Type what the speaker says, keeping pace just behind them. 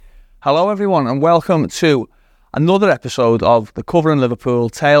Hello everyone and welcome to another episode of the Covering Liverpool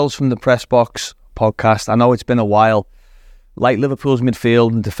Tales from the Press Box podcast. I know it's been a while. Like Liverpool's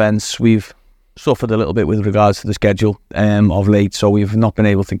midfield and defence, we've suffered a little bit with regards to the schedule of late, so we've not been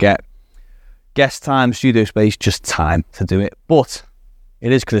able to get guest time, studio space, just time to do it. But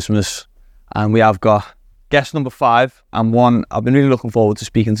it is Christmas and we have got guest number 5 and one I've been really looking forward to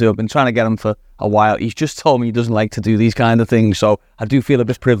speaking to. I've been trying to get him for a while. He's just told me he doesn't like to do these kind of things, so I do feel a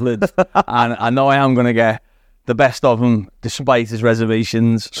bit privileged and I know I am going to get the best of him despite his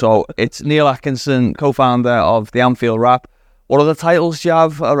reservations. So it's Neil Atkinson, co-founder of the Anfield Rap. What other titles do you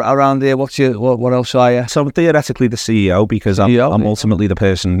have around here? What else are you? So I'm theoretically the CEO because I'm ultimately the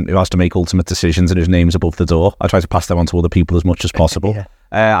person who has to make ultimate decisions and whose name's above the door. I try to pass them on to other people as much as possible. Yeah.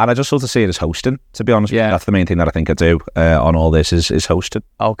 And I just sort of see it as hosting, to be honest. Yeah. That's the main thing that I think I do on all this is hosting.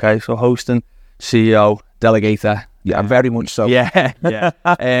 Okay, so hosting, CEO, delegator. Yeah, very much so. Yeah.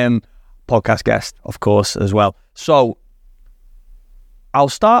 Podcast guest, of course, as well. So I'll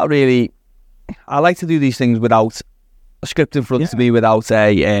start really, I like to do these things without a script in front of me, without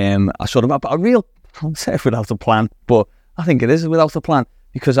a sort of a real, I won't say without a plan, but I think it is without a plan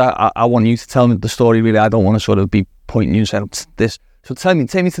because I want you to tell me the story really. I don't want to sort of be pointing you and saying this. So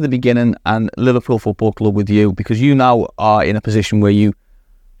take me to the beginning and Liverpool Football Club with you, because you now are in a position where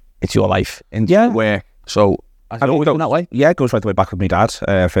it's your life. Where, so I don't go that way. Yeah, it goes right the way back with my dad.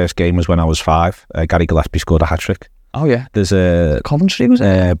 First game was when I was 5. Gary Gillespie scored a hat-trick. Oh yeah. There's a Coventry, was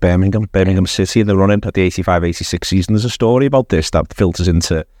it? Birmingham City in the run-in at the 85-86 season. There's a story about this that filters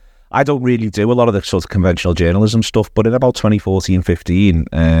into, I don't really do a lot of the sort of conventional journalism stuff, but in about 2014-15,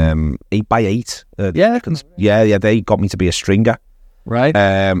 8x8, they got me to be a stringer. Right.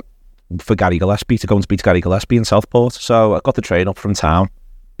 For Gary Gillespie, to go and speak to Gary Gillespie in Southport. So I got the train up from town.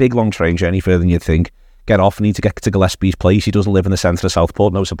 Big long train journey, further than you'd think. Get off, need to get to Gillespie's place. He doesn't live in the centre of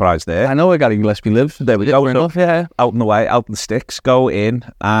Southport, no surprise there. I know where Gary Gillespie lives. There we go. Enough, yeah. Out in the way, out in the sticks, go in,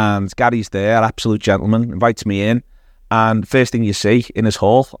 and Gary's there, absolute gentleman, invites me in, and first thing you see in his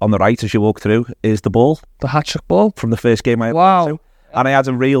hall, on the right as you walk through, is the ball. The hat-trick ball? From the first game I ever went to. And I had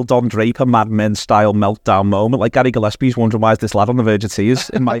a real Don Draper, Mad Men style meltdown moment. Like Gary Gillespie's wondering why is this lad on the verge of tears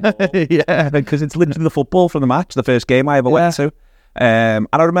in my hall. Yeah. Because it's literally the football from the match, the first game I ever went to. And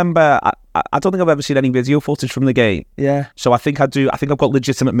I remember, I don't think I've ever seen any video footage from the game. Yeah. So I think I've got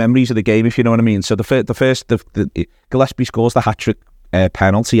legitimate memories of the game, if you know what I mean. So the Gillespie scores the hat-trick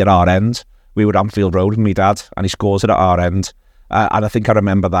penalty at our end. We were at Anfield Road with my dad, and he scores it at our end. And I think I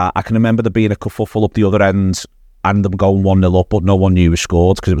remember that. I can remember there being a kerfuffle up the other end and them going 1-0 up, but no one knew it was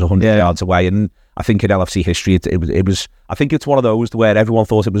scored because it was 100 yards away. And I think in LFC history, it was. I think it's one of those where everyone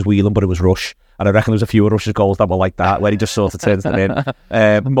thought it was Whelan, but it was Rush. And I reckon there was a few of Rush's goals that were like that, where he just sort of turns them in.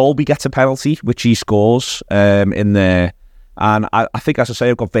 Molby gets a penalty, which he scores in there. And I think, as I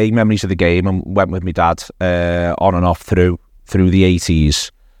say, I've got vague memories of the game and went with my dad on and off through the 80s.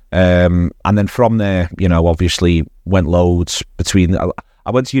 And then from there, obviously went loads between.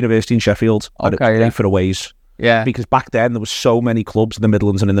 I went to university in Sheffield. For aways. Yeah. Because back then there was so many clubs in the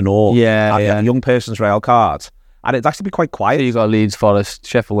Midlands and in the North. Yeah. A young person's rail card. And it'd actually be quite quiet. So you got Leeds, Forest,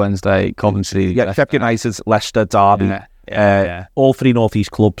 Sheffield Wednesday, Coventry. Yeah, Sheffield United, Leicester, Derby. All 3 North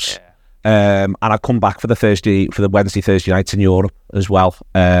East clubs. Yeah. And I'd come back for the Wednesday, Thursday nights in Europe as well.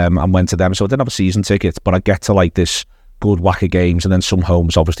 And went to them. So I didn't have a season ticket, but I'd get to like this good whack of games and then some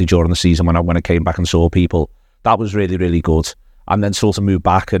homes obviously during the season when I came back and saw people. That was really, really good. And then sort of moved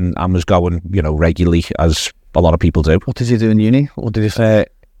back and was going, regularly as a lot of people do. What did you do in uni? What did you say?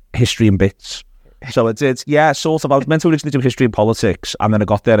 History and bits. So I did, sort of. I was meant to originally do history and politics, and then I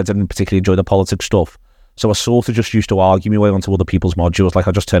got there, I didn't particularly enjoy the politics stuff. So I sort of just used to argue my way onto other people's modules, like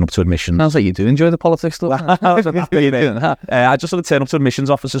I just turn up to admissions. Sounds like you do enjoy the politics stuff. I just sort of turn up to admissions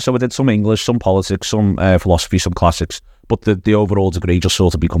officers, so I did some English, some politics, some philosophy, some classics, but the overall degree just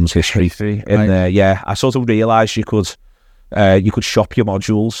sort of becomes history. I sort of realised you could shop your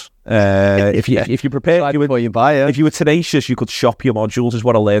modules. If you prepare, before you buy it. If you were tenacious, you could shop your modules, is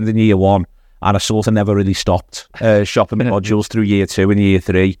what I learned in year 1. And I sort of never really stopped shopping modules through year 2 and year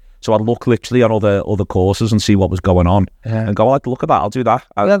 3. So I'd look literally on other courses and see what was going on and go, look at that, I'll do that.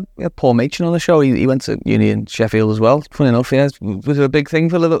 We had Paul Machin on the show. He went to uni in Sheffield as well. Funny enough, yeah. Was it a big thing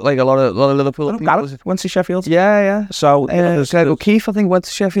for Liverpool? Like a lot of Liverpool people? Went to Sheffield. Yeah. So O'Keefe, I think, went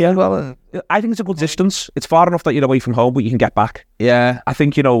to Sheffield as well. I think it's a good distance. It's far enough that you're away from home, but you can get back. Yeah. I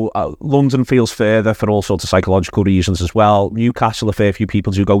think, London feels further for all sorts of psychological reasons as well. Newcastle, a fair few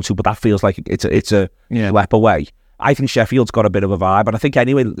people do go to, but that feels like it's a lep away. I think Sheffield's got a bit of a vibe, and I think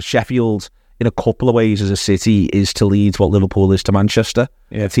anyway, Sheffield, in a couple of ways as a city, is to Leeds what Liverpool is to Manchester.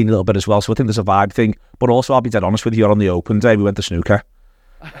 Yeah, I've seen a little bit as well, so I think there's a vibe thing. But also, I'll be dead honest with you, on the open day, we went to snooker.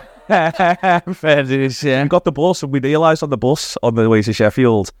 Fair dues, yeah. We got the bus and we realised on the bus on the way to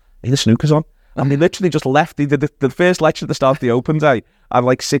Sheffield, the snooker's on. And they literally just left. They did the first lecture at the start of the open day, and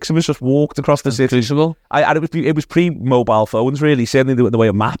like 6 of us just walked across the city. And it was pre-mobile phones, really. Certainly the way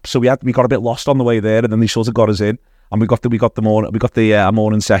of maps. So we got a bit lost on the way there, and then they sort of got us in, and we got the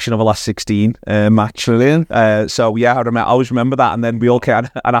morning session of a last 16 match. Brilliant. So yeah, I always remember that. And then we all came,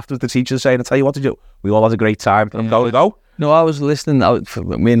 and afterwards the teachers saying, "I tell you what, we all had a great time." And I'm going, "Go." No, I was listening.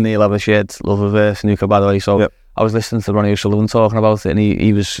 Me and Neil have a shared love of snooker, by the way. So. Yep. I was listening to Ronnie O'Sullivan talking about it, and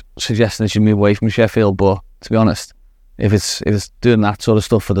he was suggesting that you move away from Sheffield. But to be honest, if it's doing that sort of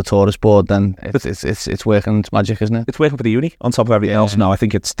stuff for the tourist board, then it's working. It's magic, isn't it? It's working for the uni on top of everything else. No, I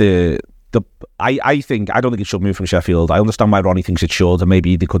think it's I don't think it should move from Sheffield. I understand why Ronnie thinks it should, and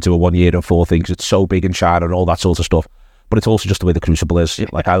maybe they could do a 1 year and 4 things. It's so big in China and all that sort of stuff. But it's also just the way the Crucible is. Yeah.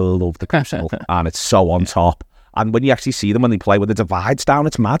 Like, I love the Crucible, and it's so on top. And when you actually see them when they play, when the divides down,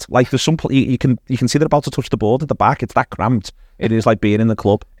 it's mad. Like, there's some you can see they're about to touch the board at the back. It's that cramped. It is like being in the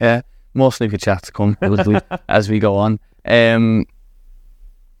club. Yeah, more snooker chat to come as we go on.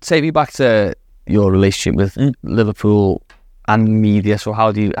 Take me back to your relationship with Liverpool and media. So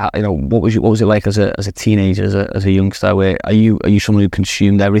how do you, what was it like as a teenager, as a youngster? Where are you someone who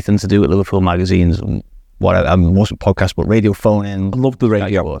consumed everything to do with Liverpool magazines and whatever? I mean, wasn't podcast, but radio, phone in. I loved the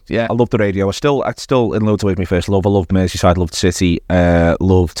radio. Yeah, I loved the radio. I still in loads of ways my first love. I loved Merseyside, loved City,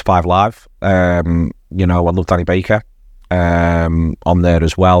 loved 5 Live. I loved Danny Baker on there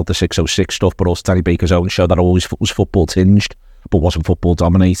as well. The 606 stuff, but also Danny Baker's own show that always was football tinged, but wasn't football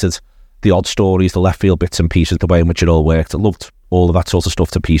dominated. The odd stories, the left field bits and pieces, the way in which it all worked. I loved all of that sort of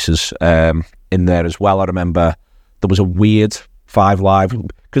stuff to pieces in there as well. I remember there was a weird 5 Live,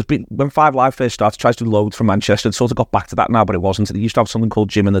 because when 5 Live first started, tries to do loads from Manchester. It sort of got back to that now, but it wasn't. They used to have something called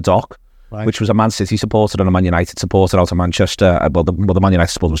Jim in the Dock, right, which was a Man City supporter and a Man United supporter out of Manchester. The Man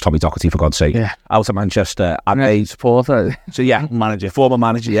United supporter was Tommy Docherty, for God's sake, out of Manchester. And a supporter, so yeah, former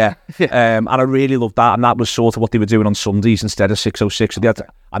manager, yeah. And I really loved that, and that was sort of what they were doing on Sundays instead of 606.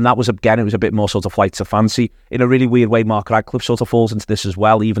 And that was, again, it was a bit more sort of flight to fancy. In a really weird way, Mark Radcliffe sort of falls into this as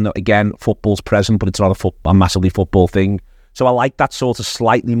well, even though, again, football's present, but it's not a massively football thing. So I like that sort of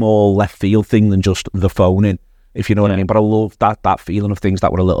slightly more left field thing than just the phone in, if you know what I mean. But I love that feeling of things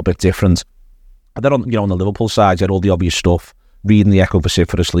that were a little bit different. And then on the Liverpool side, you had all the obvious stuff, reading the Echo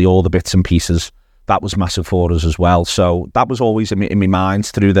vociferously, all the bits and pieces. That was massive for us as well. So that was always in my mind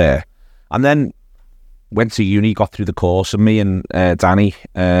through there. And then went to uni, got through the course, and me and Danny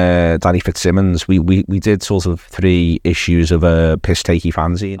Fitzsimmons, we did sort of 3 issues of a piss-takey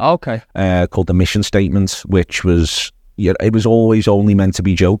fanzine. Okay. Called The Mission Statement, which was... it was always only meant to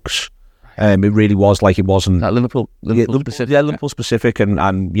be jokes. It really was, like, it wasn't... That Liverpool specific. Yeah, Liverpool specific,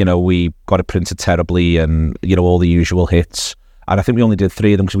 and we got it printed terribly, and, all the usual hits. And I think we only did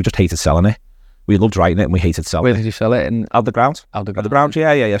 3 of them because we just hated selling it. We loved writing it and we hated selling it. Where did you sell it? Out the ground. Out the ground,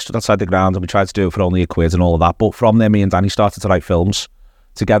 yeah. Stood outside the ground, and we tried to do it for only £1 and all of that. But from there, me and Danny started to write films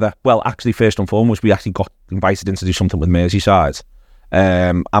together. Well, actually, first and foremost, we actually got invited in to do something with Merseyside.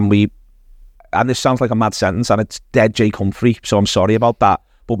 And this sounds like a mad sentence, and it's dead Jake Humphrey, so I'm sorry about that.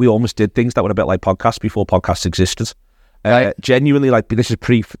 But we almost did things that were a bit like podcasts before podcasts existed. Right. Genuinely, like, this is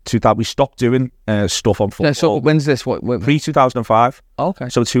pre-2000. We stopped doing stuff on football. Yeah, so when's this? Pre-2005. Oh, okay.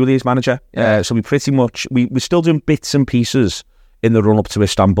 So it's Julia's manager. Yeah. So we pretty much... We're still doing bits and pieces in the run-up to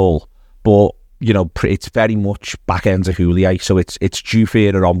Istanbul, but, it's very much back end of Julia. So it's Juve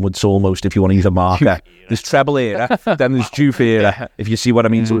era onwards almost, if you want to use a marker. There's treble era, then there's Juve era, if you see what I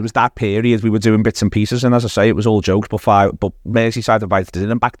mean. So it was that period we were doing bits and pieces, and as I say, it was all jokes, but Merseyside invited us in,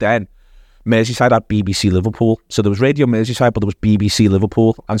 and back then, Merseyside had BBC Liverpool. So there was Radio Merseyside, but there was BBC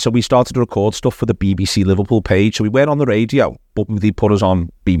Liverpool. And so we started to record stuff for the BBC Liverpool page. So we weren't on the radio, but they put us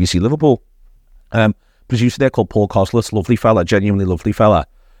on BBC Liverpool. Producer there called Paul Coslett, lovely fella, genuinely lovely fella.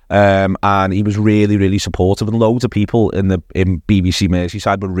 And he was really, really supportive. And loads of people in BBC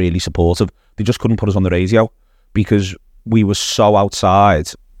Merseyside were really supportive. They just couldn't put us on the radio because we were so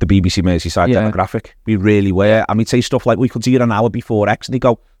outside the BBC Merseyside demographic. We really were. And we'd say stuff like, we could see it an hour before X, and they'd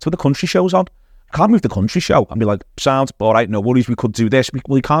go, so the country show's on. Can't move the country show. And be like, sounds all right, no worries, we could do this.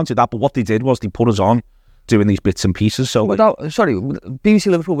 We can't do that. But what they did was they put us on doing these bits and pieces. So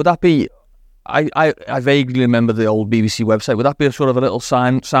BBC Liverpool, would that be... I vaguely remember the old BBC website. Would that be a sort of a little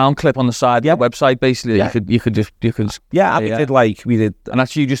sound clip on the side of the website, basically? Yeah. You could. Yeah, we did. And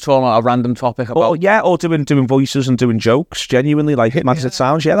that's you just talking about a random topic about. Or doing voices and doing jokes. Genuinely, like mad as it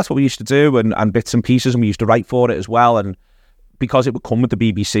sounds. Yeah, that's what we used to do, and bits and pieces, and we used to write for it as well. And because it would come with the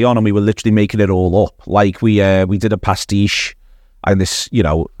BBC on, and we were literally making it all up. Like we did a pastiche. And this,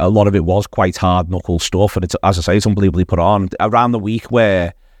 a lot of it was quite hard knuckle stuff, and it's, as I say, it's unbelievably put on. Around the week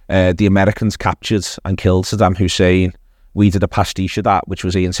where the Americans captured and killed Saddam Hussein. We did a pastiche of that, which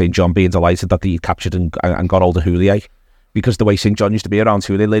was Ian St. John being delighted that he captured and got hold of Houllier. Because the way St. John used to be around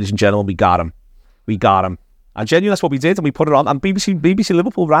Houllier, ladies and gentlemen, we got him. And genuinely, that's what we did, and we put it on, and BBC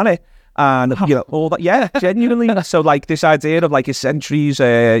Liverpool ran it. And, all that, yeah, genuinely. So, like, this idea of, like, his centuries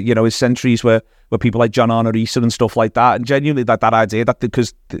were people like John Arne Riise and stuff like that. And genuinely, that idea, that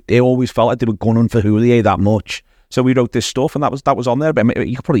because they always felt like they were gunning for Houllier that much. So we wrote this stuff, and that was on there. But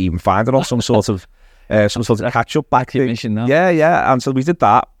you could probably even find it on some sort of catch-up back thing. Yeah. And so we did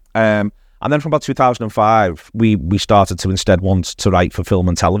that. And then from about 2005, we started to instead want to write for film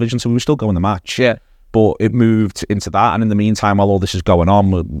and television. So we were still going the match. Yeah. But it moved into that, and in the meantime, while all this is going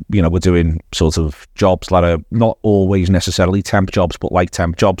on, we're doing sort of jobs that are not always necessarily temp jobs, but like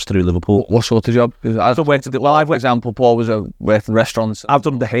temp jobs through Liverpool. What sort of job? I've worked at for example, Paul was worked in restaurants. I've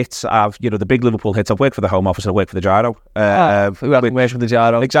done the hits. I've the big Liverpool hits. I've worked for the Home Office. I've worked for the Gyro. Who hasn't worked for the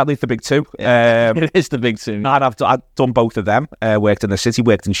Gyro? Exactly, it's the big two. It is the big two. And I've done both of them. Worked in the city,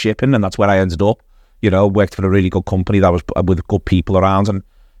 worked in shipping, and that's where I ended up. Worked for a really good company that was with good people around. And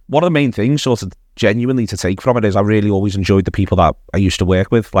one of the main things, sort of genuinely to take from it, is I really always enjoyed the people that I used to work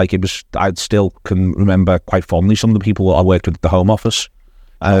with. Like, I still can remember quite fondly some of the people I worked with at the Home Office.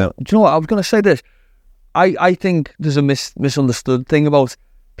 Do you know what? I was going to say this. I think there's a misunderstood thing about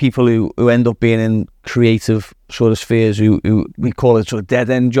people who end up being in creative sort of spheres who we call it sort of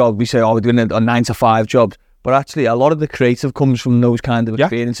dead-end job. We say, we're doing a 9-to-5 job. But actually, a lot of the creative comes from those kind of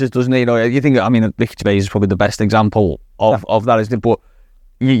experiences, doesn't it? You think, Ricky Gervais is probably the best example of that, isn't it? But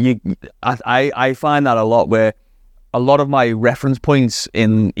I find that a lot, where a lot of my reference points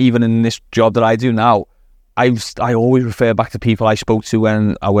even in this job that I do now, I always refer back to people I spoke to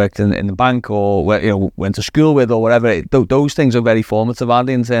when I worked in the bank, or went to school with, or whatever. Those things are very formative,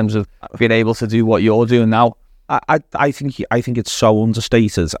 Andy, in terms of being able to do what you're doing now. I think it's so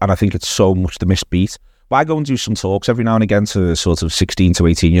understated, and I think it's so much the misbeat. But I go and do some talks every now and again to sort of 16 to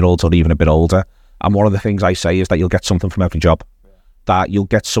 18-year-olds, or even a bit older, and one of the things I say is that you'll get something from every job. That you'll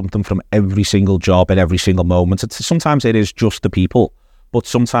get something from every single job at every single moment. Sometimes it is just the people, but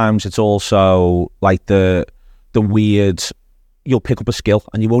sometimes it's also like the weird, you'll pick up a skill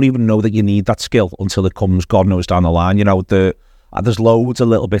and you won't even know that you need that skill until it comes, God knows, down the line. There's loads of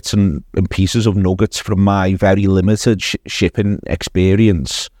little bits and pieces of nuggets from my very limited shipping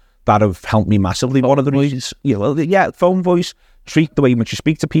experience that have helped me massively. One of the reasons, phone voice, treat the way in which you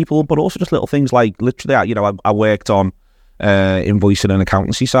speak to people, but also just little things like, literally, I worked on invoicing and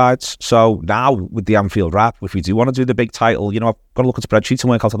accountancy sides. So now with the Anfield Wrap, if we do want to do the big title, I've got to look at spreadsheets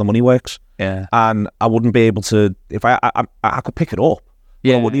and work out how the money works. Yeah. And I wouldn't be able to, if I could pick it up.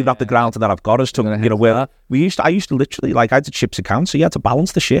 Yeah. I wouldn't even have the ground that I've got as to, where I used to literally, like, I did ship's accounts, so you had to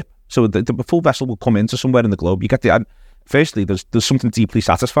balance the ship. So the full vessel will come into somewhere in the globe. You get firstly, there's something deeply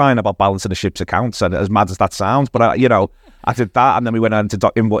satisfying about balancing a ship's accounts, and as mad as that sounds, but I did that, and then we went into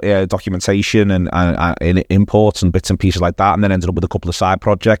documentation and imports and bits and pieces like that, and then ended up with a couple of side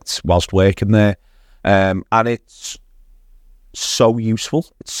projects whilst working there. And it's so useful.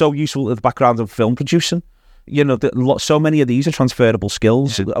 It's so useful in the background of film producing. So many of these are transferable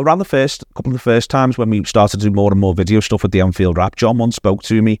skills. Yeah. Around couple of the first times when we started to do more and more video stuff with the Anfield Wrap, John once spoke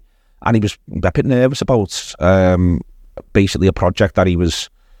to me, and he was a bit nervous about basically a project that he was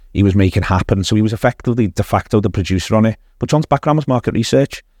making happen. So he was effectively de facto the producer on it. But John's background was market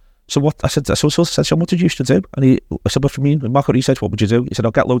research. So I said, John, what did you used to do? And I said, but for me, market research, what would you do? He said,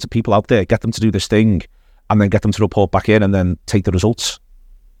 I'll get loads of people out there, get them to do this thing, and then get them to report back in, and then take the results.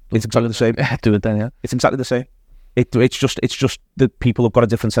 It's exactly the same. Do it then, yeah. It's exactly the same. It's just that people have got a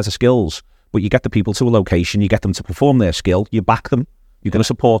different set of skills, but you get the people to a location, you get them to perform their skill, you back them, you're going to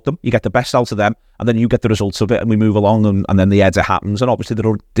support them, you get the best out of them, and then you get the results of it, and we move along, and then the edit happens, and obviously there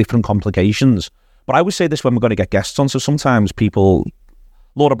are different complications. But I always say this when we're going to get guests on, so sometimes people,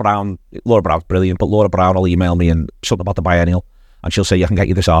 Laura Brown's brilliant, but Laura Brown will email me and something about the biennial, and she'll say, I can get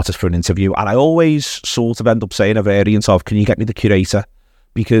you this artist for an interview, and I always sort of end up saying a variant of, can you get me the curator?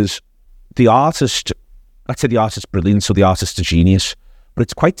 Because the artist, let's say the artist's brilliant, so the artist's a genius, but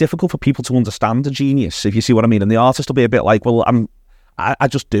it's quite difficult for people to understand a genius, if you see what I mean, and the artist will be a bit like, well, I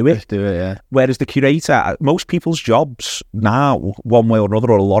just do it. Just do it, yeah. Whereas the curator, most people's jobs now, one way or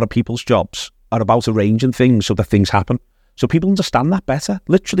another, or a lot of people's jobs, are about arranging things so that things happen. So people understand that better.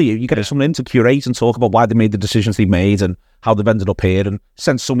 Literally, you get someone in to curate and talk about why they made the decisions they made and how they've ended up here, and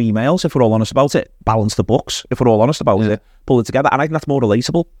send some emails, if we're all honest about it. Balance the books, if we're all honest about it. Pull it together. And I think that's more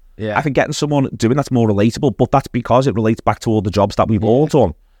relatable. Yeah. I think getting someone doing that's more relatable, but that's because it relates back to all the jobs that we've all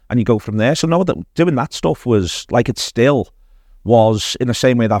done. And you go from there. So now that doing that stuff was, like, it still was in the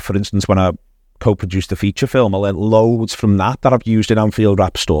same way that, for instance, when I co-produced the feature film. I learned loads from that I've used in Anfield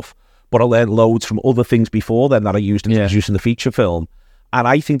Rap stuff, but I learned loads from other things before then that I used in producing the feature film. And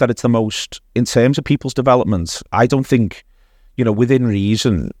I think that it's the most, in terms of people's development, I don't think, within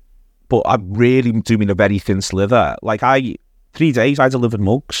reason, but I really do mean a very thin slither. Like 3 days, I delivered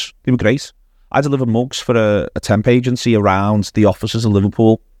mugs. They were great. I delivered mugs for a temp agency around the offices of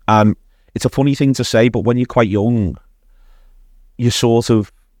Liverpool. And it's a funny thing to say, but when you're quite young, you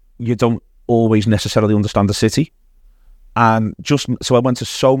don't always necessarily understand the city. And so I went to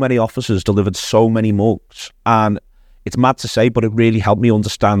so many offices, delivered so many mugs, and it's mad to say, but it really helped me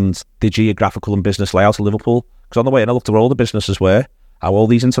understand the geographical and business layout of Liverpool. Because on the way in, I looked at where all the businesses were, how all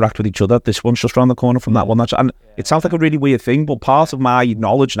these interact with each other. This one's just around the corner from that one. And it sounds like a really weird thing, but part of my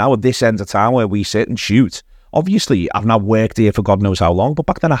knowledge now of this end of town where we sit and shoot, obviously I've now worked here for God knows how long, but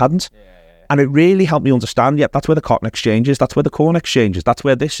back then I hadn't. And it really helped me understand, that's where the cotton exchange is, that's where the corn exchange is, that's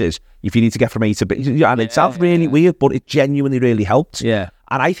where this is, if you need to get from A to B. And it sounds really weird, but it genuinely really helped. Yeah.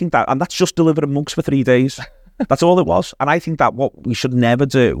 And I think and that's just delivering mugs for 3 days. That's all it was. And I think that what we should never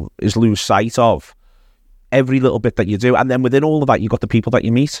do is lose sight of every little bit that you do. And then within all of that, you've got the people that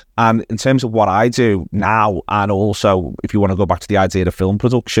you meet. And in terms of what I do now, and also if you want to go back to the idea of film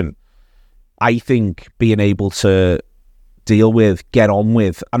production, I think being able to deal with, get on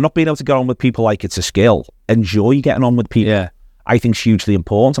with, and not being able to get on with people like it's a skill, enjoy getting on with people, I think is hugely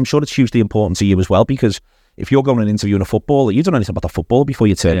important. I'm sure it's hugely important to you as well, because if you're going and interviewing a footballer, you don't know anything about the football before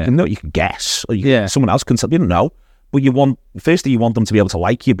you turn. You can guess, or someone else can tell, you don't know. But you want them to be able to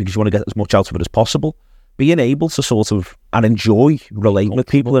like you, because you want to get as much out of it as possible. Being able to sort of, and enjoy relating with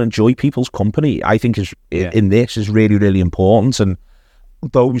people and enjoy people's company, I think in this is really, really important. And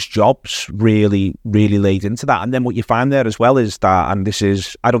those jobs really, really laid into that. And then what you find there as well is that, and this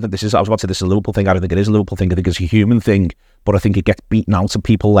is, I was about to say this is a Liverpool thing, I don't think it is a Liverpool thing, I think it's a human thing, but I think it gets beaten out of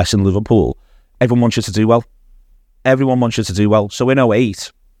people less in Liverpool. Everyone wants you to do well. Everyone wants you to do well. So in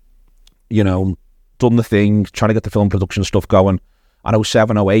 2008, done the thing, trying to get the film production stuff going. And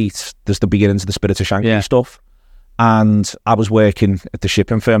 2007, 2008, there's the beginnings of the Spirit of Shankly stuff. And I was working at the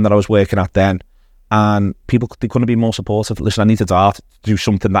shipping firm that I was working at then, and they couldn't be more supportive. Listen, I need to do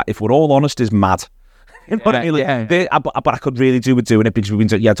something that, if we're all honest, is mad. You know what I mean? But I could really do with doing it, because we've been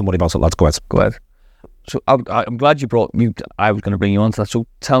doing, don't worry about it, lads, go ahead. So I'm glad you brought me. I was going to bring you on to that. So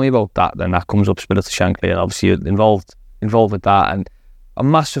tell me about that then. That comes up, Spirit of Shankly, and obviously you're involved with that, and a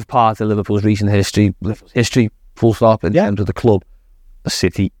massive part of Liverpool's recent history, full stop, in terms of the club, the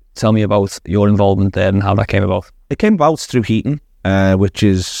city. Tell me about your involvement there and how that came about. It came about through heating, which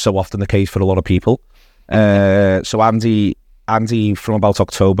is so often the case for a lot of people. So Andy, from about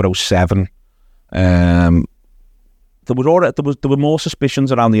October 2007, there were more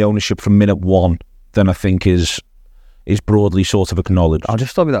suspicions around the ownership from minute one than I think is broadly sort of acknowledged. I'll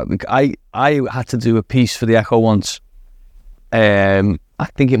just stop you that. I had to do a piece for the Echo once. I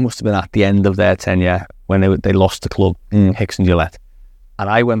think it must have been at the end of their tenure when they lost the club, Hicks and Gillette. And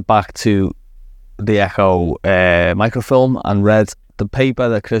I went back to the Echo microfilm and read the paper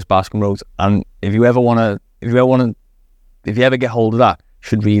that Chris Bascom wrote. And if you ever get hold of that, you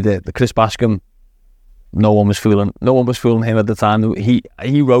should read it. The Chris Bascom, no one was fooling him at the time.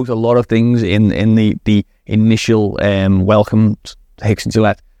 He wrote a lot of things in the initial welcome to Hicks and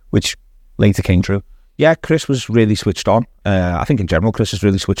Gillette, which later came true. Yeah, Chris was really switched on. I think in general Chris is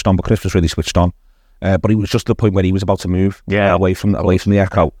really switched on, but Chris was really switched on. But he was just at the point where he was about to move away from the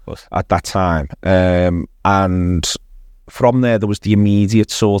Echo at that time. And from there was the immediate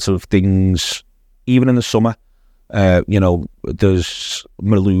sort of things, even in the summer. There's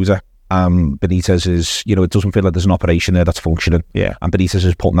Maluda. Benitez is, it doesn't feel like there's an operation there that's functioning. Yeah. And Benitez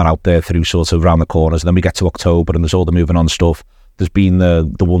is putting that out there through sort of around the corners. And then we get to October and there's all the moving on stuff. There's been the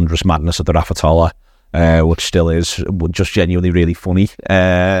wondrous madness of the Rafatola, which still is just genuinely really funny,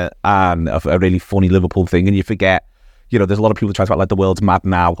 and a really funny Liverpool thing. And you forget, there's a lot of people trying to act like the world's mad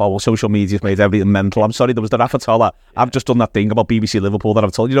now. Oh, well, social media's made everything mental. I'm sorry, there was the Rafatola. I've just done that thing about BBC Liverpool that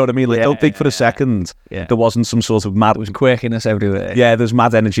I've told you, know what I mean? Don't think for a second there wasn't some sort of mad... There was quirkiness everywhere. Yeah, there's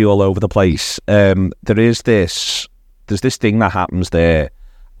mad energy all over the place. There's this thing that happens there,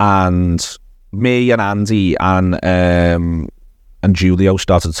 and me and Andy and Julio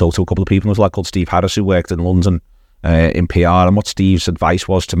started to talk to a couple of people. There was a lad called Steve Harris who worked in London in PR, and what Steve's advice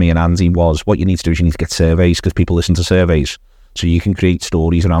was to me and Andy was, what you need to do is you need to get surveys, because people listen to surveys, so you can create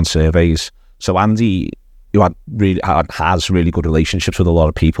stories around surveys. So Andy, who has really good relationships with a lot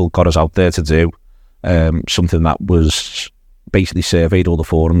of people, got us out there to do something that was basically surveyed all the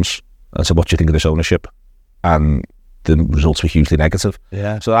forums and said, what do you think of this ownership? And the results were hugely negative.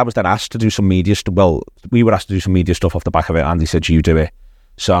 Yeah. So I was then asked to do some media stuff. Well, we were asked to do some media stuff off the back of it. Andy said, you do it.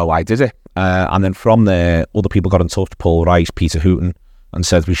 So I did it. And then from there, other people got in touch, Paul Rice, Peter Hooton, and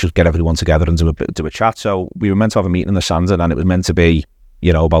said we should get everyone together and do a chat. So we were meant to have a meeting in the Sandon, and it was meant to be,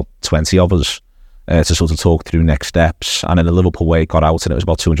 about 20 of us to sort of talk through next steps. And in the Liverpool way, it got out, and it was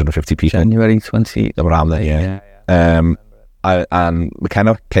about 250 people. January 20. Around there, yeah. And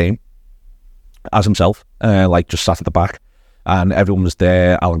McKenna came as himself, just sat at the back, and everyone was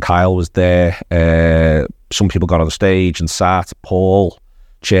there. Alan Kyle was there. Some people got on the stage and sat. Paul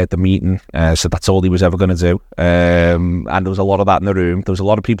chaired the meeting, so that's all he was ever going to do. And there was a lot of that in the room. There was a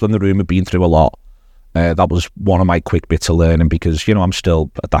lot of people in the room who'd been through a lot. That was one of my quick bits of learning, because, I'm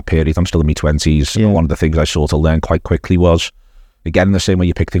still at that period, I'm still in my 20s. Yeah. One of the things I sort of learned quite quickly was, again, in the same way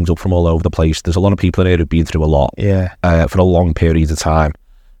you pick things up from all over the place, there's a lot of people in here who've been through a lot for a long period of time.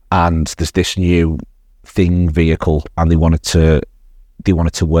 And there's this new vehicle, and they want it to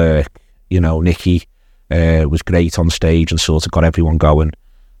work. Nicky was great on stage and sort of got everyone going.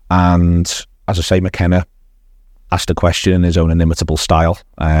 And as I say, McKenna asked a question in his own inimitable style.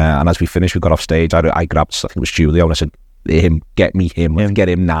 And as we finished, we got off stage. I grabbed, I think it was Julio, and I said, get me him, get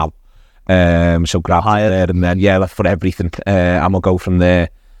him now. So grabbed there, and then, that's for everything. And we'll go from there.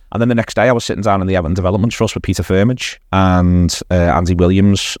 And then the next day, I was sitting down in the Everton Development Trust with Peter Firmage and Andy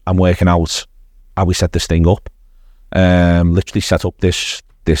Williams, and working out how we set this thing up. Literally set up this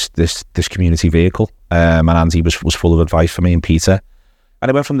community vehicle. And Andy was full of advice for me and Peter. And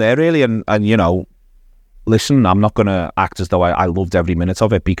it went from there, really. And listen, I'm not going to act as though I loved every minute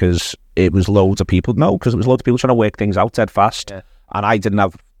of it, because it was loads of people. No, because it was loads of people trying to work things out dead fast. Yeah. And I didn't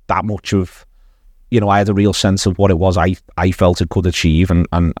have that much of, I had a real sense of what it was I felt it could achieve. And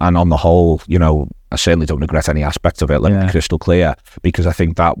on the whole, I certainly don't regret any aspect of it. Let me be crystal clear, because I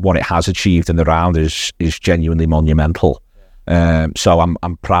think that what it has achieved in the round is genuinely monumental. So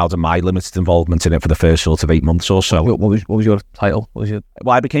I'm proud of my limited involvement in it for the first sort of 8 months or so. What was your title? Well,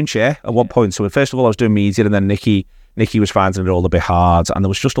 I became chair at one point. So first of all, I was doing media, and then Nicky was finding it all a bit hard, and there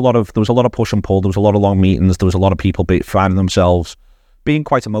was a lot of push and pull. There was a lot of long meetings. There was a lot of people finding themselves being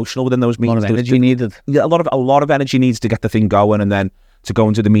quite emotional within those meetings. A lot of energy needed. Yeah, a lot of energy needs to get the thing going, and then to go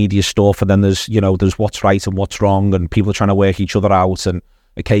into the media stuff, and then there's what's right and what's wrong, and people are trying to work each other out, and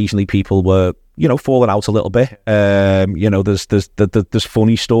occasionally people were falling out a little bit. There's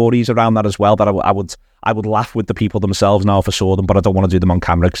funny stories around that as well, that I would laugh with the people themselves now if I saw them, but I don't want to do them on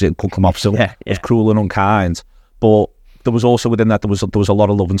camera because it could come off so it's cruel and unkind. But there was also within that there was a lot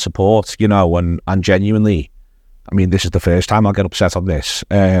of love and support, and genuinely, I mean, this is the first time I'll get upset on this,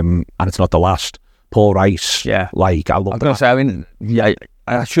 and it's not the last. Paul Rice, I love that.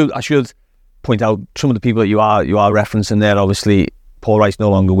 I should point out some of the people that you are referencing there. Obviously, Paul Rice no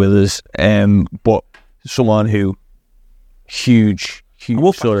longer with us, but someone who huge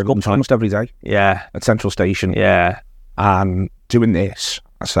sort of almost every day. Yeah, at Central Station. Yeah, and doing this.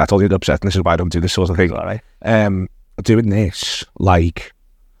 I told you to upset, and this is why I don't do this sort of thing. All right. Doing this,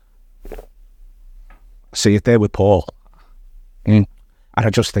 see it there with Paul, and I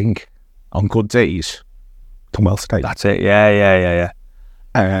just think, on good days, done well today. That's it. Yeah.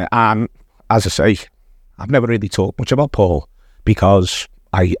 And as I say, I've never really talked much about Paul, because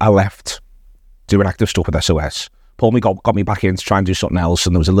I left doing active stuff with SOS. Paul got me back in to try and do something else,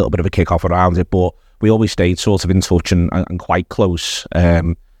 and there was a little bit of a kick-off around it, but we always stayed sort of in touch and quite close.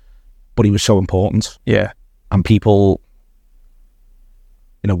 But he was so important. Yeah. And people,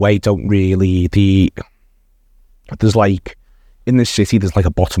 in a way, don't really... There's in this city, there's a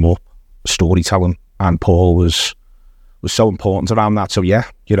bottom-up storytelling, and Paul was so important around that. So yeah.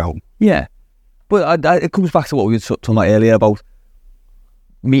 But it comes back to what we were talking about earlier about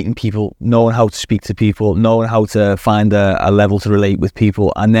meeting people, knowing how to speak to people, knowing how to find a level to relate with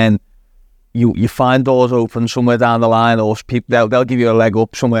people, and then you find doors open somewhere down the line, or people they'll give you a leg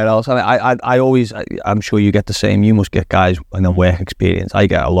up somewhere else. I always, I'm sure you get the same. You must get guys in the work experience. I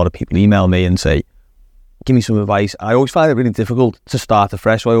get a lot of people email me and say, give me some advice. I always find it really difficult to start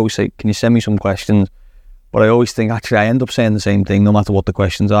afresh. So I always say, can you send me some questions? But I always think, actually, I end up saying the same thing no matter what the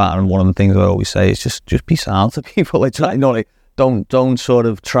questions are. And one of the things I always say is just be sound to people. Don't sort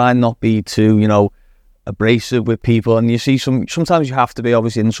of try and not be too, abrasive with people. And you see, sometimes you have to be,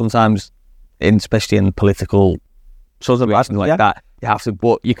 obviously, and sometimes, especially in political sort of things like that, you have to.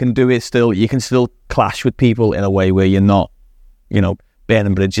 But you can do it still. You can still clash with people in a way where you're not,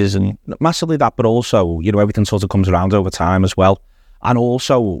 burning bridges, and massively that. But also, everything sort of comes around over time as well. And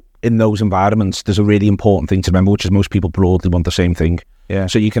also, in those environments, there's a really important thing to remember, which is most people broadly want the same thing. Yeah.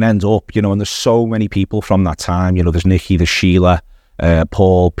 So you can end up, and there's so many people from that time. There's Nicky, there's Sheila,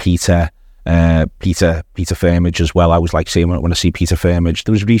 Paul, Peter Firmage as well. I was saying when I see Peter Firmage,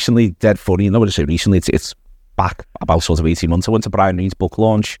 there was recently, dead funny, and I would say recently, it's back about sort of 18 months. I went to Brian Reed's book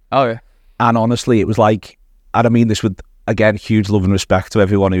launch. Oh, yeah. And honestly, it was like, and I mean this with, again, huge love and respect to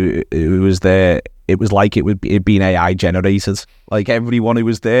everyone who was there. It was like it'd been AI generated. Like everyone who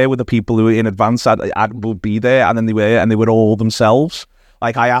was there were the people who were in advance would be there, and then they were all themselves.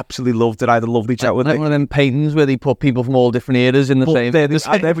 Like I absolutely loved it. I had a lovely chat with like one of them paintings where they put people from all different eras in the same.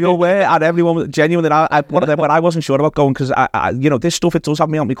 And everyone was genuinely. One of them when I wasn't sure about going because I this stuff, it does have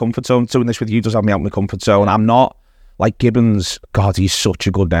me out my comfort zone. Doing this with you does have me out my comfort zone. I'm not like Gibbons. God, he's such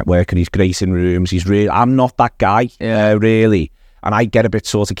a good networker. He's great in rooms. I'm not that guy, really. And I get a bit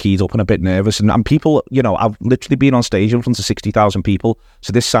sort of keyed up and a bit nervous. And people, I've literally been on stage in front of 60,000 people.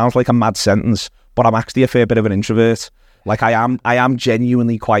 So this sounds like a mad sentence, but I'm actually a fair bit of an introvert. Like I am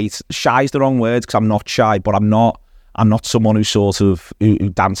genuinely quite shy is the wrong word because I'm not shy, but I'm not someone who sort of who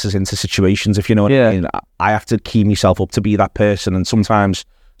dances into situations, if you know what I mean. I have to key myself up to be that person, and sometimes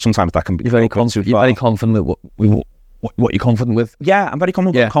that can be very confident. You're very confident with what you're confident with. Yeah, I'm very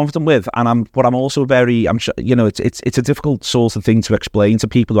confident with, and I'm also very. I'm sure it's a difficult sort of thing to explain to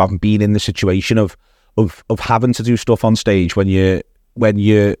people who haven't been in the situation of having to do stuff on stage when you're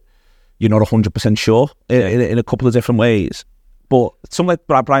not 100% sure in a couple of different ways. But something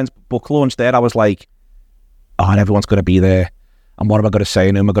like Brian's book launch there, I was like, and everyone's going to be there. And what am I going to say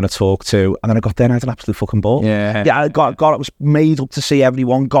and who am I going to talk to? And then I got there and I had an absolute fucking ball. Yeah, I was made up to see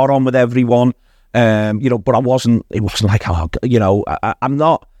everyone, got on with everyone. But it wasn't like, I'm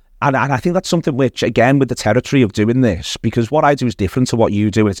not. And I think that's something which, again, with the territory of doing this, because what I do is different to what you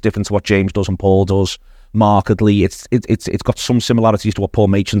do. It's different to what James does and Paul does. Markedly, it's got some similarities to what Paul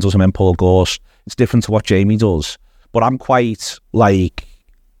Machin does and then Paul Gorse. It's different to what Jamie does, but I'm quite like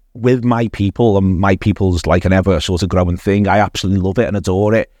with my people, and my people's like an ever sort of growing thing. I absolutely love it and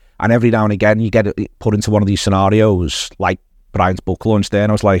adore it. And every now and again, you get it put into one of these scenarios, like Brian's book launch there,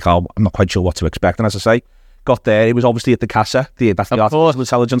 and I was like, I'm not quite sure what to expect. And as I say, got there, it was obviously at the Casa. That's the artificial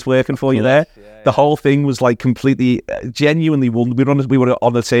intelligence working for you there. Yeah, the whole thing was like completely, genuinely. We were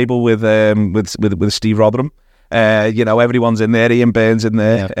on the table with Steve Rotherham. Everyone's in there. Ian Burns in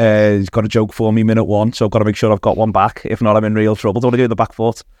there. Yeah. He's got a joke for me minute one, so I've got to make sure I've got one back. If not, I'm in real trouble. Don't want to go in the back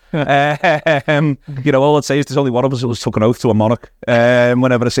foot. All I'd say is there's only one of us who took an oath to a monarch.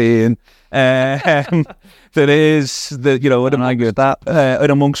 Whenever I see Ian, there is and I agree with that.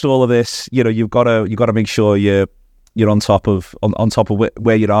 And amongst all of this, you've got to make sure you're on top of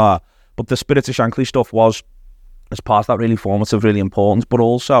where you are. But the Spirit of Shankly stuff was, as part of that, really formative, really important. But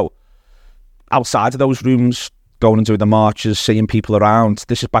also outside of those rooms, going and doing the marches, seeing people around.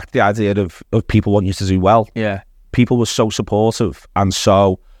 This is back to the idea of people wanting you to do well. Yeah, people were so supportive, and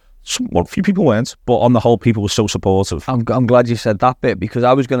a few people weren't, but on the whole, people were so supportive. I'm glad you said that bit, because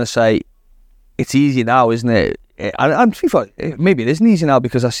I was going to say it's easy now, isn't it? And maybe it isn't easy now,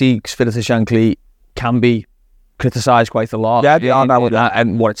 because I see Spirit of Shankly can be criticised quite a lot.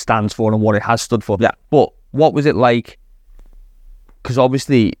 And what it stands for and what it has stood for. Yeah. But what was it like? Because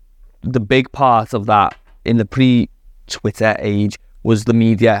obviously the big part of that in the pre-Twitter age was the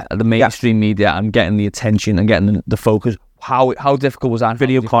media, the mainstream media, and getting the attention and getting the focus. How difficult was that?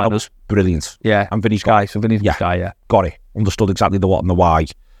 Video content was brilliant. Yeah. And Vinny's guy. So Vinny's guy, yeah. Got it. Understood exactly the what and the why.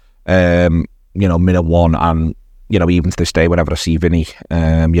 Minute one, and even to this day, whenever I see Vinny,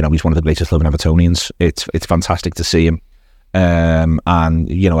 he's one of the greatest living Evertonians. It's fantastic to see him. And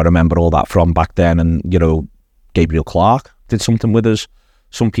I remember all that from back then. And Gabriel Clark did something with us.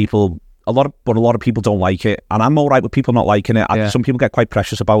 Some people, a lot of people don't like it, and I'm all right with people not liking it. Yeah. Some people get quite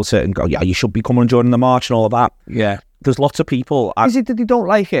precious about it and go, "Yeah, you should be coming and joining the march and all of that." Yeah, there's lots of people. Is it that they don't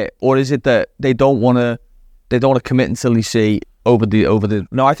like it, or is it that they don't want to commit until they see over the?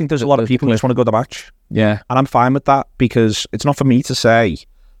 No, I think there's a lot of people who just want to go to the match. Yeah, and I'm fine with that, because it's not for me to say.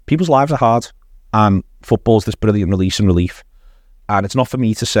 People's lives are hard, and football's this brilliant release and relief. And it's not for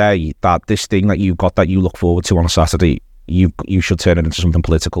me to say that this thing that you've got that you look forward to on a Saturday, you should turn it into something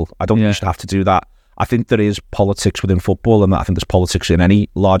political. I don't think you should have to do that. I think there is politics within football, and I think there's politics in any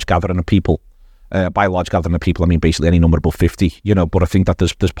large gathering of people. By large gathering of people, I mean basically any number above 50. But I think that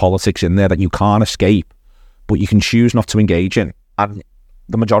there's politics in there that you can't escape, but you can choose not to engage in, and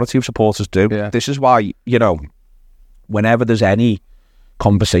the majority of supporters do. Yeah. This is why whenever there's any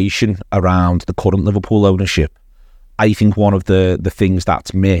conversation around the current Liverpool ownership, I think one of the things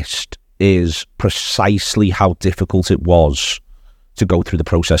that's missed is precisely how difficult it was to go through the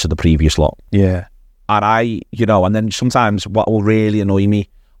process of the previous lot. Yeah. And and then sometimes what will really annoy me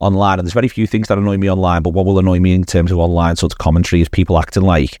online, and there's very few things that annoy me online, but what will annoy me in terms of online sort of commentary is people acting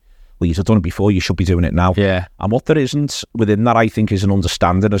like, well, you've done it before, you should be doing it now. Yeah. And what there isn't within that, I think, is an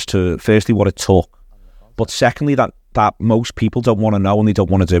understanding as to, firstly, what it took, but secondly, that most people don't want to know and they don't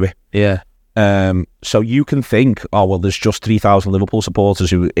want to do it. Yeah. So you can think, oh, well, there's just 3,000 Liverpool supporters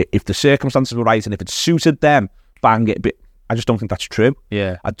who, if the circumstances were right and if it suited them, bang it. But I just don't think that's true.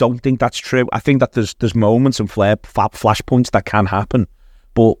 Yeah. I don't think that's true. I think that there's moments and flashpoints that can happen,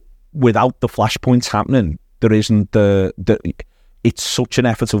 but without the flashpoints happening, there isn't it's such an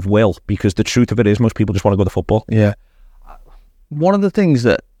effort of will, because the truth of it is most people just want to go to football. Yeah. One of the things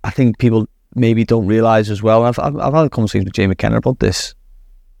that I think people maybe don't realise as well, and I've had a conversation with Jay McKenna about this,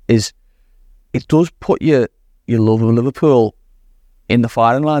 is it does put your love of Liverpool in the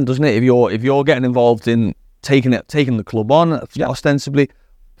firing line, doesn't it? If you're getting involved in taking the club on, ostensibly,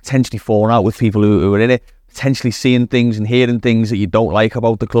 potentially falling out with people who are in it, potentially seeing things and hearing things that you don't like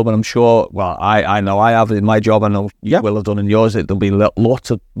about the club. And I'm sure, well, I know I have in my job, I know you will have done in yours, that there'll be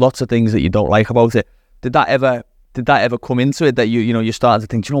lots of things that you don't like about it. Did that ever come into it, that you're starting to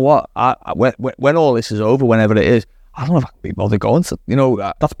think, do you know what, when all this is over, whenever it is, I don't know if I can be bothered going to,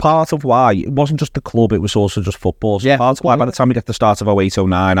 that's part of why it wasn't just the club, it was also just football. So part of why by the time we get to the start of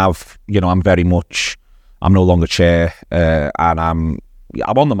 08-09, I'm very much, I'm no longer chair, and I'm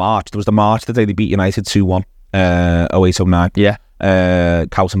on the march. There was the march the day they beat United 2-1, 08-09. Yeah.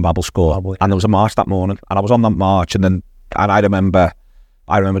 Coughton Babel score. And there was a march that morning, and I was on that march, and I remember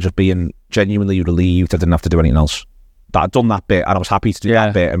just being genuinely relieved I didn't have to do anything else. That I'd done that bit, and I was happy to do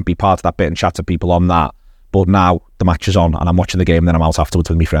that bit and be part of that bit and chat to people on that. But now the match is on, and I'm watching the game, and then I'm out afterwards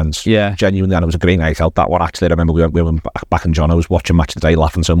with my friends. Yeah. Genuinely, and it was a great night out, that one, actually. I remember we went back in John, I was watching Match of the Day,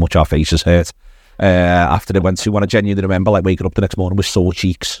 laughing so much our faces hurt. After it went 2-1, I genuinely remember waking up the next morning with sore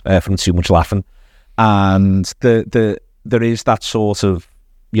cheeks from too much laughing. And there is that sort of,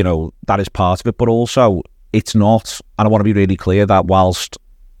 that is part of it, but also it's not, and I want to be really clear that whilst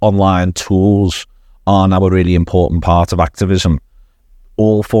online tools are now a really important part of activism,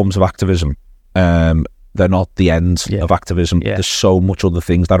 all forms of activism, they're not the end of activism. There's so much other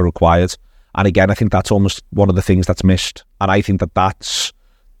things that are required. And again, I think that's almost one of the things that's missed. And I think that's,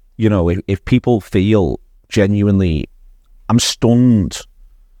 if people feel genuinely, I'm stunned.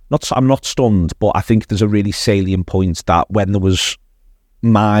 I'm not stunned, but I think there's a really salient point that when there was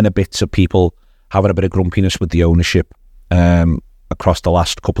minor bits of people having a bit of grumpiness with the ownership across the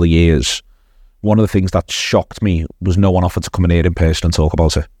last couple of years, one of the things that shocked me was no one offered to come in here in person and talk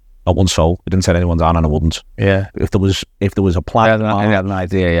about it. Not one soul. It didn't turn anyone down, and I wouldn't. Yeah. If there was a plan, I had an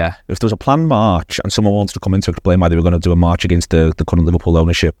idea. Yeah. If there was a planned march and someone wanted to come in to explain why they were going to do a march against the current Liverpool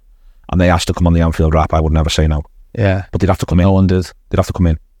ownership, and they asked to come on the Anfield Wrap, I would never say no. Yeah. But they'd have to come in. No one did. They'd have to come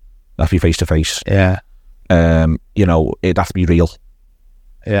in. They'd have to be face to face. Yeah. It'd have to be real.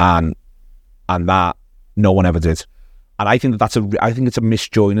 Yeah. And that no one ever did. And I think I think it's a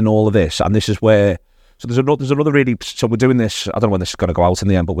misjoin in all of this. And this is where. So there's another really. So we're doing this. I don't know when this is going to go out in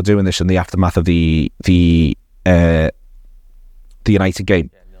the end, but we're doing this in the aftermath of the United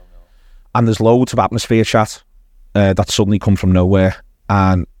game. Yeah, no. And there's loads of atmosphere chat that's suddenly come from nowhere,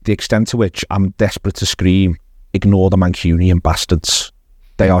 and the extent to which I'm desperate to scream, "Ignore the Mancunian bastards!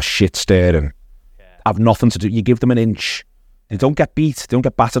 They are shit staring. Have nothing to do. You give them an inch, they don't get beat. They don't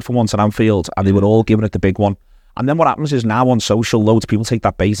get battered for once at Anfield, and they were all giving it the big one." And then what happens is now on social, loads of people take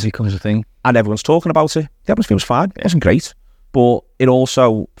that bait. It becomes a thing. And everyone's talking about it. The atmosphere was fine. It wasn't great. But it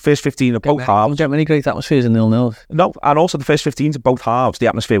also, first 15 of both halves. Don't get many great atmospheres in 0-0. No, and also the first 15 of both halves, the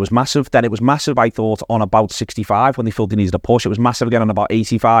atmosphere was massive. Then it was massive, I thought, on about 65 when they felt they needed a push. It was massive again on about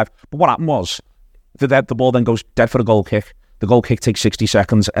 85. But what happened was, the ball then goes dead for a goal kick. The goal kick takes 60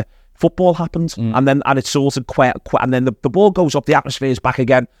 seconds. Football happened, and it's sort of quiet, and then the ball goes up, the atmosphere is back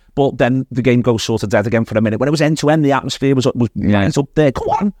again, but then the game goes sort of dead again for a minute. When it was end to end, the atmosphere was it's up there. Come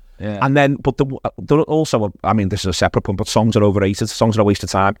on, and then but there also, I mean, this is a separate point, but songs are overrated. Songs are a waste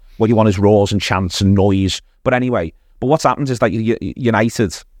of time. What you want is roars and chants and noise. But anyway, what's happened is that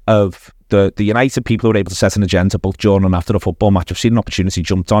United of the United people who are able to set an agenda both during and after the football match have seen an opportunity,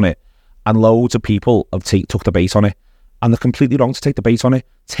 jumped on it, and loads of people have took the bait on it. And they're completely wrong to take the bait on it.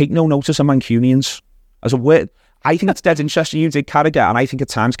 Take no notice of Mancunians. As a word, I think it's dead interesting. You did Carragher, and I think at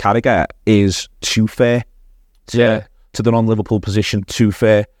times Carragher is too fair to the non-Liverpool position, too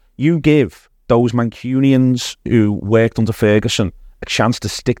fair. You give those Mancunians who worked under Ferguson a chance to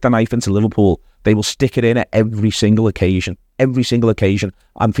stick the knife into Liverpool, they will stick it in at every single occasion. And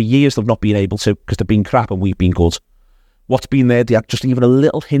for years they've not been able to, because they've been crap and we've been good. What's been there, they had just even a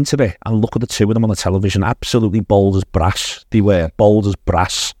little hint of it, and look at the two of them on the television, absolutely bold as brass. They were bold as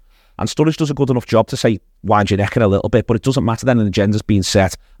brass. And Sturridge does a good enough job to say, wind your neck in a little bit, but it doesn't matter then, an agenda's been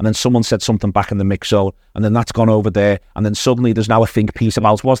set, and then someone said something back in the mix zone, and then that's gone over there, and then suddenly there's now a think piece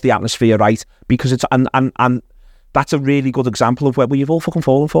about, was the atmosphere right? Because it's, and that's a really good example of where you've all fucking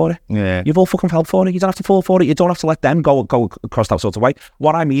fallen for it. Yeah. You've all fucking fell for it. You don't have to fall for it. You don't have to let them go across that sort of way.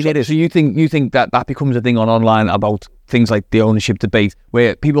 What I mean is... So you think that becomes a thing online about things like the ownership debate,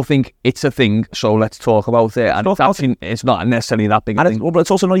 where people think it's a thing, so let's talk about it, and it's not necessarily that big a thing. But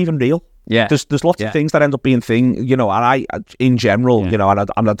it's also not even real. Yeah. There's lots of things that end up being thing, you know, and I, in general, you know, and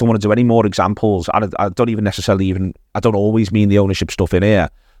I don't want to do any more examples, and I don't even necessarily I don't always mean the ownership stuff in here.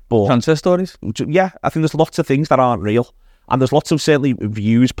 But transfer stories? Yeah, I think there's lots of things that aren't real. And there's lots of certainly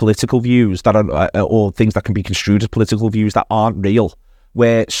views, political views, that are, or things that can be construed as political views that aren't real,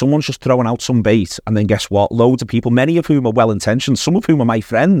 where someone's just throwing out some bait, and then guess what? Loads of people, many of whom are well-intentioned, some of whom are my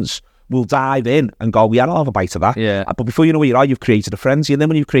friends, will dive in and go, yeah, I'll have a bite of that. Yeah. But before you know where you are, you've created a frenzy. And then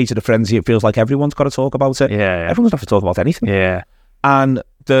when you've created a frenzy, it feels like everyone's got to talk about it. Yeah. Everyone's got to talk about anything. Yeah. And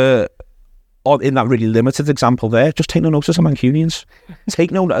in that really limited example there, just take no notice of Mancunians.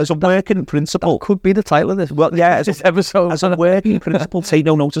 Take no notice. As a working principle. That could be the title of this. Well, yeah, this episode. As a working principle, take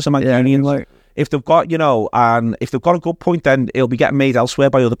no notice of Mancunians. Like, if they've got, you know, and if they've got a good point, then it'll be getting made elsewhere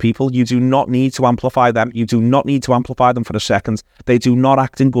by other people. You do not need to amplify them. You do not need to amplify them for a second. They do not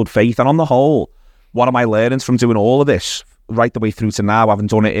act in good faith. And on the whole, what am I learning from doing all of this right the way through to now? I haven't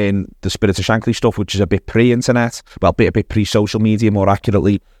done it in the Spirit of Shankly stuff, which is a bit pre-internet, well, a bit pre-social media, more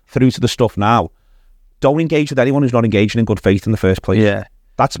accurately, through to the stuff now. Don't engage with anyone who's not engaging in good faith in the first place. Yeah.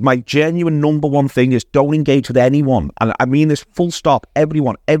 That's my genuine number one thing, is don't engage with anyone. And I mean this full stop,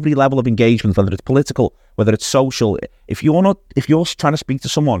 everyone, every level of engagement, whether it's political, whether it's social. If you're trying to speak to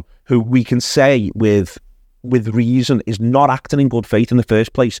someone who we can say with reason is not acting in good faith in the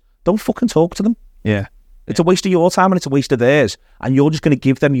first place, don't fucking talk to them. Yeah. It's a waste of your time and it's a waste of theirs. And you're just going to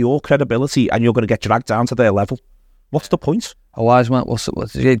give them your credibility and you're going to get dragged down to their level. What's the point? A wise man, what's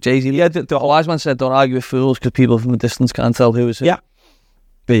Jay-Z? Yeah, a wise man said, don't argue with fools because people from a distance can't tell who is who. Yeah.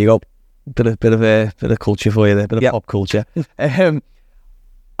 There you go. Bit of culture for you there, bit of pop culture. I'm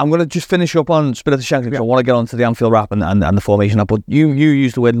going to just finish up on Spirit of Shankly because I want to get on to the Anfield rap and the formation up. But you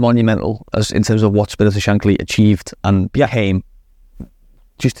used the word monumental as in terms of what Spirit of Shankly achieved and became.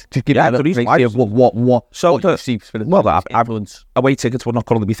 Just to give a reason of what so you see Spirit of influence. Away tickets would not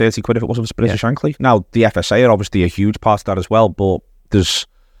currently be 30 quid if it wasn't for Spirit of Shankly. Now, the FSA are obviously a huge part of that as well, but there's,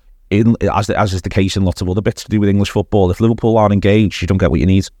 as is the case in lots of other bits to do with English football, if Liverpool aren't engaged, you don't get what you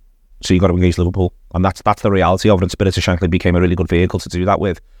need. So you've got to engage Liverpool. And that's the reality of it. And Spirit of Shankly became a really good vehicle to do that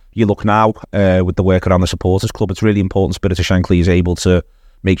with. You look now with the work around the supporters club, it's really important Spirit of Shankly is able to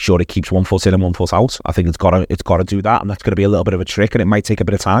make sure it keeps 1 foot in and 1 foot out. I think it's got to do that, and that's going to be a little bit of a trick, and it might take a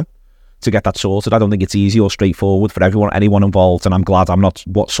bit of time to get that sorted. I don't think it's easy or straightforward for anyone involved, and I'm glad I'm not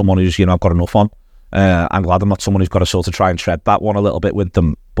someone who's, you know, I've got enough on. I'm glad I'm not someone who's got to sort of try and tread that one a little bit with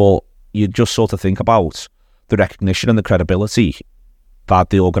them. But you just sort of think about the recognition and the credibility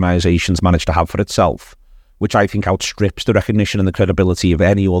that the organisation's managed to have for itself, which I think outstrips the recognition and the credibility of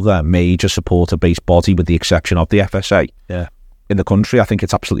any other major supporter-based body, with the exception of the FSA. Yeah. In the country. I think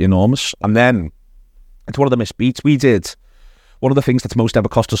it's absolutely enormous. And then it's one of the misbeats we did. One of the things that's most ever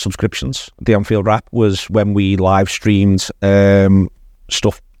cost us subscriptions, the Anfield Rap, was when we live streamed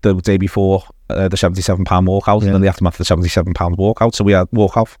stuff the day before the £77 walkout, and then the aftermath of the £77 walkout. So we had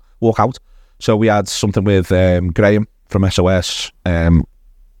walkout. So we had something with Graham from SOS,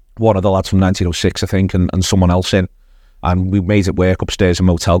 one of the lads from 1906, I think, and someone else in. And we made it work upstairs in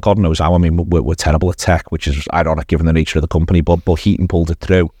Motel, God knows how. I mean, we're terrible at tech, which is ironic given the nature of the company, but Heaton pulled it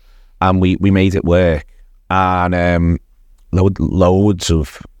through. And we made it work. And loads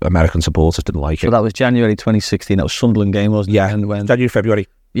of American supporters didn't like it. So that was January 2016. That was Sunderland game, wasn't it? Yeah, January, February.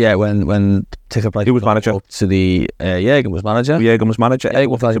 Yeah, when ticket price. Who was manager? To the Jürgen was manager. Jürgen was manager. Jürgen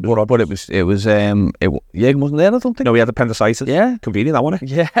was manager, but Jürgen wasn't there, I don't think. No, he had appendicitis. Yeah, convenient, that wasn't it?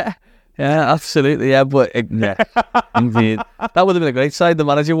 Yeah. Yeah, absolutely. Yeah, but indeed, that would have been a great side. The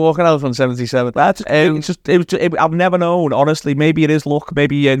manager walking out on 77. I've never known. Honestly, maybe it is luck.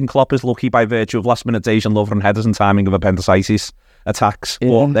 Maybe Jurgen Klopp is lucky by virtue of last-minute Asian love and headers and timing of appendicitis attacks.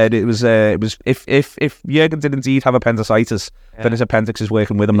 Yeah. But it was if Jurgen did indeed have appendicitis, then his appendix is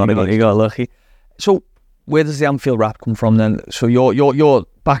working with him. He got lucky. So where does the Anfield Rap come from then? So your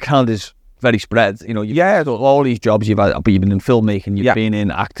background is very spread, you know. All these jobs you've had, but you've been in filmmaking, you've been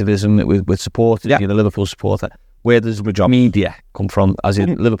in activism with supporters. You're a Liverpool supporter. Where does media come from? As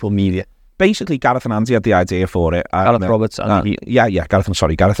in Liverpool media. Basically, Gareth and Andy had the idea for it. Gareth Roberts,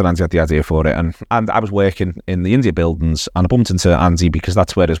 Gareth and Andy had the idea for it, and I was working in the India buildings, and I bumped into Andy because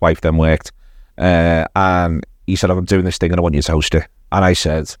that's where his wife then worked, and he said, "I'm doing this thing, and I want you to host it." And I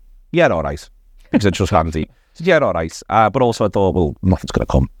said, "Yeah, all right." Because it's just Andy. I said, "Yeah, all right," but also I thought, well, nothing's going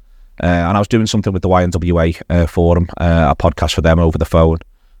to come. And I was doing something with the YNWA forum, a podcast for them over the phone.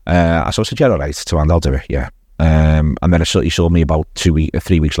 So I said, "Yeah, all right," to Andy, "I'll do it." Yeah. And then he saw me about 3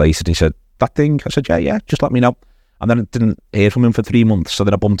 weeks later, and he said, "That thing?" I said, yeah, just let me know. And then I didn't hear from him for 3 months, so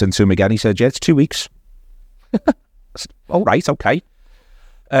then I bumped into him again. He said, "Yeah, it's 2 weeks." I said, "Oh, right, okay."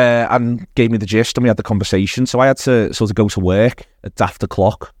 And gave me the gist, and we had the conversation. So I had to sort of go to work at after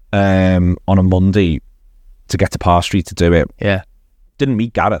clock on a Monday to get to Parr Street to do it. Yeah. Didn't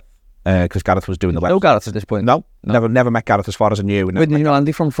meet Gareth because Gareth was doing the website. No Gareth at this point? No. Never met Gareth as far as I knew. Did you know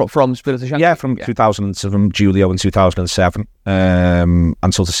Andy from Spirit of Shankly? Yeah, from 2007, Julio in 2007, and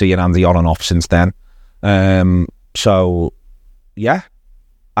sort of seeing Andy on and off since then. So, yeah,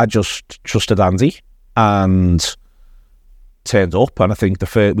 I just trusted Andy and turned up, and I think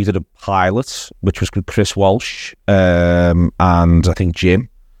we did a pilot, which was with Chris Walsh, and I think Jim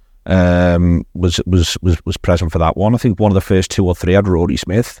was present for that one. I think one of the first 2 or 3 had Rory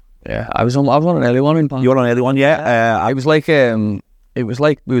Smith. Yeah, I was on an early one in Parr. You were on an early one, yeah. It was like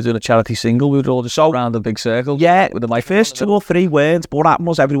we were doing a charity single. We would all just around a big circle. Yeah, with the mic. First 2 or 3 weren't, but what happened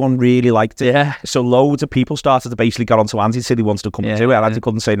was everyone really liked it. Yeah. So loads of people started to basically get onto Andy, said he wanted to come and do it, and Andy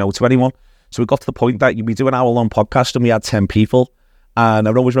couldn't say no to anyone. So we got to the point that we do an hour-long podcast, and we had 10 people. And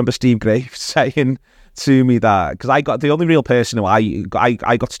I always remember Steve Graves saying to me that, because I got the only real person who I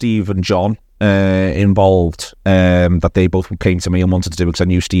got Steve and John involved, that they both came to me and wanted to do it, because I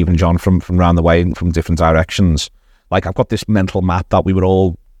knew Steve and John from round the way and from different directions. Like, I've got this mental map that we were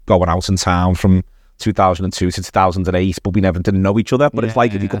all going out in town from 2002 to 2008, but we never didn't know each other. But it's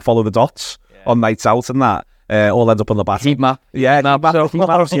like if you could follow the dots on nights out and that, all ends up on the back. Heat map. Yeah, yeah.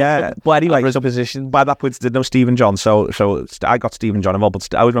 But anyway, position. By that point, I didn't know Steve and John, so I got Steve and John involved.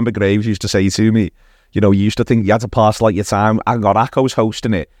 But I always remember Graves used to say to me, you know, you used to think you had to parcel out your time. I got Akko's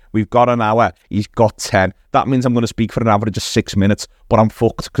hosting it. We've got an hour. He's got 10. That means I'm going to speak for an average of 6 minutes, but I'm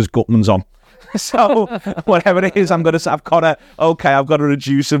fucked because Gutman's on. So whatever it is, I've got to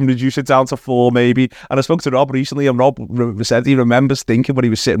reduce it down to 4 maybe. And I spoke to Rob recently, and Rob said he remembers thinking when he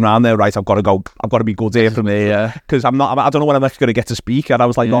was sitting around there, right, I've got to be good here for me, because I don't know when I'm actually going to get to speak. And I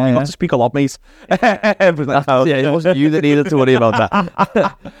was like, no, I've got to speak a lot, mate. It wasn't you that needed to worry about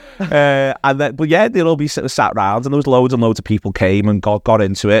that. They'll all be sat around, and there was loads and loads of people came and got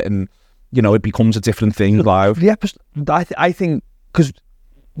into it, and you know, it becomes a different thing live. The episode, I think, because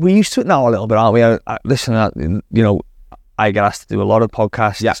we're used to it now a little bit, aren't we? Listen, you know, I get asked to do a lot of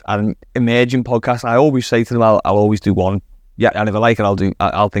podcasts and emerging podcasts. I always say to them, I'll always do one. Yeah, and if I like it, I'll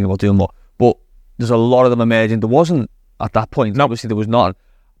think about doing more. But there's a lot of them emerging. There wasn't at that point. Obviously, there was none.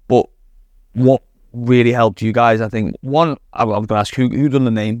 But what really helped you guys, I think, one, I'm going to ask who done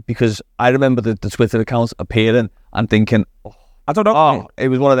the name, because I remember the Twitter accounts appearing and thinking, I don't know. It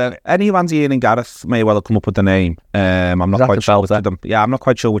was one of them. Any of Andy, Ian and Gareth may well have come up with the name. I'm not quite sure which of them. Yeah, I'm not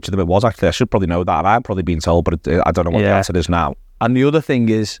quite sure which of them it was, actually. I should probably know that. I've probably been told, but I don't know what the answer is now. And the other thing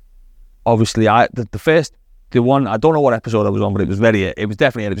is, obviously, the one, I don't know what episode I was on, but it was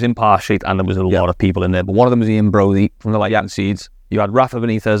definitely, it was in Parr Street, and there was a lot of people in there. But one of them was Ian Brody from the Light and Seeds. You had Rafa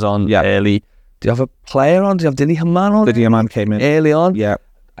Benitez on early. Do you have a player on? Do you have Dilly Hamann on? Dilly Hamann came in early on. Yeah.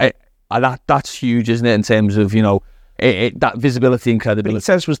 That's huge, isn't it, in terms of, you know, that visibility and credibility.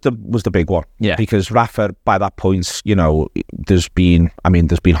 Benitez was the big one. Yeah. Because Rafa, by that point, you know, there's been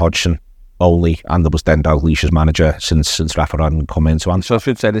Hodgson only, and there was then Dalglish as manager since Rafa hadn't come in to answer. So I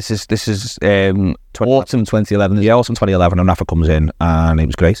should say this is autumn 2011. Yeah, autumn 2011, and Rafa comes in, and it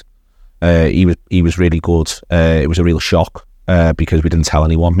was great. He was really good. It was a real shock because we didn't tell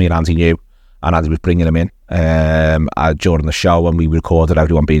anyone. Me and Andy knew, and Andy was bringing him in during the show, and we recorded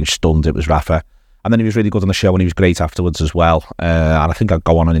everyone being stunned. It was Rafa. And then he was really good on the show, and he was great afterwards as well. And I think I'd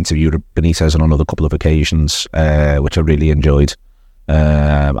go on and interview Benitez on another couple of occasions, which I really enjoyed.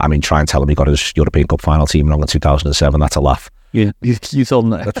 I mean, try and tell him he got his European Cup final team wrong in 2007. That's a laugh. Yeah, you told him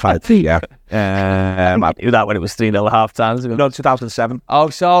that. That's right. Yeah. I knew that when it was 3-0 at half times. No, 2007.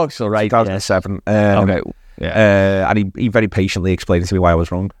 Oh, so right. 2007. Yeah. Okay. Yeah. And he very patiently explained to me why I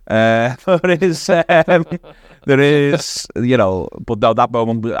was wrong. There is, you know, but no, that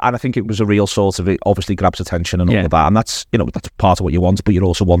moment, and I think it was a real sort of, it obviously grabs attention and all of that, and that's, you know, that's part of what you want, but you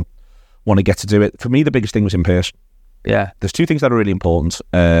also want to get to do it. For me, the biggest thing was in person. Yeah. There's two things that are really important,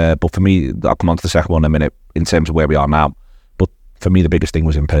 but for me, I'll come on to the second one in a minute in terms of where we are now, but for me, the biggest thing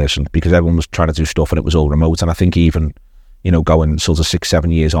was in person, because everyone was trying to do stuff and it was all remote, and I think even, you know, going sort of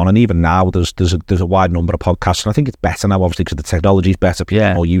 6-7 years on, and even now, there's a wide number of podcasts, and I think it's better now, obviously, because the technology's better, people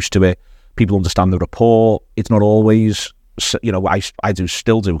are more used to it. People understand the rapport. It's not always, you know, I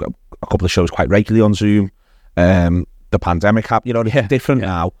still do a couple of shows quite regularly on Zoom. The pandemic happened, you know, it's different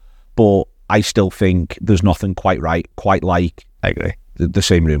now, but I still think there's nothing quite like I agree. The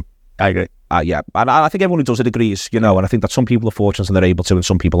same room. I agree. Yeah, and I think everyone who does it agrees, you know, and I think that some people are fortunate and they're able to, and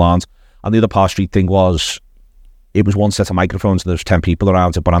some people aren't. And the other Parr Street thing was, it was one set of microphones and there was 10 people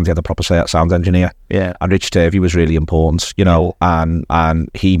around it, but Andy had a proper sound engineer. Yeah. And Rich Turvey was really important, you know, and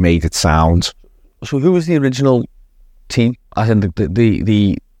he made it sound. So who was the original team? I think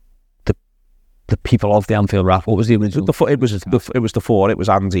the people of the Anfield Rap. What was the original? It was the four. It was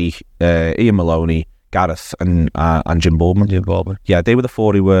Andy, Ian Maloney, Gareth, and Jim Boardman. Yeah, they were the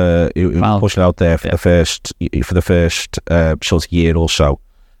four who were pushing out there for the first sort of year or so,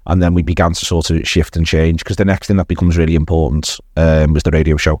 and then we began to sort of shift and change, because the next thing that becomes really important was the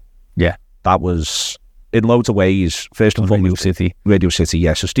radio show. Yeah, that was in loads of ways. First and foremost, Radio City.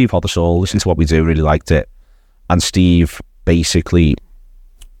 Yeah, so Steve Hothersall listened to what we do, really liked it, and Steve basically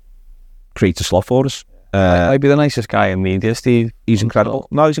creates a slot for us. Might be the nicest guy in media, Steve. He's incredible.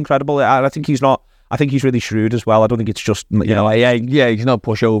 No, he's incredible. I think he's not. I think he's really shrewd as well. I don't think it's just, you know. Yeah, he's not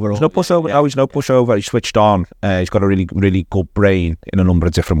pushover. He's no pushover. No, he's no pushover. He's switched on. He's got a really, really good brain in a number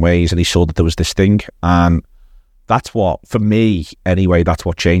of different ways, and he saw that there was this thing, and that's what, for me anyway, that's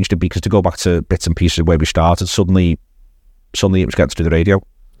what changed it. Because to go back to bits and pieces of where we started, suddenly it was getting to do the radio,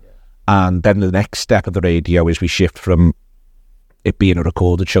 and then the next step of the radio is we shift from it being a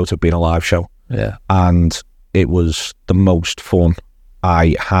recorded show to it being a live show. Yeah, and it was the most fun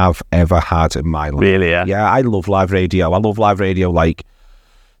I have ever had in my life. Really, yeah? Yeah, I love live radio. I love live radio like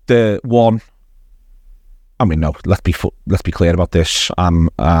the one... I mean, no, let's be clear about this. You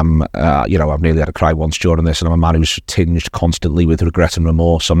know, I've nearly had a cry once during this, and I'm a man who's tinged constantly with regret and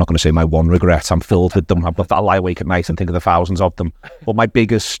remorse. So I'm not going to say my one regret. I'm filled with them. I lie awake at night and think of the thousands of them. But my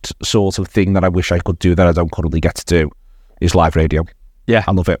biggest sort of thing that I wish I could do that I don't currently get to do is live radio. Yeah.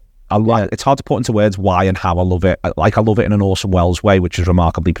 I love it. It's hard to put into words why and how I love it. I love it in an Orson Welles way, which is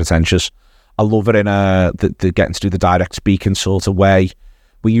remarkably pretentious. I love it in the getting to do the direct speaking sort of way.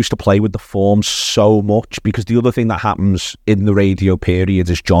 We used to play with the form so much, because the other thing that happens in the radio period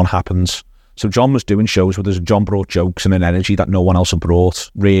is John happens. So John was doing shows with us, and John brought jokes and an energy that no one else had brought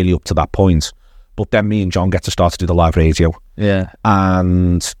really up to that point. But then me and John get to start to do the live radio. Yeah.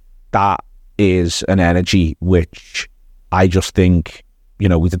 And that is an energy which I just think... You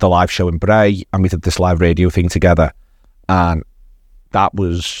know, we did the live show in Bray and we did this live radio thing together, and it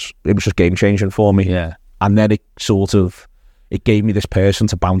was just game changing for me. Yeah. And then it gave me this person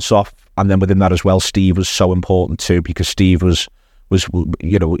to bounce off, and then within that as well, Steve was so important too, because Steve was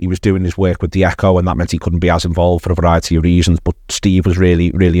you know, he was doing his work with the Echo, and that meant he couldn't be as involved for a variety of reasons. But Steve was really,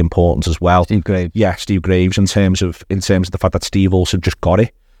 really important as well. Steve Graves. Yeah, Steve Graves, in terms of the fact that Steve also just got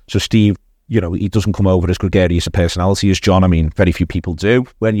it. So Steve, you know, he doesn't come over as gregarious a personality as John. I mean, very few people do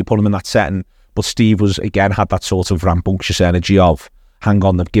when you put him in that setting. But Steve had that sort of rambunctious energy of, hang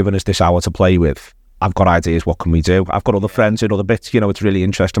on, they've given us this hour to play with. I've got ideas, what can we do? I've got other friends in other bits. You know, it's really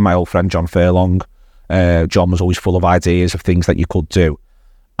interesting. My old friend, John Furlong, John was always full of ideas of things that you could do.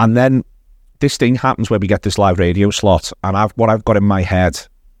 And then this thing happens where we get this live radio slot. And what I've got in my head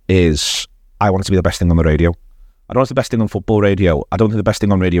is, I want it to be the best thing on the radio. I don't want it to be the best thing on football radio. I don't want it to be the best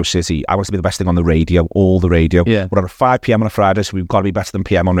thing on Radio City. I want it to be the best thing on the radio, all the radio. Yeah. We're on at 5 p.m. on a Friday, so we've got to be better than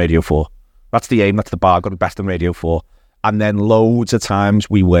PM on Radio 4. That's the aim, that's the bar, got to be better than Radio 4. And then loads of times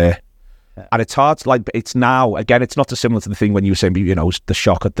we were. Yeah. And it's hard, like, it's now, again, it's not dissimilar to the thing when you were saying, you know, the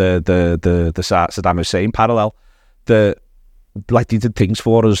shock at the Saddam Hussein parallel. Like, they did things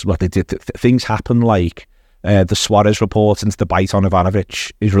for us, like they did, things happen, like the Suarez report into the bite on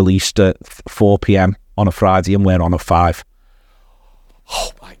Ivanovic is released at 4 p.m. on a Friday, and we're on at 5.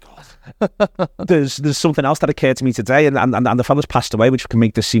 Oh my God. There's something else that occurred to me today, and the fella's passed away, which can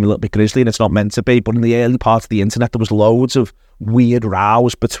make this seem a little bit grisly, and it's not meant to be, but in the early part of the internet there was loads of weird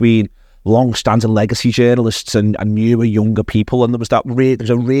rows between long-standing legacy journalists and newer, younger people, and there's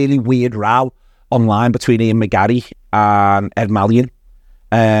a really weird row online between Ian McGarry and Ed Malyon.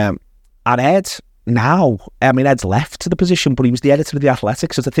 And Ed... Now, I mean, Ed's left to the position, but he was the editor of The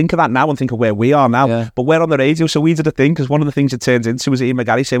Athletic. So to think of that now and think of where we are now. Yeah. But we're on the radio, so we did a thing, because one of the things it turns into was Ian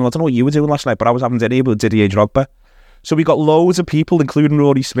McGarry saying, well, I don't know what you were doing last night, but I was having dinner with Didier Drogba. So we got loads of people, including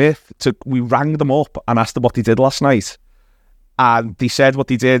Rory Smith, we rang them up and asked them what they did last night. And they said what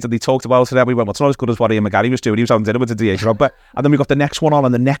they did, and they talked about it, and we went, well, it's not as good as what Ian McGarry was doing. He was having dinner with Didier Drogba. And then we got the next one on,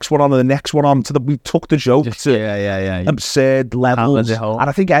 and the next one on, and the next one on. We took the joke to absurd levels. And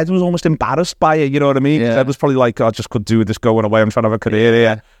I think Ed was almost embarrassed by it, you know what I mean? Yeah. Ed was probably like, I just could do with this going away. I'm trying to have a career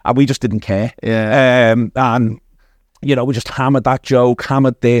here. And we just didn't care. Yeah. And, you know, we just hammered that joke,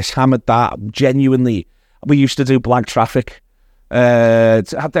 hammered this, hammered that. Genuinely, we used to do blank traffic.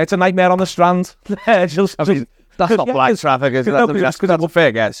 It's a nightmare on the Strand. That's not black traffic, is it? That's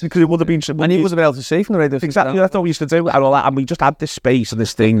unfair, guess. Because it would have been... And he wasn't able to see from the radio. Exactly, that's what we used to do. And we just had this space and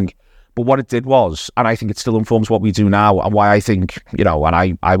this thing. But what it did was, and I think it still informs what we do now, and why I think, you know,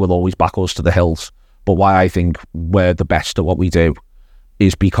 and I will always back us to the hills, but why I think we're the best at what we do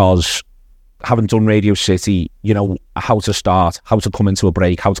is because having done Radio City, you know, how to start, how to come into a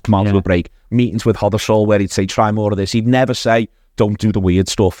break, how to come out of a break, meetings with Hoddesall where he'd say, try more of this. He'd never say, don't do the weird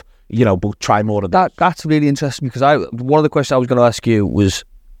stuff, you know, but try more of that. That's really interesting because one of the questions I was going to ask you was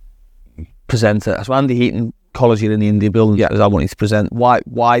presenter. So Andy Heaton calls you in the India building as I want you to present.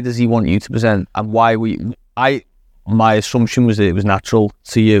 Why does he want you to present? And my assumption was that it was natural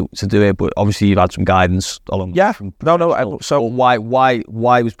to you to do it, but obviously you've had some guidance along. Yeah, so why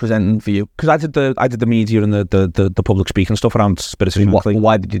was presenting for you? Because I did the media and the public speaking stuff around Spirit of Shankly.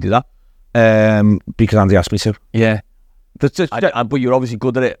 Why did you do that? Because Andy asked me to. Yeah. But you're obviously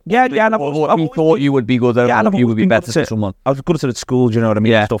good at it. Yeah. And I thought you would be good at it. Yeah, you would be better than someone. I was good at it at school, do you know what I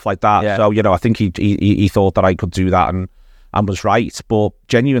mean? Yeah. Stuff like that. Yeah. So, you know, I think he thought that I could do that and was right. But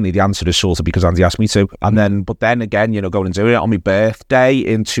genuinely, the answer is sort of because Andy asked me to. And but then again, you know, going and doing it on my birthday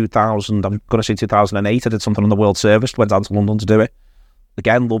in 2000, I'm going to say 2008, I did something on the World Service, went down to London to do it.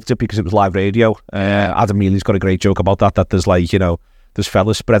 Again, loved it because it was live radio. Adam Mealy's got a great joke about that there's like, you know, there's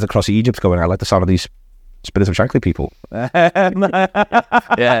fellas spread across Egypt going, I like the sound of these Spirit of Shankly people. Yeah.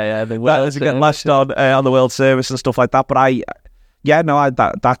 That's getting lashed on the World Service and stuff like that. But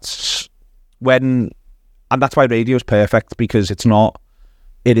that's when, and that's why radio is perfect, because it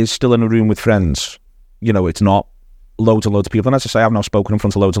is still in a room with friends. You know, it's not loads and loads of people. And as I say, I've now spoken in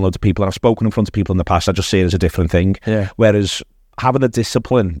front of loads and loads of people, and I've spoken in front of people in the past. I just see it as a different thing. Yeah. Whereas having the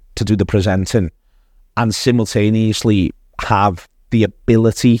discipline to do the presenting and simultaneously have the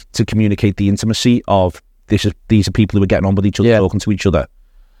ability to communicate the intimacy of these are people who are getting on with each other, talking to each other.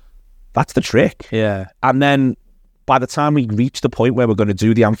 That's the trick. Yeah. And then by the time we reach the point where we're going to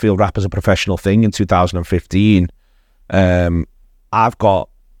do the Anfield Wrap as a professional thing in 2015, I've got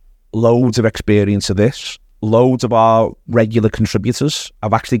loads of experience of this. Loads of our regular contributors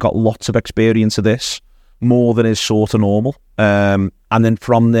have actually got lots of experience of this, more than is sort of normal. And then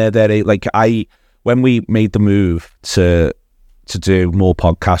from there, when we made the move to do more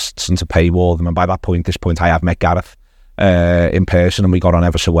podcasts and to paywall them, and by this point I have met Gareth in person and we got on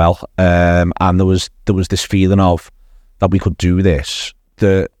ever so well, and there was this feeling of that we could do this,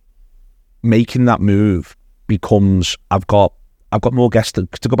 that making that move becomes, I've got more guests to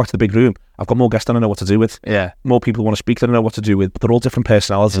go back to the big room. I've got more guests than I know what to do with. Yeah. More people want to speak than I know what to do with, but they're all different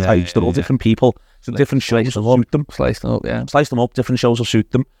personality types. They're all different people. So different shows will suit them. Slice them up, yeah. Slice them up, different shows will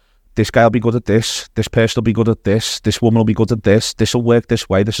suit them. This guy will be good at this person will be good at this woman will be good at this will work this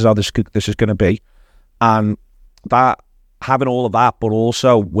way, this is how this is going to be. And that, having all of that, but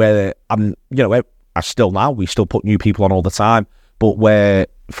also where we still put new people on all the time, but where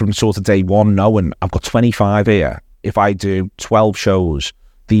from sort of day one knowing I've got 25 here, if I do 12 shows,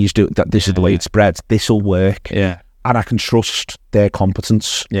 this is the way it spreads, this will work. Yeah. And I can trust their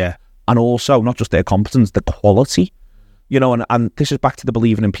competence. Yeah. And also not just their competence, the quality. You know, and this is back to the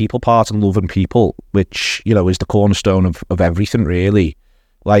believing in people part and loving people, which, you know, is the cornerstone of everything, really.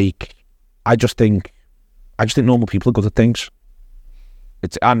 Like, I just think normal people are good at things.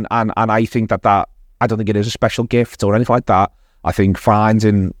 And I think that I don't think it is a special gift or anything like that. I think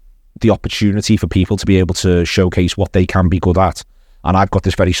finding the opportunity for people to be able to showcase what they can be good at. And I've got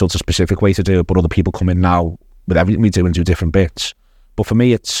this very sort of specific way to do it, but other people come in now with everything we do and do different bits. But for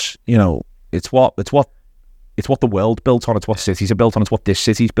me, it's, you know, it's what the world built on, it's what cities are built on, it's what this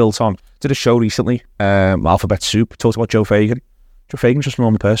city's built on. Did a show recently, Alphabet Soup, talked about Joe Fagan. Joe Fagan's just a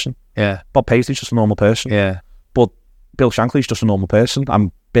normal person. Yeah. Bob Paisley's just a normal person. Yeah. But Bill Shankly's just a normal person,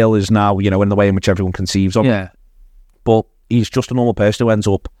 and Bill is now, you know, in the way in which everyone conceives of. Yeah. But he's just a normal person who ends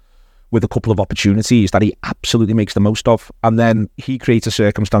up with a couple of opportunities that he absolutely makes the most of, and then he creates a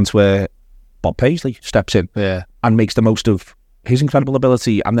circumstance where Bob Paisley steps in and makes the most of his incredible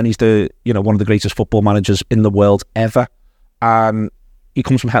ability, and then he's one of the greatest football managers in the world ever. And he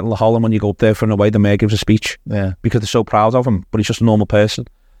comes from Hetland Holland. When you go up there for an away, the mayor gives a speech because they're so proud of him, but he's just a normal person.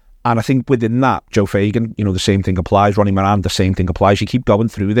 And I think within that, Joe Fagan, you know, the same thing applies. Ronnie Moran, the same thing applies. You keep going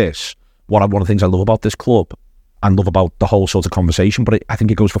through this. One of the things I love about this club and love about the whole sort of conversation, but I think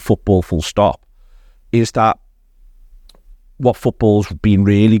it goes for football full stop, is that what football's been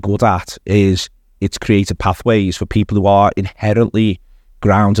really good at is it's created pathways for people who are inherently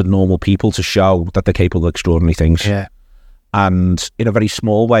grounded, normal people to show that they're capable of extraordinary things. Yeah. And in a very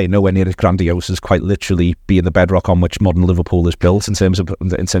small way, nowhere near as grandiose as quite literally being the bedrock on which modern Liverpool is built in terms of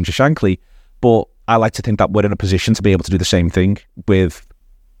Shankly. But I like to think that we're in a position to be able to do the same thing with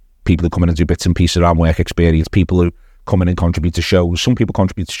people who come in and do bits and pieces around work experience, people who come in and contribute to shows. Some people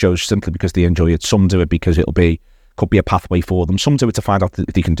contribute to shows simply because they enjoy it. Some do it because could be a pathway for them. Some do it to find out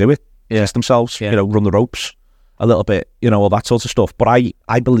if they can do it. Test themselves, you know, run the ropes a little bit, you know, all that sort of stuff. But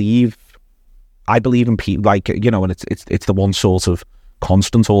I believe I believe in people, like, you know, and it's the one sort of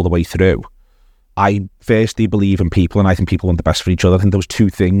constant all the way through. I firstly believe in people, and I think people want the best for each other. I think those two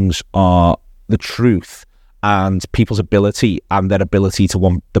things are the truth, and people's ability and their ability to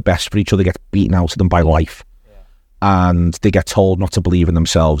want the best for each other gets beaten out of them by life. And they get told not to believe in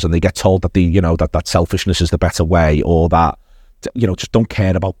themselves, and they get told that that selfishness is the better way, or that, you know, just don't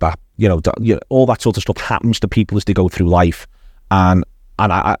care about that. You know, all that sort of stuff happens to people as they go through life. And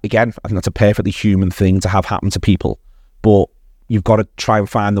I think that's a perfectly human thing to have happen to people. But you've got to try and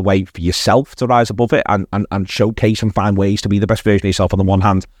find the way for yourself to rise above it, and showcase and find ways to be the best version of yourself on the one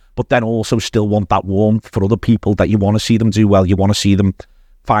hand, but then also still want that warmth for other people, that you want to see them do well. You want to see them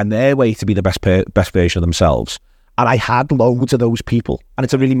find their way to be the best version of themselves. And I had loads of those people. And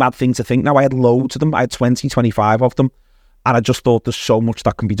it's a really mad thing to think now. I had loads of them. I had 20, 25 of them. And I just thought there's so much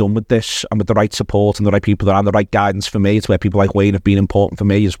that can be done with this, and with the right support and the right people and the right guidance for me. It's where people like Wayne have been important for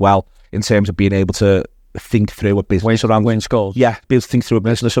me as well, in terms of being able to think through a business around Wayne Scholes. Yeah, be able to think through a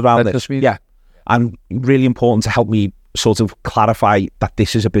business around this. Yeah. And really important to help me sort of clarify that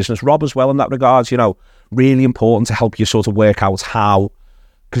this is a business. Rob as well in that regards, you know, really important to help you sort of work out how,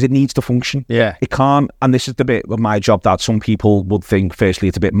 because it needs to function. Yeah. It can't, and this is the bit of my job that some people would think, firstly,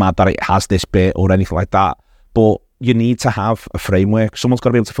 it's a bit mad that it has this bit or anything like that. But you need to have a framework. Someone's got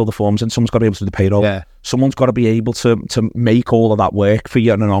to be able to fill the forms in. Someone's got to be able to do the payroll. Yeah. Someone's got to be able to make all of that work for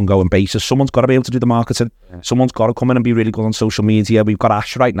you on an ongoing basis. Someone's got to be able to do the marketing. Yeah. Someone's got to come in and be really good on social media. We've got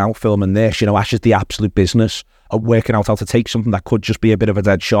Ash right now filming this. You know, Ash is the absolute business of working out how to take something that could just be a bit of a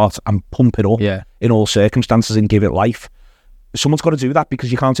dead shot and pump it up in all circumstances and give it life. Someone's got to do that,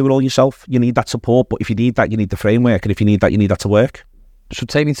 because you can't do it all yourself. You need that support, but if you need that, you need the framework, and if you need that, you need that to work. So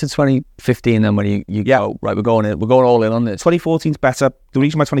take me to 2015 then, when you go, right, we're going all in on this. 2014's better. The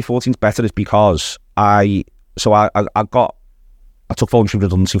reason why 2014's better is because I took voluntary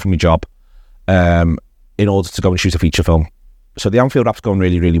redundancy from my job in order to go and shoot a feature film. So the Anfield app's going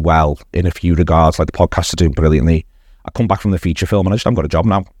really, really well in a few regards. Like, the podcasts are doing brilliantly. I come back from the feature film and I just haven't got a job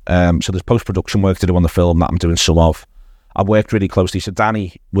now. So there's post-production work to do on the film that I'm doing some of. I worked really closely. So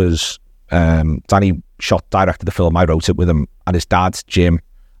Danny directed the film. I wrote it with him, and his dad, Jim,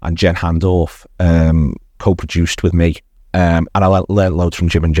 and Jen Handorf co-produced with me. And I learned loads from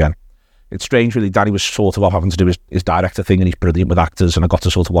Jim and Jen. It's strange, really. Danny was sort of off having to do his director thing, and he's brilliant with actors, and I got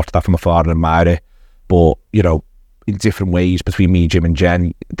to sort of watch that from afar and admire it. But, you know, in different ways between me, Jim and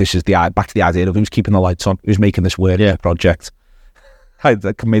Jen, this is back to the idea of who's keeping the lights on, who's making this work project. I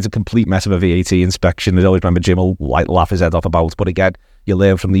made a complete mess of a VAT inspection. I always remember Jim will laugh his head off about, but again, you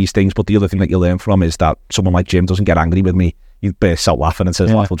learn from these things. But the other thing that you learn from is that someone like Jim doesn't get angry with me. He bursts out laughing and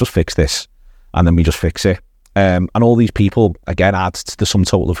says, "We'll just fix this," and then we just fix it. And all these people, again, add to the sum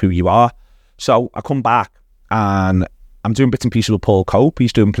total of who you are. So I come back and I'm doing bits and pieces with Paul Cope.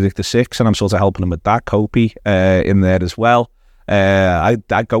 He's doing Predictor 6, and I'm sort of helping him with that. Copey in there as well. I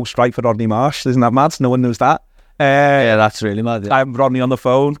ghostwrite for Rodney Marsh. Isn't that mad? No one knows that. Yeah, that's really mad. Yeah. I'm Rodney on the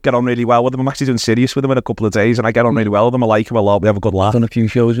phone, get on really well with him. I'm actually doing Sirius with him in a couple of days, and I get on really well with him. I like him a lot. We have a good laugh. Done a few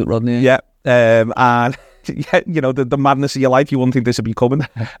shows with Rodney. Yeah. And yeah, you know, the madness of your life, you wouldn't think this would be coming.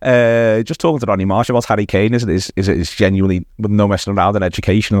 Just talking to Rodney Marsh about Harry Kane is genuinely, with no messing around, in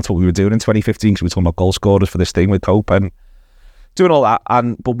education. That's what we were doing in 2015, because we were talking about goal scorers for this thing with Cope and doing all that.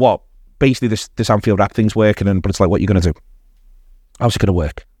 But what basically this Anfield rap thing's working, but it's like, what are you going to do? How's it going to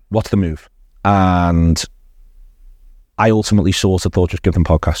work? What's the move? And I ultimately sort of thought, just give them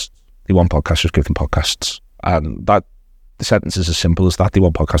podcasts. They want podcasts, just give them podcasts. And that the sentence is as simple as that. They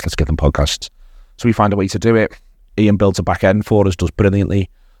want podcasts, let's give them podcasts. So we find a way to do it. Ian builds a back end for us, does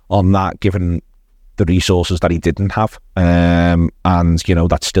brilliantly on that, given the resources that he didn't have. And, you know,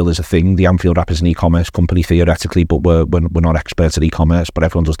 that still is a thing. The Anfield app is an e-commerce company, theoretically, but we're not experts at e-commerce, but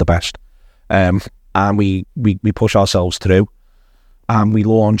everyone does the best. And we push ourselves through, and we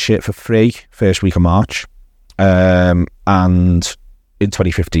launch it for free first week of March. And in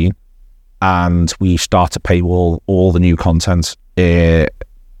 2015, and we start to paywall all the new content.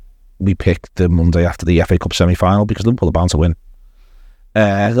 We picked the Monday after the FA Cup semi-final, because Liverpool are bound to win.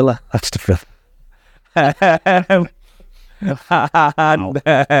 That's the fifth.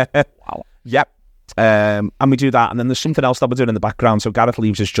 Yep. And we do that, and then there's something else that we're doing in the background. So Gareth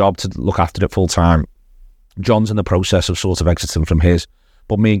leaves his job to look after it full time. John's in the process of sort of exiting from his,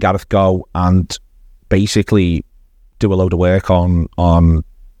 but me and Gareth go and basically do a load of work on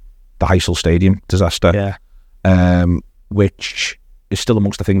the Heysel Stadium disaster, which is still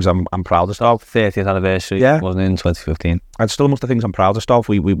amongst the things I'm proudest of. 30th anniversary, wasn't it, in 2015? And still amongst the things I'm proudest of.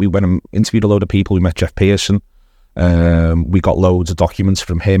 We went and interviewed a load of people. We met Jeff Pearson. We got loads of documents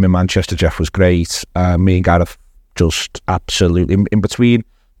from him in Manchester. Jeff was great. Me and Gareth just absolutely, in between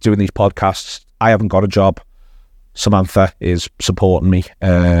doing these podcasts, I haven't got a job. Samantha is supporting me.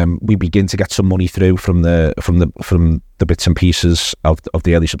 We begin to get some money through from the bits and pieces of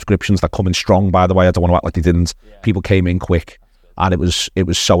the early subscriptions that come in strong. By the way, I don't want to act like they didn't. Yeah. People came in quick, and it was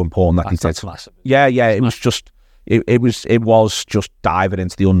so important that they did. That's massive. Yeah. It was just just diving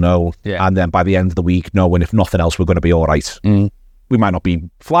into the unknown, and then by the end of the week, knowing if nothing else, we're going to be all right. We might not be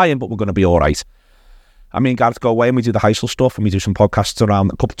flying, but we're going to be all right. I mean, Gareth, go away and we do the Heysel stuff, and we do some podcasts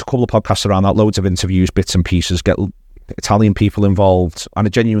around, a couple of podcasts around that, loads of interviews, bits and pieces, get Italian people involved, and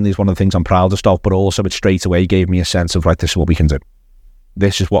it genuinely is one of the things I'm proudest of, but also it straight away gave me a sense of, right, this is what we can do.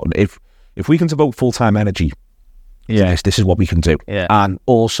 This is what, if we can devote full-time energy, this is what we can do. Yeah. And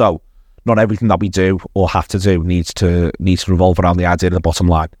also, not everything that we do or have to do needs to revolve around the idea of the bottom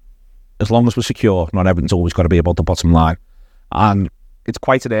line. As long as we're secure, not everything's always got to be about the bottom line. And it's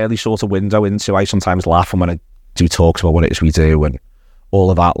quite an early sort of window into, I sometimes laugh when I do talks about what it is we do and all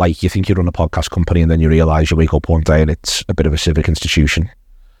of that. Like, you think you run a podcast company and then you realise you wake up one day and it's a bit of a civic institution.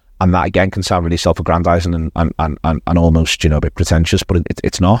 And that, again, can sound really self-aggrandising and almost, a bit pretentious, but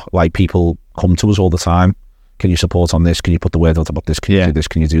it's not. Like, people come to us all the time. Can you support on this? Can you put the word out about this? Can you do this?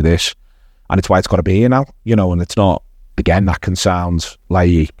 Can you do this? And it's why it's got to be here now, and it's not, again, that can sound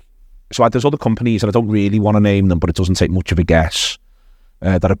like... So there's other companies, and I don't really want to name them, but it doesn't take much of a guess,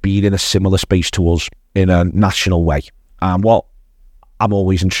 that have been in a similar space to us in a national way. And what I'm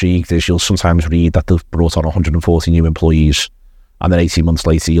always intrigued is you'll sometimes read that they've brought on 140 new employees, and then 18 months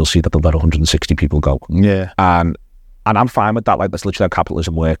later you'll see that they'll let 160 people go. Yeah. And I'm fine with that. Like, that's literally how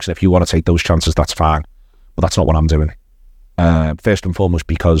capitalism works. And if you want to take those chances, that's fine. But that's not what I'm doing. First and foremost,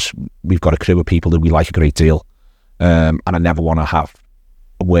 because we've got a crew of people who we like a great deal. And I never want to have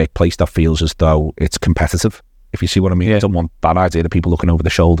a workplace that feels as though it's competitive, if you see what I mean. Yeah. I don't want that idea of people looking over the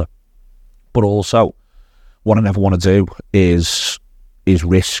shoulder. But also, what I never want to do is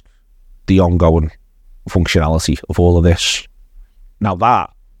risk the ongoing functionality of all of this. Now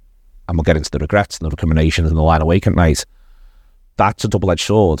that, and we'll get into the regrets and the recriminations and the lying awake at night, that's a double-edged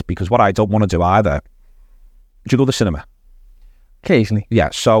sword, because what I don't want to do either... Do you go to the cinema? Occasionally. Yeah,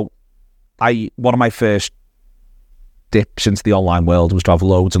 so one of my first dips into the online world was to have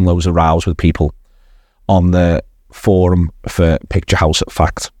loads and loads of rows with people on the forum for Picture House at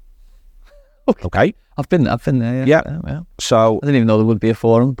Fact. Okay. I've been there, yeah. So I didn't even know there would be a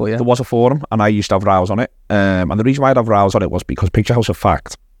forum, but yeah. There was a forum, and I used to have rows on it. And the reason why I'd have rows on it was because Picture House at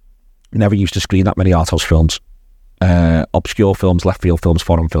Fact never used to screen that many art house films. Obscure films, left field films,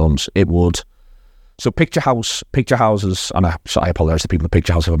 foreign films. It would... So picture houses, and I apologise to people at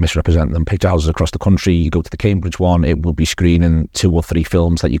Picture House if I misrepresent them. Picture houses across the country, you go to the Cambridge one, it will be screening 2 or 3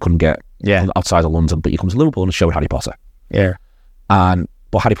 films that you couldn't get outside of London, but you come to Liverpool and it's showing Harry Potter. Yeah.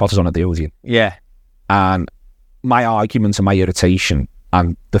 But Harry Potter's on at the Odeon. Yeah. And my argument and my irritation,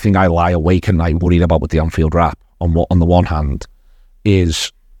 and the thing I lie awake at night worried about with the Anfield rap, on the one hand,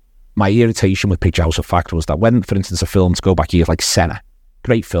 is my irritation with Picture House of Fact was that when, for instance, a film, to go back years, like Senna,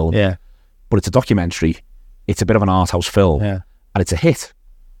 great film. Yeah. But it's a documentary, it's a bit of an art house film, and it's a hit,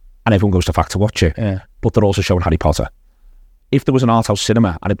 and everyone goes to Fact to watch it. Yeah. But they're also showing Harry Potter. If there was an art house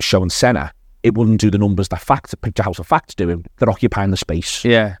cinema and it was showing Senna, it wouldn't do the numbers that Picture House of Fact's doing. They're occupying the space.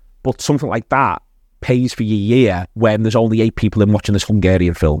 Yeah. But something like that pays for your year when there's only 8 people in watching this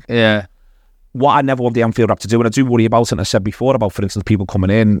Hungarian film. Yeah. What I never want the Anfield rap to do, and I do worry about it, and I said before about, for instance, people coming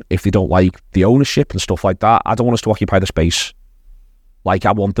in, if they don't like the ownership and stuff like that, I don't want us to occupy the space. Like,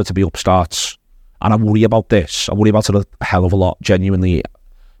 I want there to be upstarts. And I worry about this. I worry about it a hell of a lot, genuinely,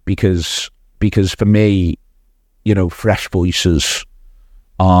 because for me, fresh voices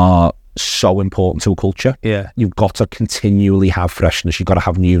are so important to a culture. Yeah. You've got to continually have freshness. You've got to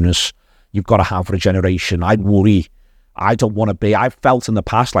have newness. You've got to have regeneration. I worry. I don't want to be... I've felt in the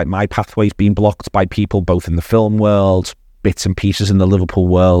past like my pathway's been blocked by people both in the film world, bits and pieces in the Liverpool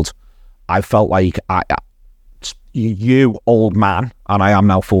world. I felt like you old man, and I am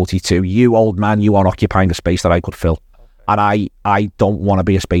now 42, you old man, you are occupying a space that I could fill. Okay. And I don't want to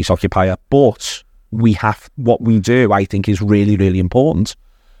be a space occupier, but what we do, I think, is really, really important.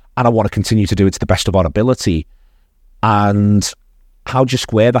 And I want to continue to do it to the best of our ability. And how do you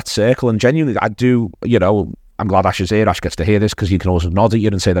square that circle? And genuinely, I do, I'm glad Ash is here. Ash gets to hear this because you can also nod at you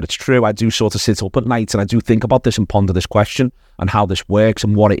and say that it's true. I do sort of sit up at night and I do think about this and ponder this question and how this works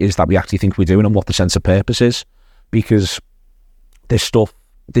and what it is that we actually think we're doing and what the sense of purpose is. Because this stuff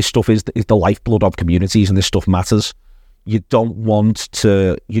is the lifeblood of communities, and this stuff matters. You don't want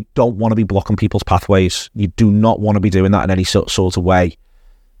to be blocking people's pathways. You do not want to be doing that in any sort of way.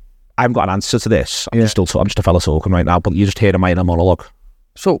 I haven't got an answer to this. I'm just a fella talking right now, but you're just hearing my inner monologue.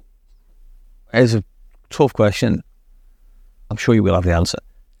 So, it's a tough question. I'm sure you will have the answer.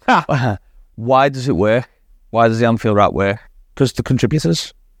 Why does it work? Why does the Anfield Wrap work? Because the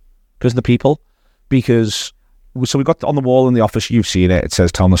contributors, because the people, because so we got on the wall in the office. You've seen it. It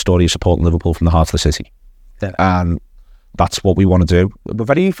says, "Telling the story of supporting Liverpool from the heart of the city," and that's what we want to do.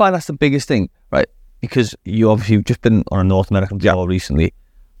 But do you find that's the biggest thing, right? Because you've just been on a North American tour recently.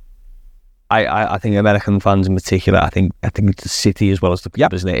 I think American fans in particular, I think it's the city as well as the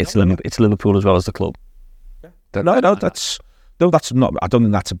club, isn't it? It's Liverpool as well as the club. That's not. I don't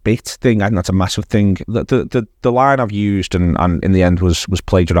think that's a bit thing. I think that's a massive thing. The line I've used and in the end was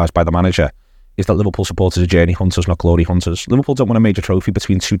plagiarised by the manager is that Liverpool supporters are journey hunters, not glory hunters. Liverpool don't win a major trophy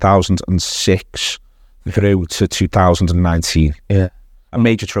between 2006 through to 2019. Yeah. A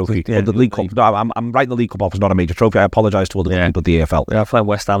major trophy. Yeah, the League Cup. No, I'm writing the League Cup off is not a major trophy. I apologise to all the people at the EFL. Yeah, I play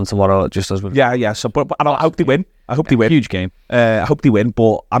West Ham tomorrow just as we... Yeah. So, but I hope they win. I hope they win. Huge game. I hope they win,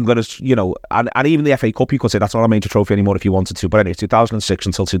 but I'm going to, and even the FA Cup, you could say that's not a major trophy anymore if you wanted to. But anyway, 2006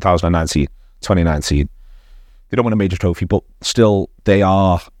 until 2019, they don't win a major trophy, but still they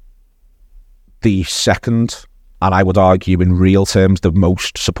are the second, and I would argue in real terms, the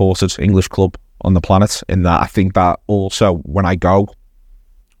most supported English club on the planet. In that, I think that also when I go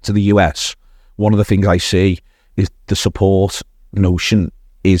to the US, one of the things I see is the support notion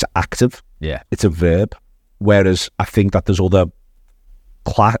is active. Yeah. It's a verb. Whereas I think that there's other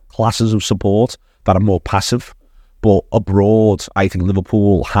classes of support that are more passive. But abroad, I think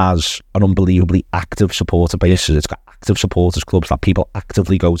Liverpool has an unbelievably active supporter base. It's got active supporters clubs that people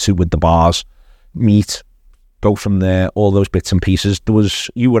actively go to with the bars, meet, go from there, all those bits and pieces.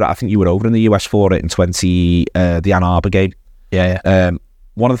 I think you were over in the US for it in the Ann Arbor game. Yeah.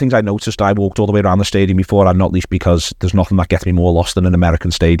 One of the things I noticed, I walked all the way around the stadium before, and not least because there's nothing that gets me more lost than an American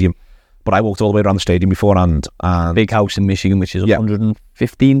stadium. But I walked all the way around the stadium beforehand. And big house in Michigan, which is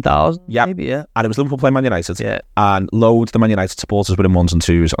 115,000, maybe, yeah. And it was Liverpool playing Man United. Yeah. And loads of the Man United supporters were in ones and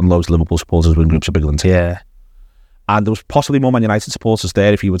twos, and loads of Liverpool supporters were in groups of bigger than 10. Yeah. And there was possibly more Man United supporters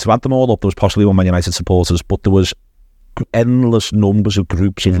there. If you were to add them all up, there was possibly more Man United supporters, but there was endless numbers of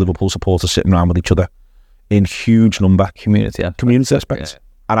groups of Liverpool supporters sitting around with each other in huge number. Community aspects. Yeah.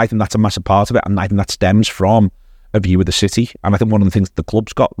 And I think that's a massive part of it, and I think that stems from a view of the city. And I think one of the things the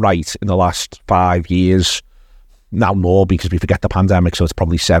club's got right in the last 5 years, now more because we forget the pandemic, so it's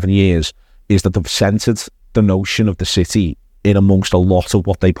probably 7 years, is that they've centred the notion of the city in amongst a lot of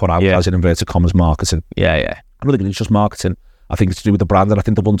what they put out as in inverted commas marketing. Yeah. I don't think it's just marketing. I think it's to do with the brand, and I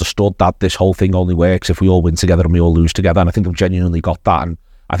think they've understood that this whole thing only works if we all win together and we all lose together. And I think they've genuinely got that, and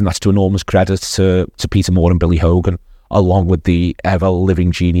I think that's to enormous credit to Peter Moore and Billy Hogan, along with the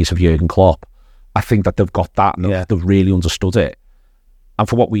ever-living genius of Jurgen Klopp. I think that they've got that, and they've really understood it. And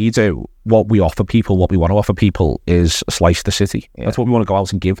for what we do, what we offer people, what we want to offer people is a slice of the city. Yeah. That's what we want to go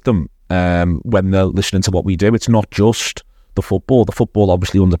out and give them when they're listening to what we do. It's not just the football. The football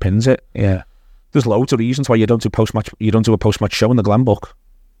obviously underpins it. Yeah. There's loads of reasons why you don't do a post-match show in the Glen Book.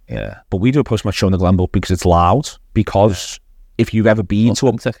 Yeah. But we do a post-match show in the Glen Book because it's loud. Because if you've ever been to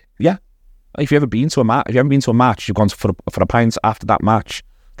a match, if you haven't been to a match, you've gone for a pint after that match.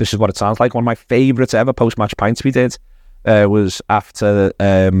 This is what it sounds like. One of my favourite ever post-match pints we did was after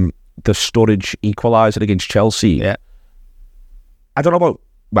the Sturridge equaliser against Chelsea. Yeah. I don't know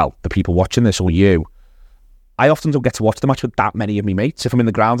about the people watching this or you. I often don't get to watch the match with that many of my mates. If I'm in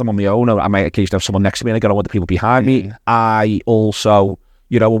the ground, I'm on my own, or I might occasionally have someone next to me and I don't want the people behind me. I also,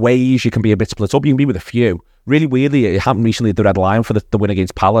 ways you can be a bit split up. You can be with a few. Really weirdly, it happened recently at the Red Lion for the win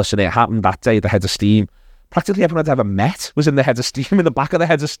against Palace, and it happened that day at the Heads of Steam. Practically everyone I'd ever met was in the Heads of Steam, in the back of the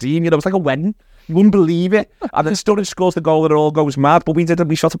Heads of Steam. It was like a wedding. You wouldn't believe it. And then Sturridge scores the goal and it all goes mad. But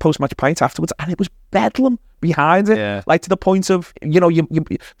we shot a post-match pint afterwards, and it was bedlam behind it. Yeah. Like to the point of,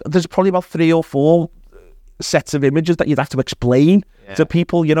 there's probably about 3 or 4 sets of images that you'd have to explain to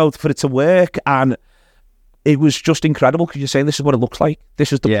people, for it to work. And it was just incredible because you're saying this is what it looks like.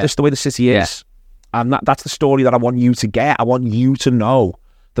 This is the way the city is. And that's the story that I want you to get. I want you to know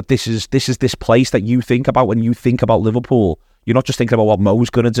that this is this place that you think about when you think about Liverpool. You're not just thinking about what Mo's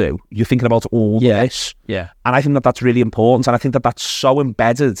going to do. You're thinking about all this. Yeah. And I think that that's really important. And I think that that's so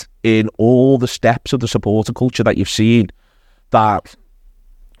embedded in all the steps of the supporter culture that you've seen, that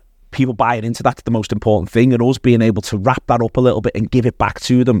people buying into that's the most important thing. And us being able to wrap that up a little bit and give it back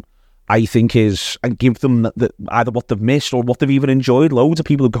to them, I think and give them either what they've missed or what they've even enjoyed. Loads of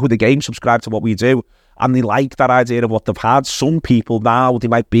people who go to the game subscribe to what we do, and they like that idea of what they've had. Some people now, they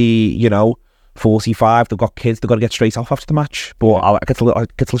might be, 45, they've got kids, they've got to get straight off after the match. But I get to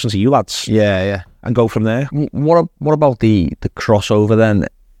listen to you lads. Yeah. And go from there. What about the crossover then?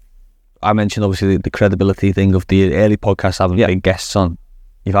 I mentioned obviously the credibility thing of the early podcasts having big guests on.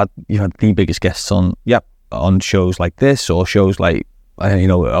 You've had the biggest guests on on shows like this or shows like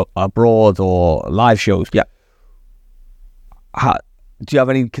abroad or live shows. Yeah. Do you have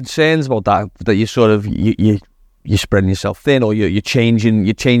any concerns about that you sort of you're spreading yourself thin, or you're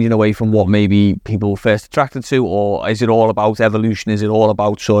changing away from what maybe people were first attracted to, or is it all about evolution? Is it all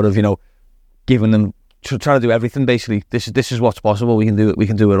about sort of giving them, trying to do everything basically? This is what's possible. We can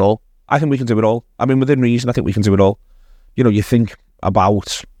do it all. I think we can do it all. I mean, within reason, I think we can do it all. You think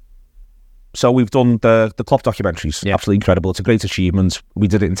about. So we've done the Klopp documentaries. Yeah. Absolutely incredible. It's a great achievement. We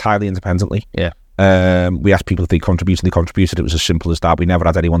did it entirely independently. Yeah. We asked people if they contributed. They contributed. It was as simple as that. We never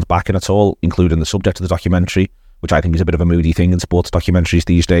had anyone's backing at all, including the subject of the documentary, which I think is a bit of a moody thing in sports documentaries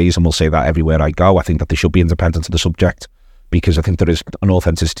these days, and we'll say that everywhere I go. I think that they should be independent of the subject, because I think there is an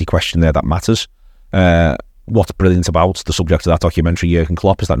authenticity question there that matters. What's brilliant about the subject of that documentary, Jurgen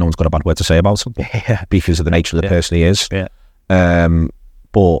Klopp, is that no one's got a bad word to say about him because of the nature of the person he is. Yeah.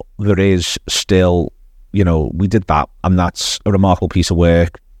 But there is still, we did that, and that's a remarkable piece of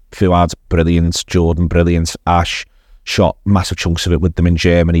work. Fuad, brilliant. Jordan, brilliant. Ash shot massive chunks of it with them in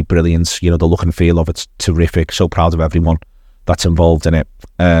Germany, brilliant. The look and feel of it's terrific. So proud of everyone that's involved in it.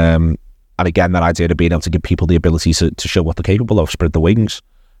 And again, that idea of being able to give people the ability to show what they're capable of, spread the wings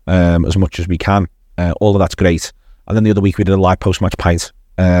as much as we can. All of that's great. And then the other week we did a live post-match pint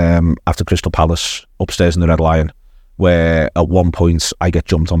after Crystal Palace upstairs in the Red Lion, where at one point I get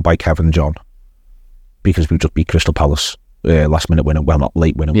jumped on by Kevin and John because we just beat Crystal Palace, last minute winner, well, not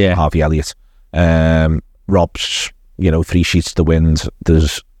late winner, Harvey Elliott. Rob's, 3 sheets to the wind.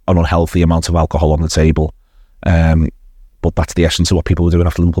 There's an unhealthy amount of alcohol on the table, but that's the essence of what people were doing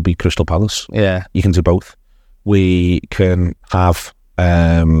after Liverpool beat Crystal Palace. Yeah, you can do both. We can have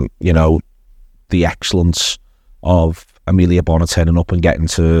the excellence of Amelia Bonner turning up and getting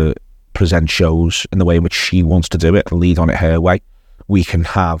to present shows in the way in which she wants to do it and lead on it her way. We can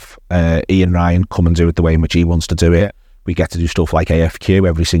have Ian Ryan come and do it the way in which he wants to do it. Yeah. We get to do stuff like AFQ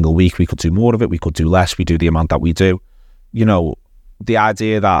every single week. We could do more of it. We could do less. We do the amount that we do. The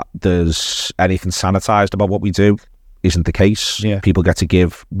idea that there's anything sanitized about what we do isn't the case. Yeah. People get to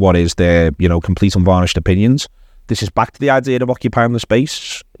give what is their, complete unvarnished opinions. This is back to the idea of occupying the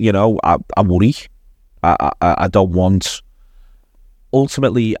space. I worry. I don't want.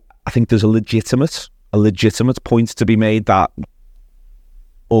 Ultimately, I think there's a legitimate point to be made that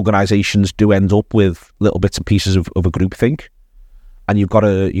organisations do end up with little bits and pieces of a groupthink, and you've got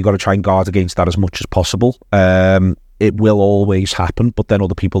to try and guard against that as much as possible. It will always happen, but then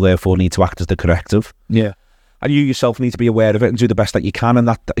other people therefore need to act as the corrective. Yeah, and you yourself need to be aware of it and do the best that you can. And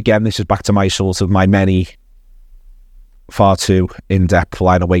that, again, this is back to my many far too in-depth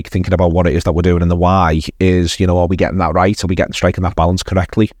lying awake thinking about what it is that we're doing, and the why is, are we getting that right? Are we striking that balance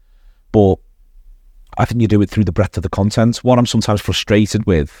correctly? But I think you do it through the breadth of the content. What I'm sometimes frustrated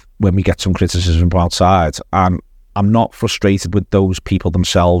with when we get some criticism from outside, and I'm not frustrated with those people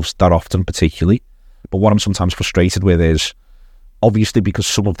themselves that often particularly, but what I'm sometimes frustrated with is, obviously because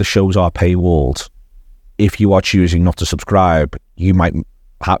some of the shows are paywalled, if you are choosing not to subscribe, you might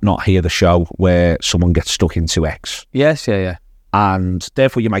not hear the show where someone gets stuck into X. Yes, yeah. And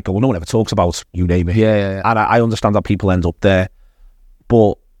therefore you might go, well, no one ever talks about, you name it. Yeah. And I understand that people end up there.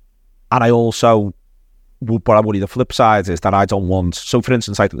 But I worry the flip side is that I don't want... So, for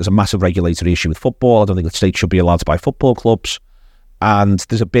instance, I think there's a massive regulatory issue with football. I don't think the state should be allowed to buy football clubs. And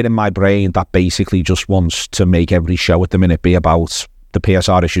there's a bit in my brain that basically just wants to make every show at the minute be about the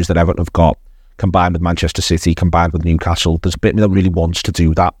PSR issues that Everton have got, combined with Manchester City, combined with Newcastle. There's a bit that really wants to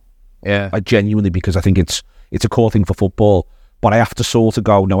do that. Yeah. I genuinely, because I think it's a core thing for football. But I have to sort of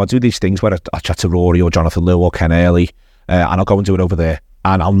go, no, I do these things where I chat to Rory or Jonathan Liu or Ken Early, and I'll go and do it over there.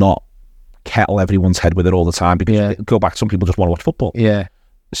 And I'll not kettle everyone's head with it all the time, because go back, some people just want to watch football. Yeah.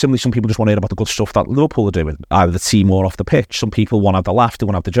 Similarly, some people just want to hear about the good stuff that Liverpool are doing, either the team or off the pitch. Some people want to have the laugh, they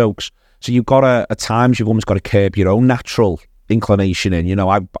want to have the jokes. So you've got to, at times, you've almost got to curb your own natural inclination in.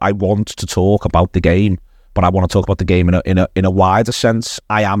 I want to talk about the game, but I want to talk about the game in a wider sense.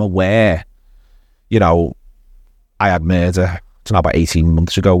 I am aware, I had murder, it's now about 18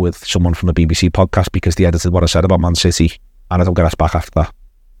 months ago, with someone from the BBC podcast because they edited what I said about Man City, and I don't get us back after that.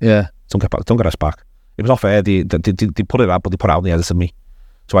 Yeah. Don't get us back. It was off air. They put it out, but they put it out and they edited me.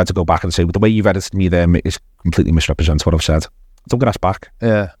 So I had to go back and say, the way you've edited me there is completely misrepresents what I've said. Don't get us back.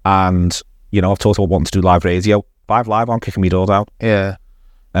 Yeah. And, I've talked about wanting to do live radio. 5 Live, I'm kicking me door down. Yeah.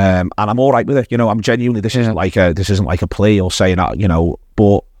 And I'm all right with it. I'm genuinely, this isn't like a play or saying that,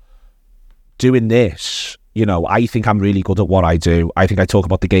 but doing this, I think I'm really good at what I do. I think I talk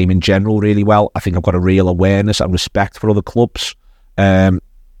about the game in general really well. I think I've got a real awareness and respect for other clubs.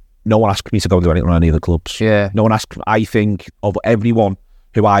 No one asked me to go and do anything on any of the clubs. Yeah. No one asked. I think of everyone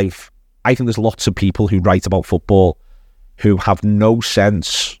who I think there's lots of people who write about football who have no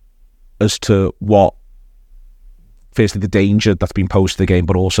sense as to what, firstly, the danger that's been posed to the game,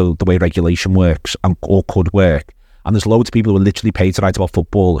 but also the way regulation works or could work. And there's loads of people who are literally paid to write about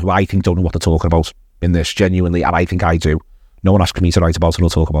football who I think don't know what they're talking about in this, genuinely, and I think I do. No one asks me to write about it or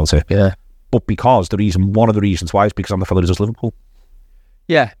talk about it. Yeah. But because one of the reasons why is because I'm the fellow who does Liverpool.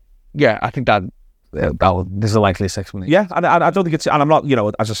 Yeah. Yeah, I think that this is a likeliest explanation. Yeah, and I don't think it's, and I'm not,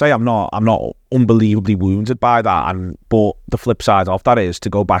 as I say, I'm not unbelievably wounded by that. But the flip side of that is to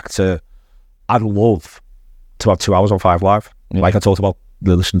go back to, I'd love to have 2 hours on 5 Live. Yeah. Like I talked about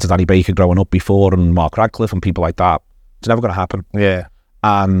listening to Danny Baker growing up before and Mark Radcliffe and people like that. It's never going to happen. Yeah.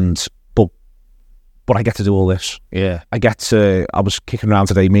 But I get to do all this. Yeah. I was kicking around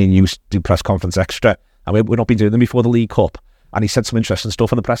today, me and you do press conference extra, and we've not been doing them before the League Cup. And he said some interesting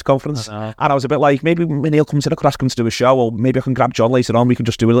stuff in the press conference. And I was a bit like, maybe when Neil comes in, I could ask him to do a show, or maybe I can grab John later on. We can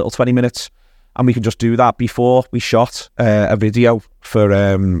just do a little 20 minutes, and we can just do that before we shot a video for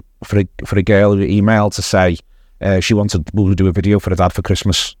a girl who emailed to say she wanted to do a video for her dad for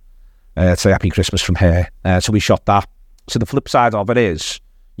Christmas, to say Happy Christmas from her. So we shot that. So the flip side of it is,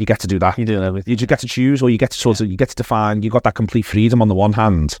 you get to do that. You do everything. You just get to choose, or you get to you get to define. You got that complete freedom on the one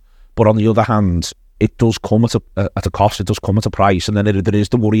hand, but on the other hand, it does come at a cost. It does come at a price, and then there is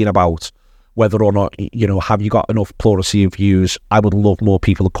the worrying about whether or not, have you got enough plurality of views? I would love more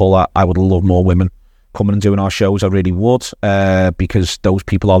people of colour. I would love more women coming and doing our shows. I really would, because those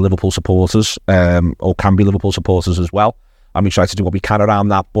people are Liverpool supporters, or can be Liverpool supporters as well. And we try to do what we can around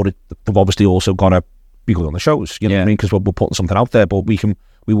that, but they've obviously also got to be good on the shows. You know what I mean? Because we're putting something out there, but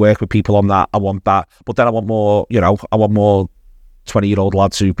we work with people on that. I want that, but then I want more. I want more 20-year-old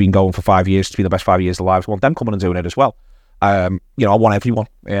lads who've been going for 5 years to be the best 5 years of their lives. I want them coming and doing it as well. I want everyone.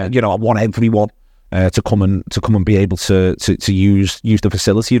 Yeah. I want everyone to come and be able to use the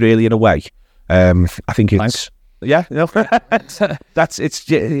facility really in a way. I think it's that's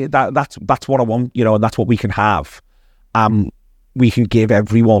what I want. And that's what we can have. We can give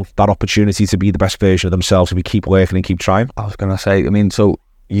everyone that opportunity to be the best version of themselves if we keep working and keep trying. I was going to say, so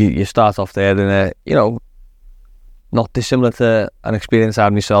you start off there in a, not dissimilar to an experience I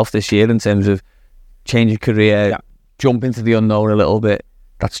had myself this year in terms of change of career, jump into the unknown a little bit.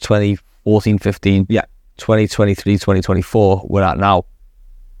 That's 2014, 15. Yeah. 2023, 2024, we're at now.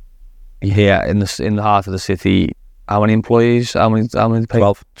 You're here in the heart of the city. How many employees? How many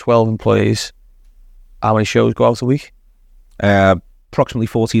 12 employees. How many shows go out a week? Approximately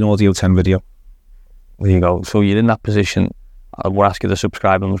 14 audio, 10 video. There you go. So you're in that position. I won't ask you the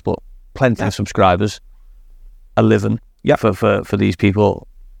subscriber numbers, but plenty of subscribers, a living for these people.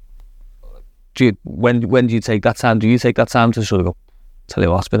 When do you take that time? Do you take that time to sort of go, tell you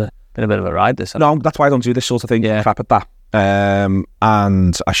what, it's been a bit of a ride this? No, that's why I don't do this sort of thing. Crap at that.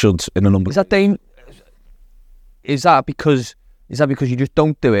 And I should in a number. Is that because you just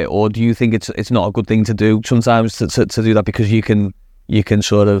don't do it, or do you think it's not a good thing to do sometimes to do that because you can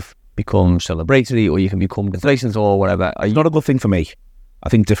sort of become celebratory, or you can become complacent or whatever? It's not a good thing for me. I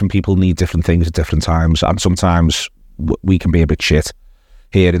think different people need different things at different times, and sometimes we can be a bit shit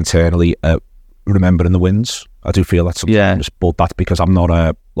here internally at remembering the wins. I do feel that sometimes, but that's because I'm not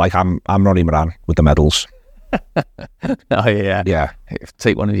I'm Ronnie Moran with the medals. Oh yeah.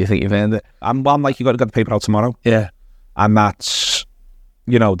 Take one if you think you've earned it. I'm like, you got to get the paper out tomorrow. Yeah. And that's,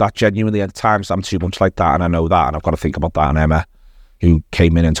 that genuinely at times I'm too much like that, and I know that, and I've got to think about that. And Emma, who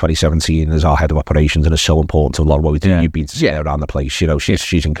came in 2017 as our head of operations and is so important to a lot of what we do. You've been to see her around the place.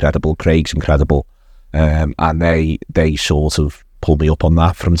 She's incredible. Craig's incredible. And they sort of pull me up on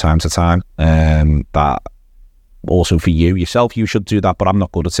that from time to time. That also for yourself, you should do that, but I'm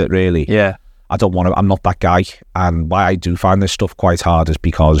not good at it really. Yeah. I don't want to, I'm not that guy. And why I do find this stuff quite hard is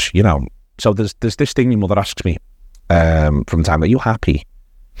because, so there's this thing your mother asks me from time, are you happy?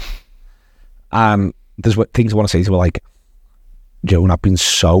 And there's things I want to say to her, like, Joan, I've been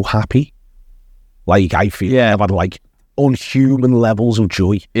so happy. Like, I feel I've had like unhuman levels of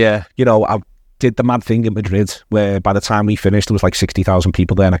joy. Yeah. I did the mad thing in Madrid where by the time we finished, there was like 60,000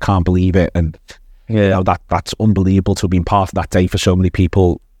 people there, and I can't believe it. And that's unbelievable to have been part of that day for so many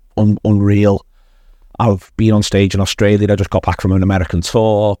people. Unreal. I've been on stage in Australia. I just got back from an American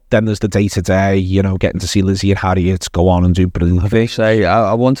tour. Then there's the day-to-day, getting to see Lizzie and Harriet go on and do brilliant things.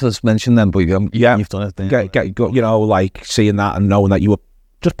 I wanted to mention them, but you've done it. Like seeing that and knowing that you were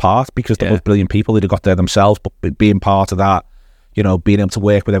just part, because there was brilliant people that had got there themselves, but being part of that, being able to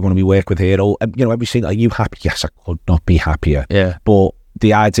work with everyone we work with here, every single, are you happy? Yes, I could not be happier. Yeah. But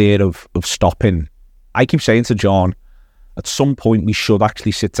the idea of stopping, I keep saying to John, at some point we should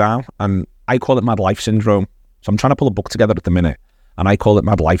actually sit down, and I call it mad life syndrome. So I'm trying to pull a book together at the minute, and I call it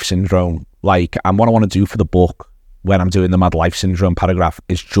mad life syndrome. Like, and what I want to do for the book when I'm doing the Mad Life Syndrome paragraph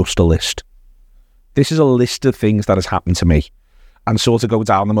is just a list. This is a list of things that has happened to me, and sort of go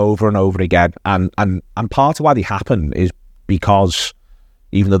down them over and over again. And part of why they happen is because,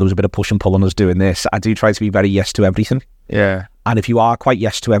 even though there was a bit of push and pull on us doing this, I do try to be very yes to everything. Yeah. And if you are quite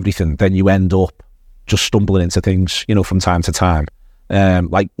yes to everything, then you end up just stumbling into things, you know, from time to time.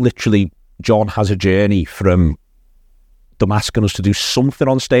 Like literally, John has a journey from them asking us to do something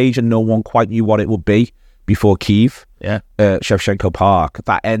on stage and no one quite knew what it would be before Kyiv, Shevchenko Park.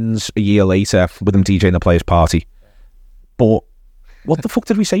 That ends a year later with them DJing the Players' Party. But what the fuck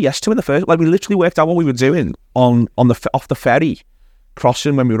did we say yes to in the first? Like, we literally worked out what we were doing off the ferry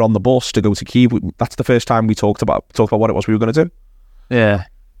crossing when we were on the bus to go to Kyiv. That's the first time we talked about what it was we were going to do. Yeah,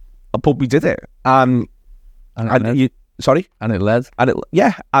 but we did it. And it led.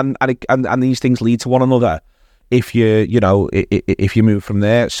 And these things lead to one another if if you move from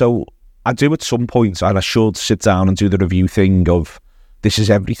there. So I do at some point, and I should sit down and do the review thing of this is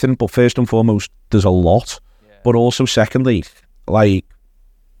everything. But first and foremost, there's a lot. Yeah. But also, secondly, like,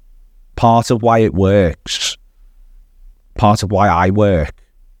 part of why it works, part of why I work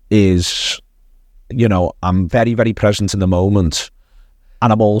is, I'm very, very present in the moment.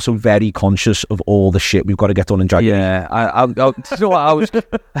 And I'm also very conscious of all the shit we've got to get done in January. Yeah, I was...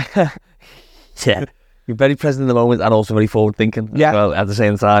 yeah. You're very present in the moment and also very forward thinking as well at the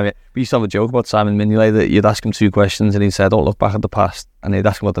same time. We used to have a joke about Simon Mignolet that you'd ask him 2 questions and he said, don't look back at the past. And he'd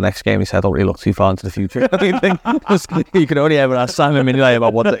ask him about the next game, he said, don't really look too far into the future. You can only ever ask Simon Mignolet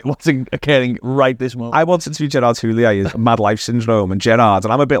about what's occurring right this moment. I wanted to be Gerard Houllier, Mad Life Syndrome, and Gerard,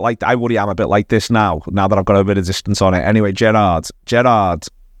 and I'm a bit like, I worry I'm a bit like this now that I've got a bit of distance on it. Anyway, Gerard,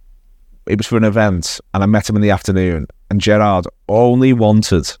 it was for an event and I met him in the afternoon, and Gerard only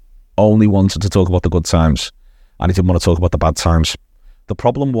wanted to talk about the good times and he didn't want to talk about the bad times. The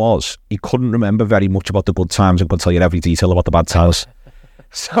problem was he couldn't remember very much about the good times and could tell you every detail about the bad times.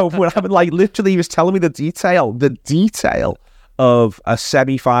 So when I'm like, literally he was telling me the detail of a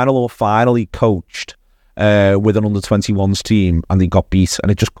semi-final or final he coached with an under-21s team and he got beat,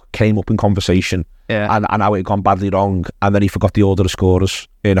 and it just came up in conversation. Yeah. And how it had gone badly wrong, and then he forgot the order of scorers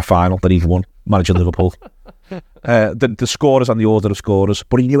in a final that he'd won, managing Liverpool. The scorers and the order of scorers,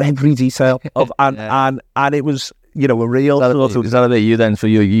 but he knew every detail of, and it was, a real is that a bit you then? So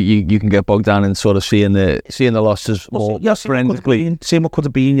you can get bogged down in sort of seeing the losses more forensically. Seeing what could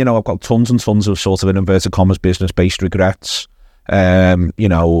have been. I've got tons and tons of sort of, in inverted commas, business-based regrets.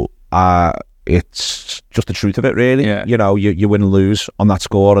 It's just the truth of it, really. Yeah. You win and lose on that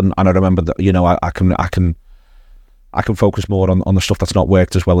score, and I remember that. I can focus more on the stuff that's not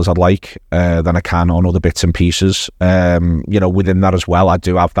worked as well as I'd like than I can on other bits and pieces. Within that as well, I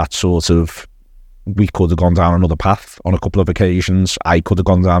do have that sort of, we could have gone down another path on a couple of occasions. I could have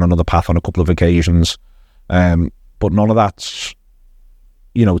gone down another path on a couple of occasions. But none of that's,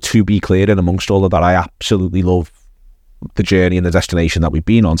 to be clear, in amongst all of that, I absolutely love the journey and the destination that we've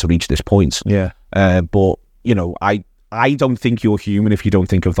been on to reach this point. Yeah. But, I don't think you're human if you don't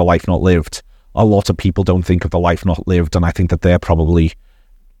think of the life not lived. A lot of people don't think of the life not lived, and I think that they're probably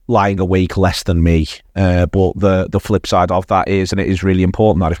lying awake less than me. But the flip side of that is, and it is really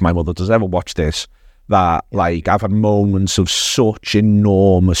important that if my mother does ever watch this, that like I've had moments of such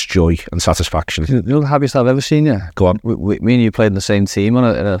enormous joy and satisfaction. You know the happiest I've ever seen you? Go on. Me and you played in the same team in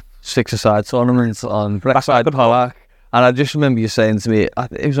a 6-a-side tournament on Breckside Park, and I just remember you saying to me, I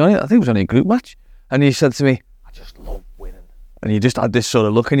think it was only a group match, and you said to me, I just love winning. And you just had this sort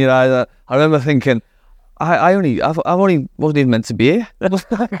of look in your eye that I remember thinking, I only wasn't even meant to be here. I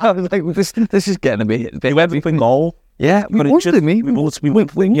was like, this is getting a bit. You ended up in goal. Yeah, we won, didn't we? We won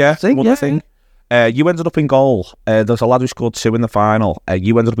the thing. You ended up in goal. There's a lad who scored 2 in the final.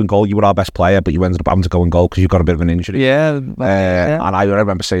 You ended up in goal. You were our best player, but you ended up having to go in goal because you got a bit of an injury. Yeah. And I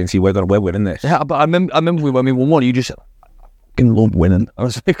remember saying to you, we're winning this. Yeah, but I remember when we won one, you just said, I fucking love winning. I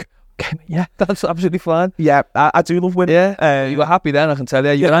was like, yeah, that's absolutely fine. Yeah, I do love winning. Yeah, you were happy then, I can tell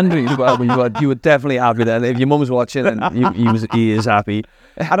you. You were angry, you were definitely happy then. If your mum was watching, then he is happy.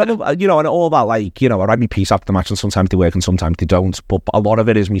 I don't know, and all that, like, I write me piece after the match, and sometimes they work and sometimes they don't. But a lot of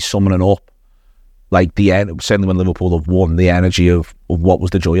it is me summing up, like, certainly when Liverpool have won, the energy of what was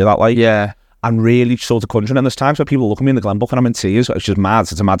the joy of that, like. Yeah. And really sort of conjuring. And there's times where people look at me in the Glen Book and I'm in tears. It's just mad.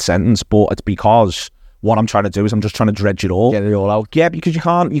 It's a mad sentence, but it's because what I'm trying to do is I'm just trying to dredge it all. Get it all out. Yeah, because you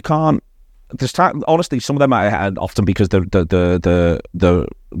can't. There's time, honestly, some of them I had often because they're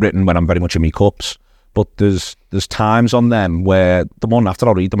written when I'm very much in me cups. But there's times on them where the one after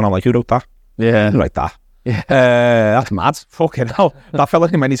I'll read them and I'm like, who wrote that? Yeah. Who wrote that? Yeah. That's mad. Fucking hell. That felt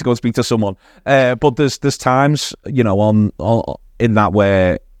like I might need to go and speak to someone. But there's times, on in that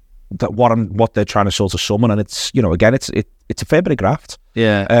where what they're trying to sort of summon, and it's again it's a fair bit of graft.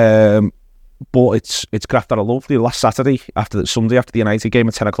 Yeah. But it's graft that I love. The last Sunday after the United game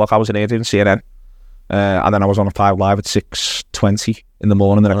at 10 o'clock, I was in here doing CNN, and then I was on a 5 Live at 6:20 in the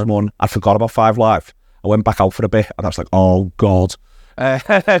morning the next morning. I forgot about 5 Live. I went back out for a bit, and I was like, oh God. And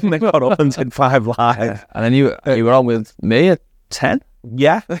then got up and did 5 Live. And then you were on with me at 10?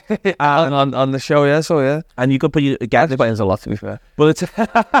 Yeah. on the show, yeah, so yeah. And you could put again. There's a lot, to be fair. But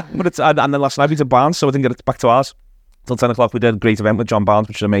it's and then last night we did Barnes, so I didn't get it back to ours till 10 o'clock. We did a great event with John Barnes,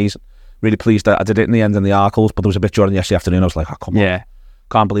 which was amazing. Really pleased that I did it in the end in the Arkles, but there was a bit during yesterday afternoon. I was like, oh, come on.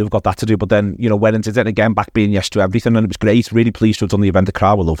 Can't believe I've got that to do. But then, went and did it again, back being yes to everything, and it was great. Really pleased to have done the event. The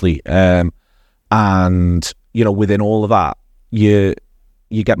crowd were lovely. And, within all of that, you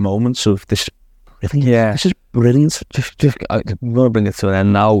get moments of this. Really, this is brilliant. I'm going to bring it to an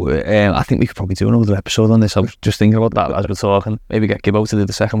end now. I think we could probably do another episode on this. I was just thinking about that as we're talking. Maybe get Gibbo to do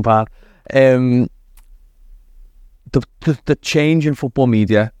the second part. The change in football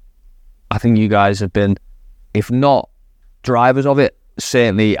media, I think you guys have been, if not drivers of it,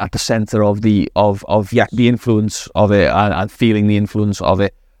 certainly at the centre of the influence of it and feeling the influence of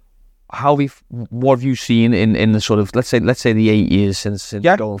it. What have you seen in the sort of let's say the 8 years since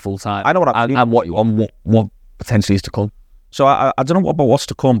going full time? I know what and what potentially is to come. So I don't know about what's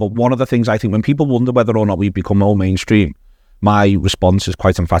to come, but one of the things I think when people wonder whether or not we've become more mainstream, my response is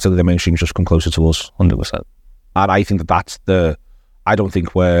quite emphatically the mainstream's just come closer to us, 100%. And I think that's I don't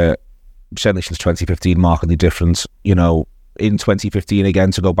think we're certainly since 2015 markedly different. In 2015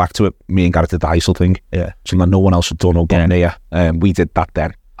 again, to go back to it, me and Gareth did the Heysel thing. Yeah, something that no one else had done or gone near. We did that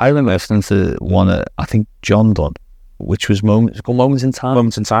then. I remember listening to one I think John done, which was Moments in Time.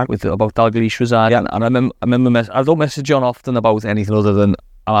 Moments in Time about Dalglish resigning. Yeah. And I remember I don't message John often about anything other than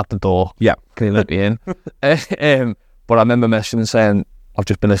I'm at the door. Yeah, can you let me in? But I remember messaging and saying I've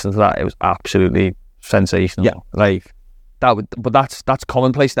just been listening to that. It was absolutely sensational. Yeah, like that. But that's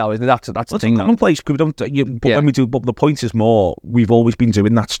commonplace now, isn't it? That's the thing. Commonplace. When we do, but the point is more. We've always been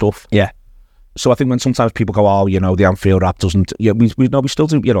doing that stuff. Yeah. So I think when sometimes people go, oh, the Anfield rap doesn't. Yeah, we still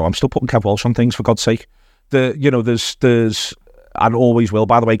do. I'm still putting Kev Walsh on things, for God's sake. There's and always will.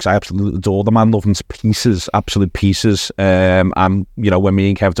 By the way, because I absolutely adore the man, love him to pieces, absolute pieces. And when me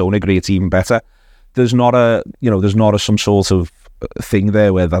and Kev don't agree, it's even better. There's not some sort of thing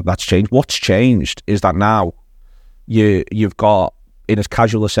there where that's changed. What's changed is that now you've got, in as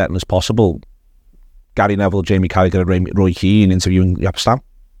casual a setting as possible, Gary Neville, Jamie Carragher, and Roy Keane interviewing Yapstam.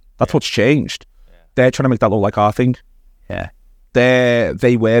 That's what's changed. Yeah. They're trying to make that look like our thing. Yeah.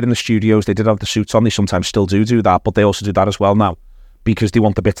 They were in the studios, they did have the suits on, they sometimes still do that, but they also do that as well now, because they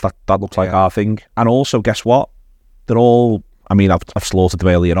want the bits that looks like our thing. And also, guess what? They're all, I've slaughtered them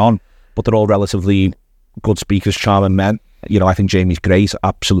earlier on, but they're all relatively good speakers, charming men. I think Jamie's great,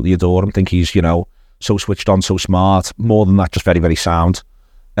 absolutely adore him, I think he's, so switched on, so smart, more than that, just very, very sound.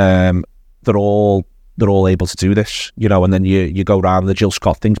 They're all able to do this, and then you go around, the Jill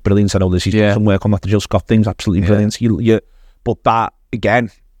Scott thing's brilliant. I know there's some work on that. The Jill Scott thing's absolutely brilliant. But that,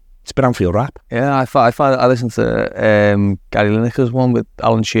 again, it's been Anfield rap. Yeah, I listened to Gary Lineker's one with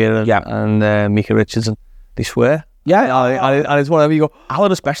Alan Shearer and Mika Richardson. They swear. Yeah, and it's whatever you go.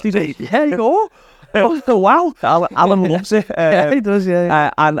 Alan especially does. Yeah, you go. Oh, wow. Alan loves it. Yeah, he does, yeah.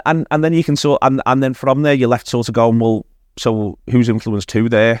 And then you can and then from there you're left sort of going, well, so who's influenced who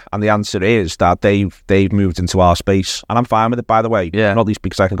there? And the answer is that they've moved into our space, and I'm fine with it, by the way. Yeah. Not least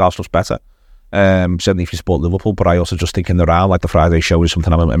because I think our stuff's better. Certainly if you support Liverpool, but I also just think in the round, like the Friday show is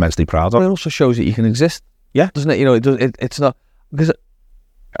something I'm immensely proud of. It also shows that you can exist. Yeah, doesn't it? It's not, because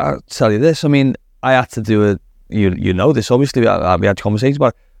I'll tell you this. I had to do this. Obviously, we had conversations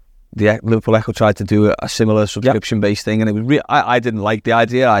about it. The Liverpool Echo tried to do a similar subscription-based thing, and it was I didn't like the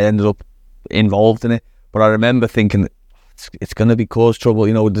idea. I ended up involved in it, but I remember thinking it's going to be cause trouble.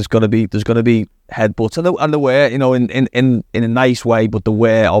 There's going to be headbutts, and there were, in a nice way, but there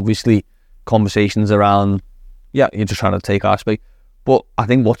were obviously conversations around. Yeah, you're just trying to take our space. But I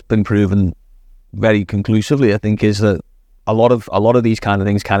think what's been proven very conclusively, I think, is that a lot of these kind of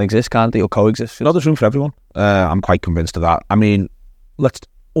things can exist, can't they, or coexist? There's room for everyone. I'm quite convinced of that.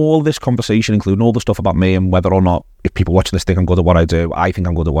 All this conversation, including all the stuff about me and whether or not, if people watching this think I'm good at what I do, I think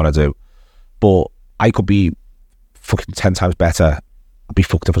I'm good at what I do. But I could be fucking 10 times better. I'd be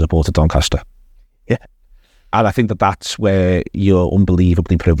fucked if I supported Doncaster. Yeah. And I think that's where you're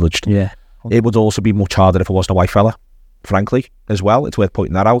unbelievably privileged. Yeah. It would also be much harder if I wasn't a white fella, frankly, as well. It's worth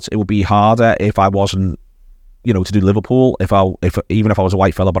pointing that out. It would be harder if I wasn't, to do Liverpool, even if I was a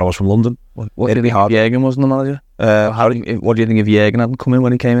white fella but I was from London. It'd be hard. Jürgen wasn't the manager. What do you think if Jürgen hadn't come in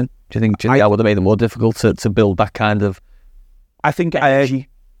when he came in? Do you think that would have made it more difficult to build that kind of? I think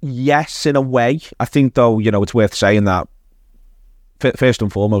Yes, in a way. I think, though, it's worth saying that, first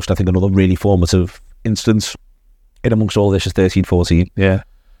and foremost, I think another really formative instance in amongst all this is 13-14. Yeah.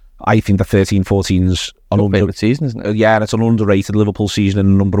 I think that 13-14's an favourite season, isn't it? Yeah, and it's an underrated Liverpool season in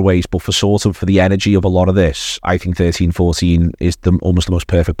a number of ways, but for the energy of a lot of this, I think 13-14 is almost the most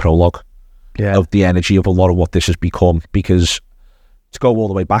perfect prologue of the energy of a lot of what this has become, because to go all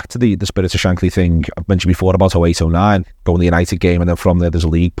the way back to the Spirit of Shankly thing I've mentioned before about 08-09, going the United game, and then from there there's a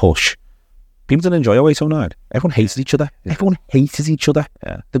league push. People didn't enjoy 08-09. Everyone hated each other. Yeah. Everyone hated each other.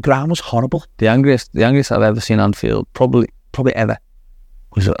 Yeah. The ground was horrible. The angriest I've ever seen Anfield, probably ever,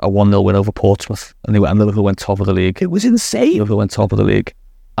 was a 1-0 win over Portsmouth, and Liverpool went top of the league. It was insane. Liverpool went top of the league,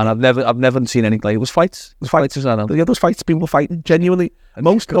 and I've never seen anything like it. It was fights. It was fights. Yeah, those fights, people were fighting genuinely.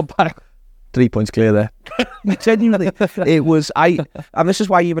 Most come back 3 points clear there. Genuinely, it was. And this is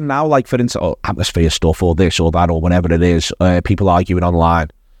why even now, like for instance, atmosphere stuff or this or that or whatever it is, people arguing online.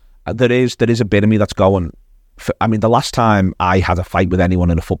 There is a bit of me that's going. The last time I had a fight with anyone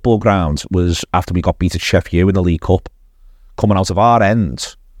in a football ground was after we got beat at Sheffield in the League Cup, coming out of our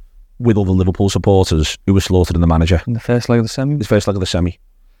end with other Liverpool supporters who were slaughtered in the manager. In the first leg of the semi? The first leg of the semi.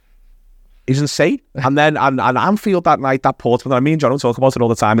 It's insane. And then and Anfield that night, that Portsmouth, and me and John will talk about it all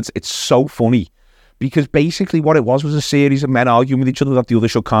the time. It's so funny. Because basically what it was a series of men arguing with each other that the other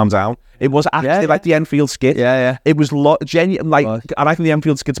should calm down. It was actually like the Enfield skit. Yeah. It was genuine, and I think the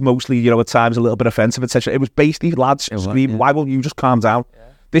Enfield skit's mostly, at times a little bit offensive, etc. It was basically lads screaming, why won't you just calm down? Yeah.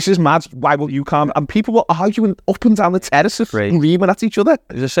 This is mad, why won't you calm? And people were arguing up and down the terraces, screaming at each other.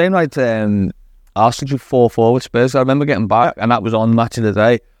 It was the same night Arsenal drew 4-4 with Spurs. I remember getting back, and that was on Match of the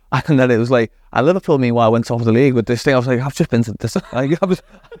Day. And then it was like, and Liverpool, meanwhile, went top of the league with this thing. I was like, I've just been to this. I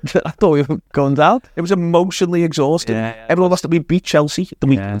thought we were going down. It was emotionally exhausting. Yeah. Everyone lost. We beat Chelsea.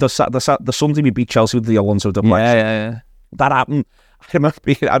 The Sunday we beat Chelsea with the Alonso double. Yeah. That happened. I remember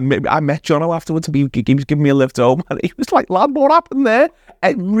I met Jono afterwards. He was giving me a lift home, and he was like, "Lad, what happened there?"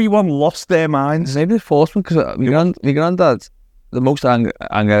 Everyone lost their minds. Maybe it's forcement, because my granddad, the most anger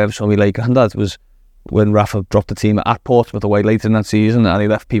I ever saw me like granddad was when Rafa dropped the team at Portsmouth away later in that season, and he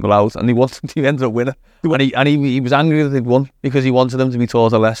left people out, and he ended up winning. And he was angry that they'd won, because he wanted them to be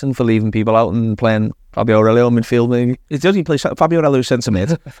taught a lesson for leaving people out and playing Fabio Aurelio midfield, maybe. He doesn't play Fabio Aurelio centre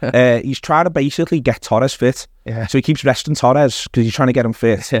mid. He's trying to basically get Torres fit. Yeah. So he keeps resting Torres because he's trying to get him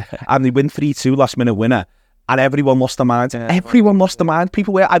fit. Yeah. And they win 3-2 last minute winner. And everyone lost their mind. Yeah. Everyone lost their mind.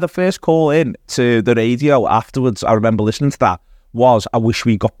 People were either first call in to the radio afterwards, I remember listening to that, was, I wish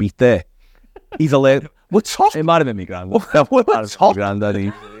we got beat there. He's a we're top. It might have been me granddad. We're top. We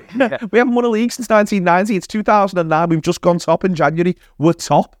haven't won a league since 1990. It's 2009. We've just gone top in January. We're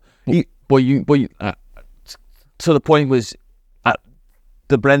top. So the point was,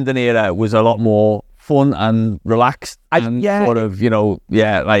 the Brendan era was a lot more fun and relaxed and sort of,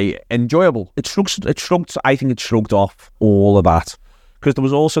 like enjoyable. I think it shrugged off all of that. Because there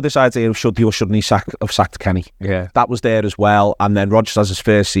was also this idea of should he or shouldn't he sacked Kenny. Yeah. That was there as well. And then Rodgers has his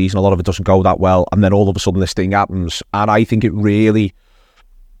first season, a lot of it doesn't go that well. And then all of a sudden this thing happens. And I think it really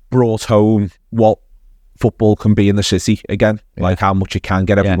brought home what football can be in the city again. Yeah. Like how much you can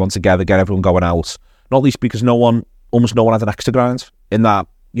get everyone together, get everyone going out. Not least because almost no one had an extra grind. In that,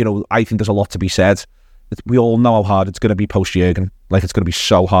 I think there's a lot to be said. We all know how hard it's going to be post-Jurgen. Like it's going to be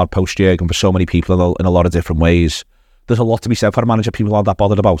so hard post-Jurgen for so many people in a lot of different ways. There's a lot to be said for a manager people aren't that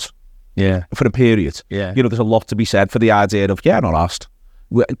bothered about. Yeah. For a period. Yeah. There's a lot to be said for the idea of, not asked.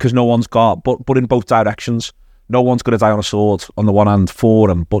 Because no one's got, but in both directions, no one's going to die on a sword on the one hand for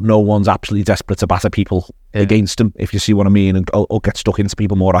him, but no one's absolutely desperate to batter people against him, if you see what I mean, or get stuck into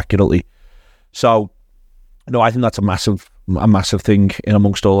people more accurately. So, no, I think that's a massive thing in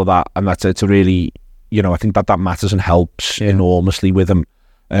amongst all of that. And that's to really, I think that matters and helps enormously with him.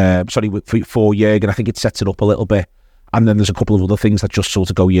 For Jurgen, I think it sets it up a little bit. And then there's a couple of other things that just sort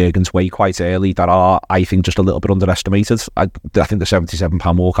of go Jurgen's way quite early that are, I think, just a little bit underestimated. I think the £77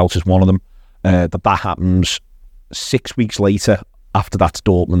 walkout is one of them. That happens 6 weeks later after that's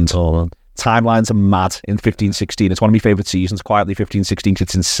Dortmund. Oh, timelines are mad in 15-16. It's one of my favourite seasons, quietly 15-16.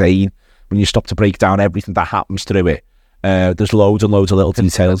 It's insane when you stop to break down everything that happens through it. There's loads and loads of little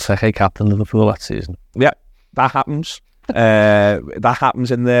details. Hey, captain Liverpool that season. Yeah, that happens. That happens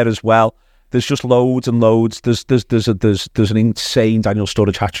in there as well. There's just loads and loads. There's an insane Daniel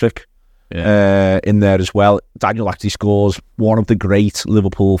Sturridge hat-trick in there as well. Daniel actually scores one of the great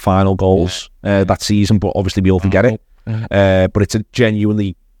Liverpool final goals that season, but obviously we all forget it. But it's a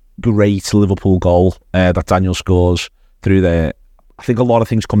genuinely great Liverpool goal that Daniel scores through there. I think a lot of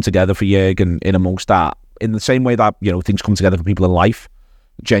things come together for Jurgen in amongst that, in the same way that things come together for people in life.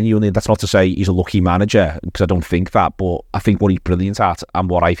 genuinely, that's not to say he's a lucky manager, because I don't think that, but I think what he's brilliant at, and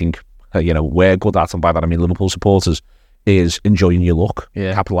what I think we're good at, and by that I mean Liverpool supporters, is enjoying your luck,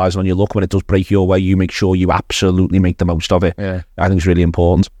 capitalising on your luck. When it does break your way, you make sure you absolutely make the most of it. I think it's really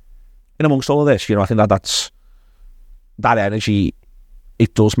important. And amongst all of this, I think that energy,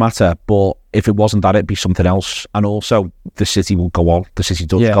 it does matter, but if it wasn't that, it'd be something else. And also, the city will go on. The city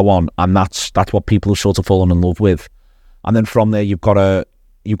does go on, and that's what people have sort of fallen in love with. And then from there, you've got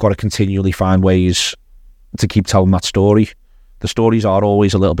to continually find ways to keep telling that story. The stories are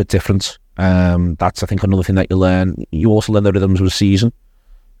always a little bit different. That's, I think, another thing that you learn. You also learn the rhythms of the season.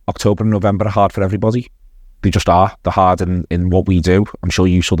 October and November are hard for everybody. They just are. They're hard in what we do. I'm sure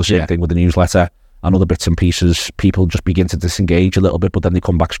you saw the same thing with the newsletter and other bits and pieces. People just begin to disengage a little bit, but then they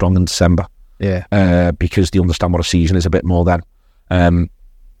come back strong in December. Because they understand what a season is a bit more then.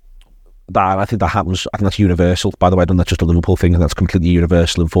 I think that happens. I think that's universal. By the way, I don't think that's just a Liverpool thing, and that's completely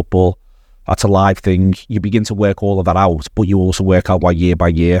universal in football. That's a live thing. You begin to work all of that out, but you also work out why year by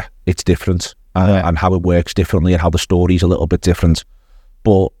year it's different, and how it works differently, and how the story's a little bit different.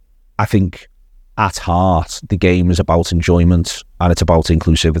 But I think at heart, the game is about enjoyment, and it's about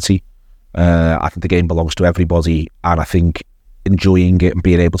inclusivity. I think the game belongs to everybody, and I think enjoying it and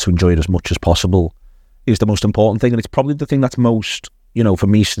being able to enjoy it as much as possible is the most important thing. And it's probably the thing that's most, for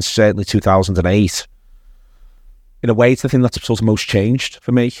me, since certainly 2008, in a way, it's the thing that's sort of most changed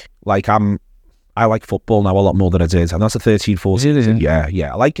for me. Like, I like football now a lot more than I did, and that's a 13, 14.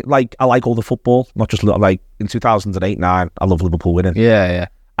 Yeah. I like all the football, not just like in 2008, 9. I love Liverpool winning. And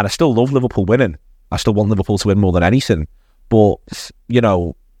I still love Liverpool winning. I still want Liverpool to win more than anything. But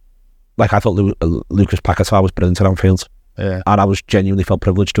like, I thought Lucas Paquetá was brilliant at Anfield. And I was genuinely felt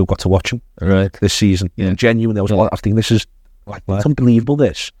privileged to have got to watch him this season. And genuinely, I was thinking, this is it's unbelievable.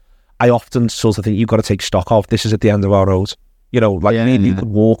 This, I often sort of think you've got to take stock of. This is at the end of our road. Me, you could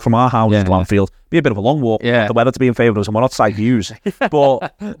walk from our house to Anfield. Be a bit of a long walk. The weather to be in favour of us, and we're not side views.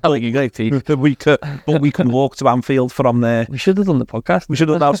 But I think you're great, Pete. we can walk to Anfield from there. We should have done the podcast. We should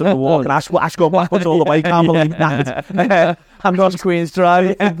have done some walk and ask go backwards all the way. Can't believe that. Hamstrings Queen's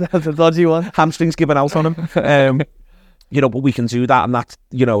Drive. That's a dodgy one. Hamstrings giving out on him. But we can do that, and that's,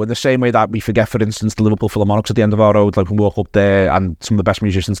 in the same way that we forget, for instance, the Liverpool Philharmonics at the end of our road, like we walk up there, and some of the best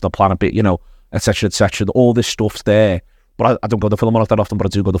musicians on the planet, etc., etc. All this stuff's there. But I don't go to the Philharmonic that often, but I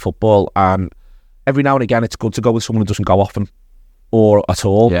do go to football, and every now and again it's good to go with someone who doesn't go often, or at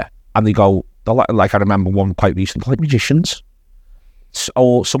all. And they go, like I remember one quite recently, like musicians,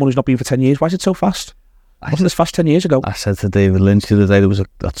 or someone who's not been for 10 years. Why is it so fast? Wasn't this fast 10 years ago? I said to David Lynch the other day, there was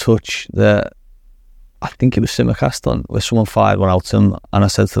a touch that I think it was Simicast on, where someone fired one out to him, and I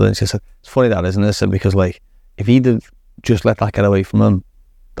said to Lynch, I said, it's funny that, isn't it? I said, because like, if he'd have just let that get away from him,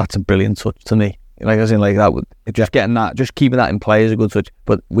 that's a brilliant touch to me. Like, as in, like, that would just getting that, just keeping that in play is a good touch.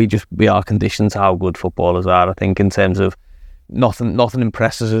 But we are conditioned to how good footballers are. I think in terms of nothing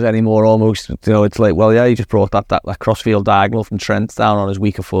impresses us anymore. Almost, it's like, well, yeah, he just brought that crossfield diagonal from Trent down on his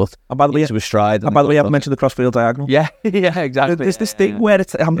weaker foot. And by the way, to his stride. And by the way, I haven't mentioned the crossfield diagonal. Yeah, exactly. There's this thing where at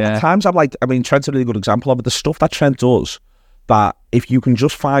times I'm like, Trent's a really good example of it. The stuff that Trent does, that if you can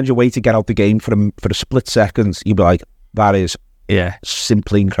just find your way to get out the game for a split second, you'd be like, that is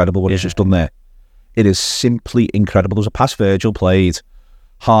simply incredible what he's just done there. It is simply incredible. There was a pass Virgil played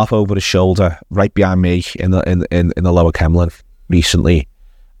half over his shoulder, right behind me in the lower Kemlin recently,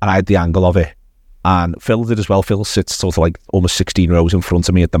 and I had the angle of it. And Phil did as well. Phil sits sort of like almost 16 rows in front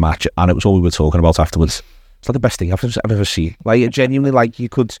of me at the match, and it was all we were talking about afterwards. It's like the best thing I've ever seen. Like, genuinely, like, you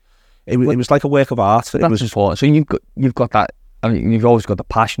could. It was like a work of art. That's important. So you've got that. I mean, you've always got the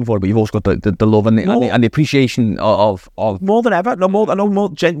passion for it, but you've also got the love and the appreciation of more than ever. When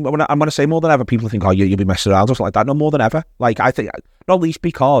I say more than ever, people think, oh, you'll be messing around or something like that. No, more than ever. Like, I think, not least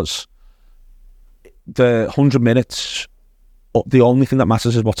because the 100 minutes, the only thing that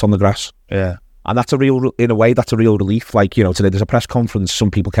matters is what's on the grass. And that's in a way, that's a real relief. Like, today there's a press conference. Some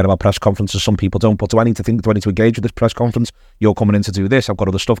people care about press conferences, some people don't. But do I need to engage with this press conference? You're coming in to do this. I've got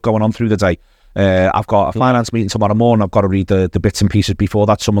other stuff going on through the day. I've got a finance meeting tomorrow morning. I've got to read the bits and pieces before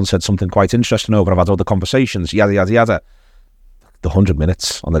that. Someone said something quite interesting over. I've had other conversations. Yada yada yada. The 100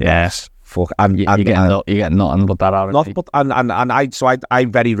 minutes on the grass. Fuck. And you get nothing but that out of it. I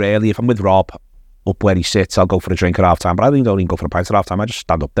very rarely, if I'm with Rob up where he sits, I'll go for a drink at half time. But I don't even go for a pint at half time. I just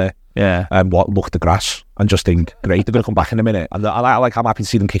stand up there. And look at the grass and just think, great, they're going to come back in a minute. And I'm happy to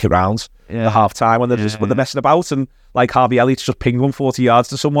see them kick it round at half time when they're messing about, and like Harvey Elliott's just ping 140 yards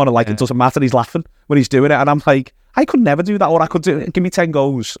to someone, and like it doesn't matter, he's laughing when he's doing it. And I'm like, I could never do that, or I could give me 10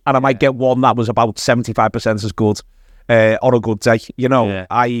 goals and I might get one that was about 75% as good on a good day.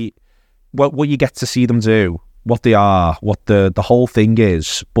 What you get to see them do what they are, what the whole thing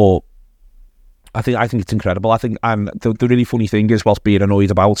is. But I think it's incredible. I think, and the really funny thing is, whilst being annoyed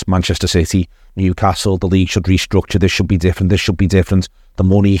about Manchester City, Newcastle, the league should restructure. This should be different. This should be different. The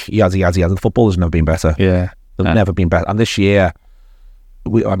money, the football has never been better. Yeah, they've never been better. And this year, I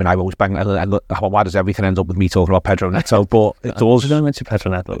always bang. Why does everything end up with me talking about Pedro Neto? But it does. Don't mention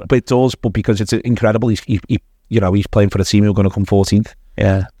Pedro Neto. But it does. But because it's incredible, he's playing for a team who are going to come 14th.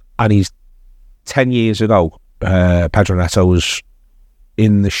 Yeah, and he's 10 years ago. Pedro Neto was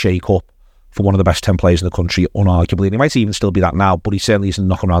in the shake-up for one of the best 10 players in the country, unarguably. And he might even still be that now, but he certainly isn't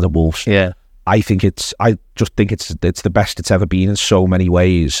knocking around the Wolves. Yeah. I just think it's the best it's ever been in so many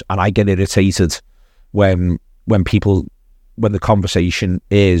ways. And I get irritated when the conversation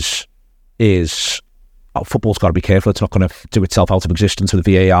is football's got to be careful. It's not going to do itself out of existence with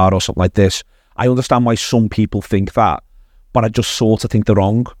VAR or something like this. I understand why some people think that, but I just sort of think they're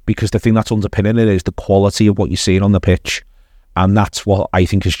wrong, because the thing that's underpinning it is the quality of what you're seeing on the pitch. And that's what I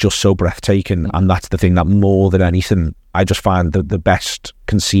think is just so breathtaking. And that's the thing that, more than anything, I just find the best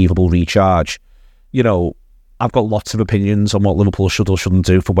conceivable recharge. You know, I've got lots of opinions on what Liverpool should or shouldn't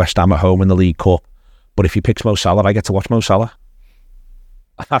do for West Ham at home in the League Cup. But if he picks Mo Salah, I get to watch Mo Salah.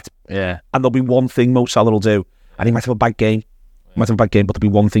 Yeah. And there'll be one thing Mo Salah will do, and he might have a bad game. But there'll be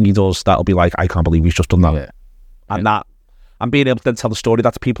one thing he does that'll be like, I can't believe he's just done that. Yeah. And that, I'm being able to then tell the story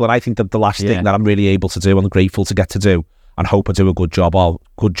that to people. And I think that the last thing that I'm really able to do, and grateful to get to do, and hope I do a good job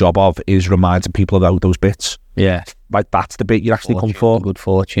of, is reminding people about those bits. Yeah. Like, that's the bit you actually come for. Good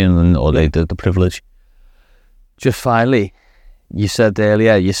fortune, or the privilege. Just finally, you said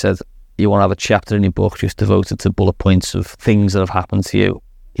earlier, you want to have a chapter in your book just devoted to bullet points of things that have happened to you.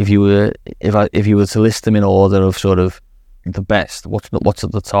 If you were to list them in order of sort of the best, what's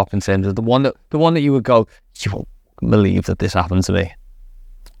at the top in terms of the one that you would go, you won't believe that this happened to me?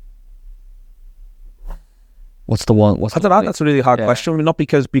 What's the one? I don't know. That's a really hard question. I mean, not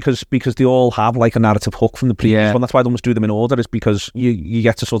because they all have like a narrative hook from the previous one. That's why I almost do them in order, is because you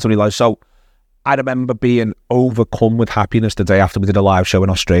get to sort of realise. So I remember being overcome with happiness the day after we did a live show in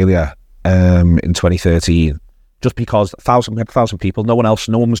Australia in 2013. Just because we had 1,000 people, no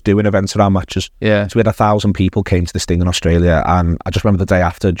one was doing events around matches. Yeah. So we had 1,000 people came to this thing in Australia, and I just remember the day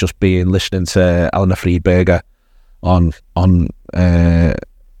after just listening to Eleanor Friedberger on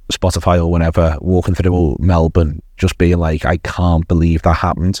Spotify or whenever, walking through Melbourne, just being like, I can't believe that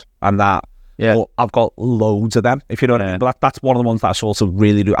happened. And that, I've got loads of them, if you know what I mean. But that's one of the ones that I sort of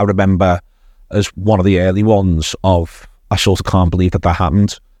really I remember as one of the early ones of, I sort of can't believe that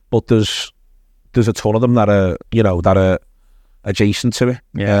happened. But there's a ton of them that are adjacent to it,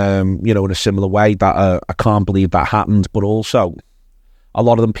 in a similar way, that I can't believe that happened. But also, a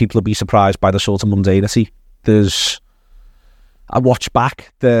lot of them, people will be surprised by the sort of mundanity. I watched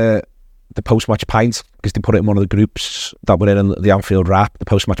back the post-match pint, because they put it in one of the groups that were in the Anfield wrap, the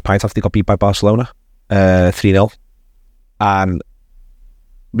post-match pint after they got beat by Barcelona 3-0, and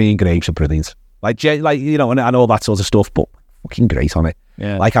me and Graves are brilliant, and all that sort of stuff, but fucking great on it.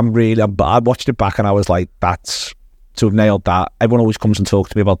 Yeah. I watched it back and I was like, that's, to have nailed that. Everyone always comes and talks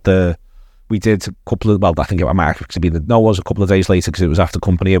to me about we did a couple of, I think it might actually be it was a couple of days later, because it was after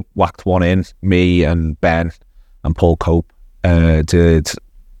Company whacked one in, me and Ben and Paul Cope did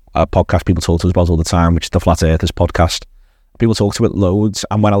a podcast people talk to us about all the time, which is the Flat Earthers podcast. People talk to it loads,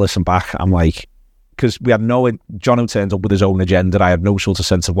 and when I listen back, I'm like, because we had Jono turned up with his own agenda. I had no sort of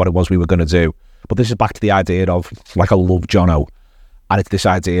sense of what it was we were going to do. But this is back to the idea of, like, I love Jono, and it's this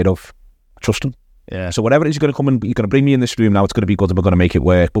idea of trust him. Yeah. So whatever it is, you're going to come and you're going to bring me in this room now, it's going to be good and we're going to make it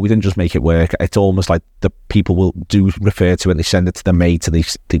work. But we didn't just make it work. It's almost like the people will do refer to it, and they send it to their mate, and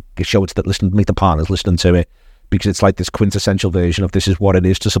they show it to meet the partners listening to it, because it's like this quintessential version of, this is what it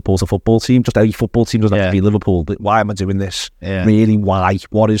is to support a football team. Just a football team doesn't have to be Liverpool. But why am I doing this? Yeah. Really, why?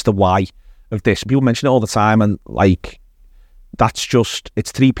 What is the why of this? People mention it all the time, and like, that's just,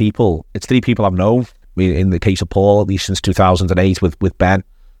 it's three people. It's three people I've known. In the case of Paul, at least since 2008 with Ben,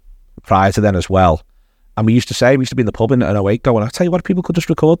 prior to then as well. And we used to be in the pub in 08 going, I tell you what, people could just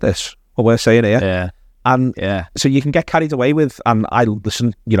record this, what we're saying here. Yeah. And so you can get carried away with, and I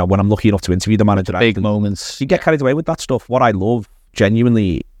listen, when I'm lucky enough to interview the manager. Big moments. You get carried away with that stuff. What I love,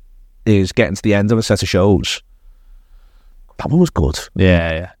 genuinely, is getting to the end of a set of shows. That one was good.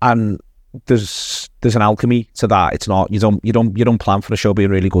 Yeah. And there's an alchemy to that. It's not, you don't plan for a show being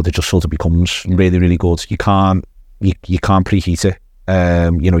really good. It just sort of becomes really, really good. You can't preheat it.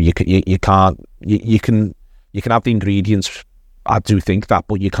 You can have the ingredients. I do think that,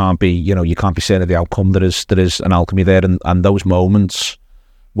 but you can't be certain of the outcome. There is an alchemy there, and those moments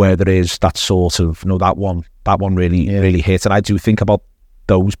where there is that sort of, that one really hit. And I do think about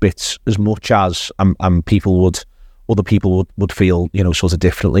those bits as much as and other people would feel, you know, sort of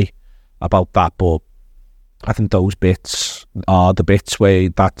differently about that. But I think those bits are the bits where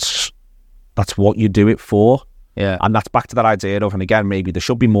that's what you do it for. Yeah. And that's back to that idea of, and again, maybe there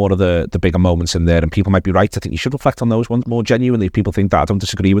should be more of the bigger moments in there, and people might be right. I think you should reflect on those ones more genuinely. If people think that, I don't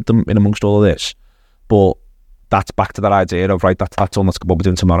disagree with them in amongst all of this. But that's back to that idea of, right, that's all, that's what we're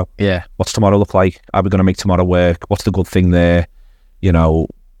doing tomorrow. Yeah. What's tomorrow look like? Are we going to make tomorrow work? What's the good thing there? You know,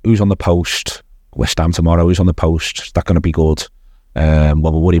 who's on the post? West Ham tomorrow, who's on the post? Is that going to be good? Well,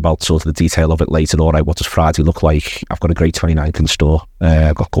 we'll worry about sort of the detail of it later. All right, what does Friday look like? I've got a great 29th in store.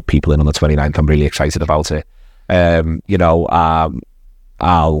 I've got good people in on the 29th. I'm really excited about it. You know,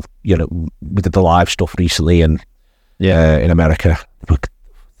 we did the live stuff recently, and in America, a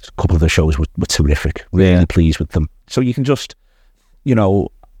couple of the shows were terrific. Really pleased with them. So you can just, you know,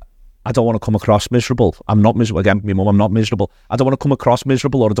 I don't want to come across miserable. I'm not miserable. Again, my mum, I'm not miserable. I don't want to come across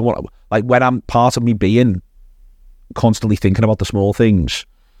miserable, or I don't want to, like, when I'm part of me being constantly thinking about the small things,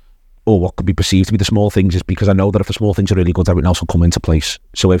 or what could be perceived to be the small things, is because I know that if the small things are really good, everything else will come into place.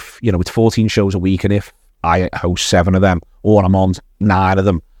 So if, you know, it's 14 shows a week, and if I host 7 of them, or I'm on 9 of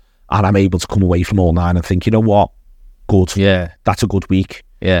them, and I'm able to come away from all 9 and think, you know what, good. Yeah. That's a good week.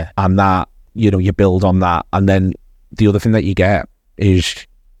 Yeah. And that, you know, you build on that. And then the other thing that you get is,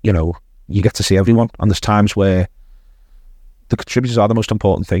 you know, you get to see everyone. And there's times where the contributors are the most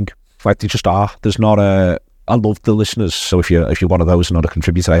important thing. Like, they just are. There's not I love the listeners. So if you're one of those and not a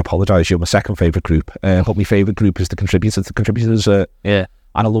contributor, I apologise. You're my second favourite group. But my favourite group is the contributors. The contributors, yeah.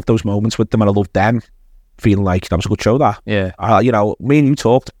 And I love those moments with them, and I love them feeling like that was a good show. That, yeah. You know, me and you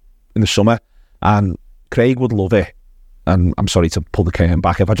talked in the summer, and Craig would love it. And I'm sorry to pull the curtain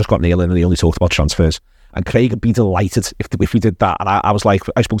back. If I just got Neil in and he only talked about transfers, and Craig would be delighted if we did that. And I was like,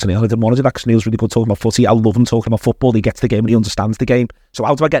 I spoke to Neil, I didn't want to do that because Neil's really good talking about footy. I love him talking about football. He gets the game and he understands the game. So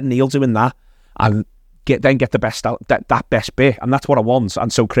how do I get Neil doing that and get the best out, that best bit? And that's what I want.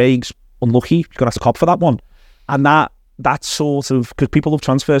 And so Craig's unlucky. You're going to have to cop for that one. And that's sort of, because people love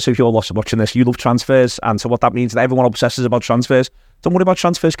transfers. So if you're watching this, you love transfers. And so what that means is that everyone obsesses about transfers. Don't worry about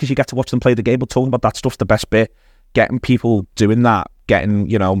transfers because you get to watch them play the game. But talking about that stuff's the best bit. Getting people doing that, getting,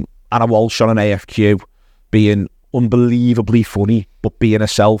 you know, Anna Walsh on an AFQ, being unbelievably funny, but being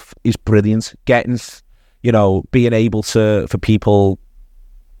herself is brilliant. Getting, you know, being able to, for people,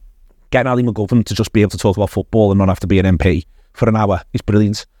 getting Ali McGovern to just be able to talk about football and not have to be an MP for an hour is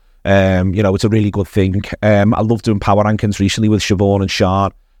brilliant. You know, it's a really good thing. I love doing power rankings recently with Siobhan and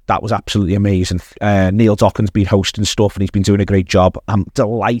Sean. That was absolutely amazing. Neil Dockin's been hosting stuff and he's been doing a great job. I'm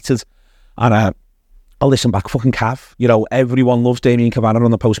delighted. And I'll listen back, fucking Cav. You know, everyone loves Damien Cavanagh on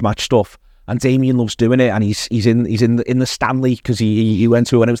the post-match stuff, and Damien loves doing it. And he's in the Stanley, because he went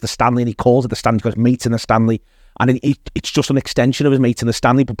to it when it was the Stanley, and he calls it the Stanley because mates in the Stanley, and it's just an extension of his mates in the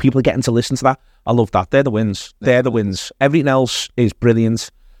Stanley. But people are getting to listen to that. I love that. They're the wins. They're the wins. Everything else is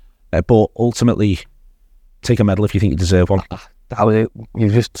brilliant, but ultimately, take a medal if you think you deserve one. That was it. You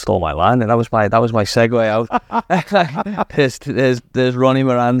just stole my line, and that was my segue out. there's Ronnie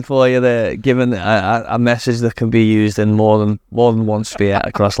Moran for you there, giving a message that can be used in more than one sphere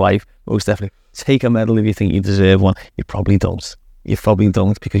across life. Most definitely, take a medal if you think you deserve one. You probably don't. You probably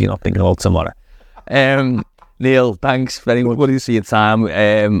don't, because you're not thinking about tomorrow. Neil, thanks very much. What do you see your time?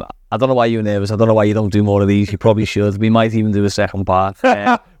 I don't know why you're nervous. I don't know why you don't do more of these. You probably should. We might even do a second part.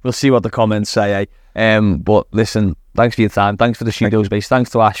 We'll see what the comments say. But listen, thanks for your time. Thanks for the studio space.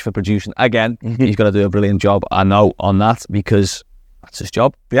 Thanks to Ash for producing. Again, he's going to do a brilliant job, I know, on that, because that's his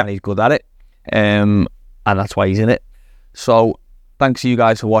job. Yeah. And he's good at it. And that's why he's in it. So thanks to you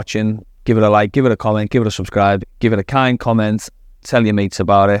guys for watching. Give it a like, give it a comment, give it a subscribe, give it a kind comment, tell your mates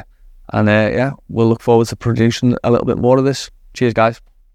about it. And we'll look forward to producing a little bit more of this. Cheers, guys.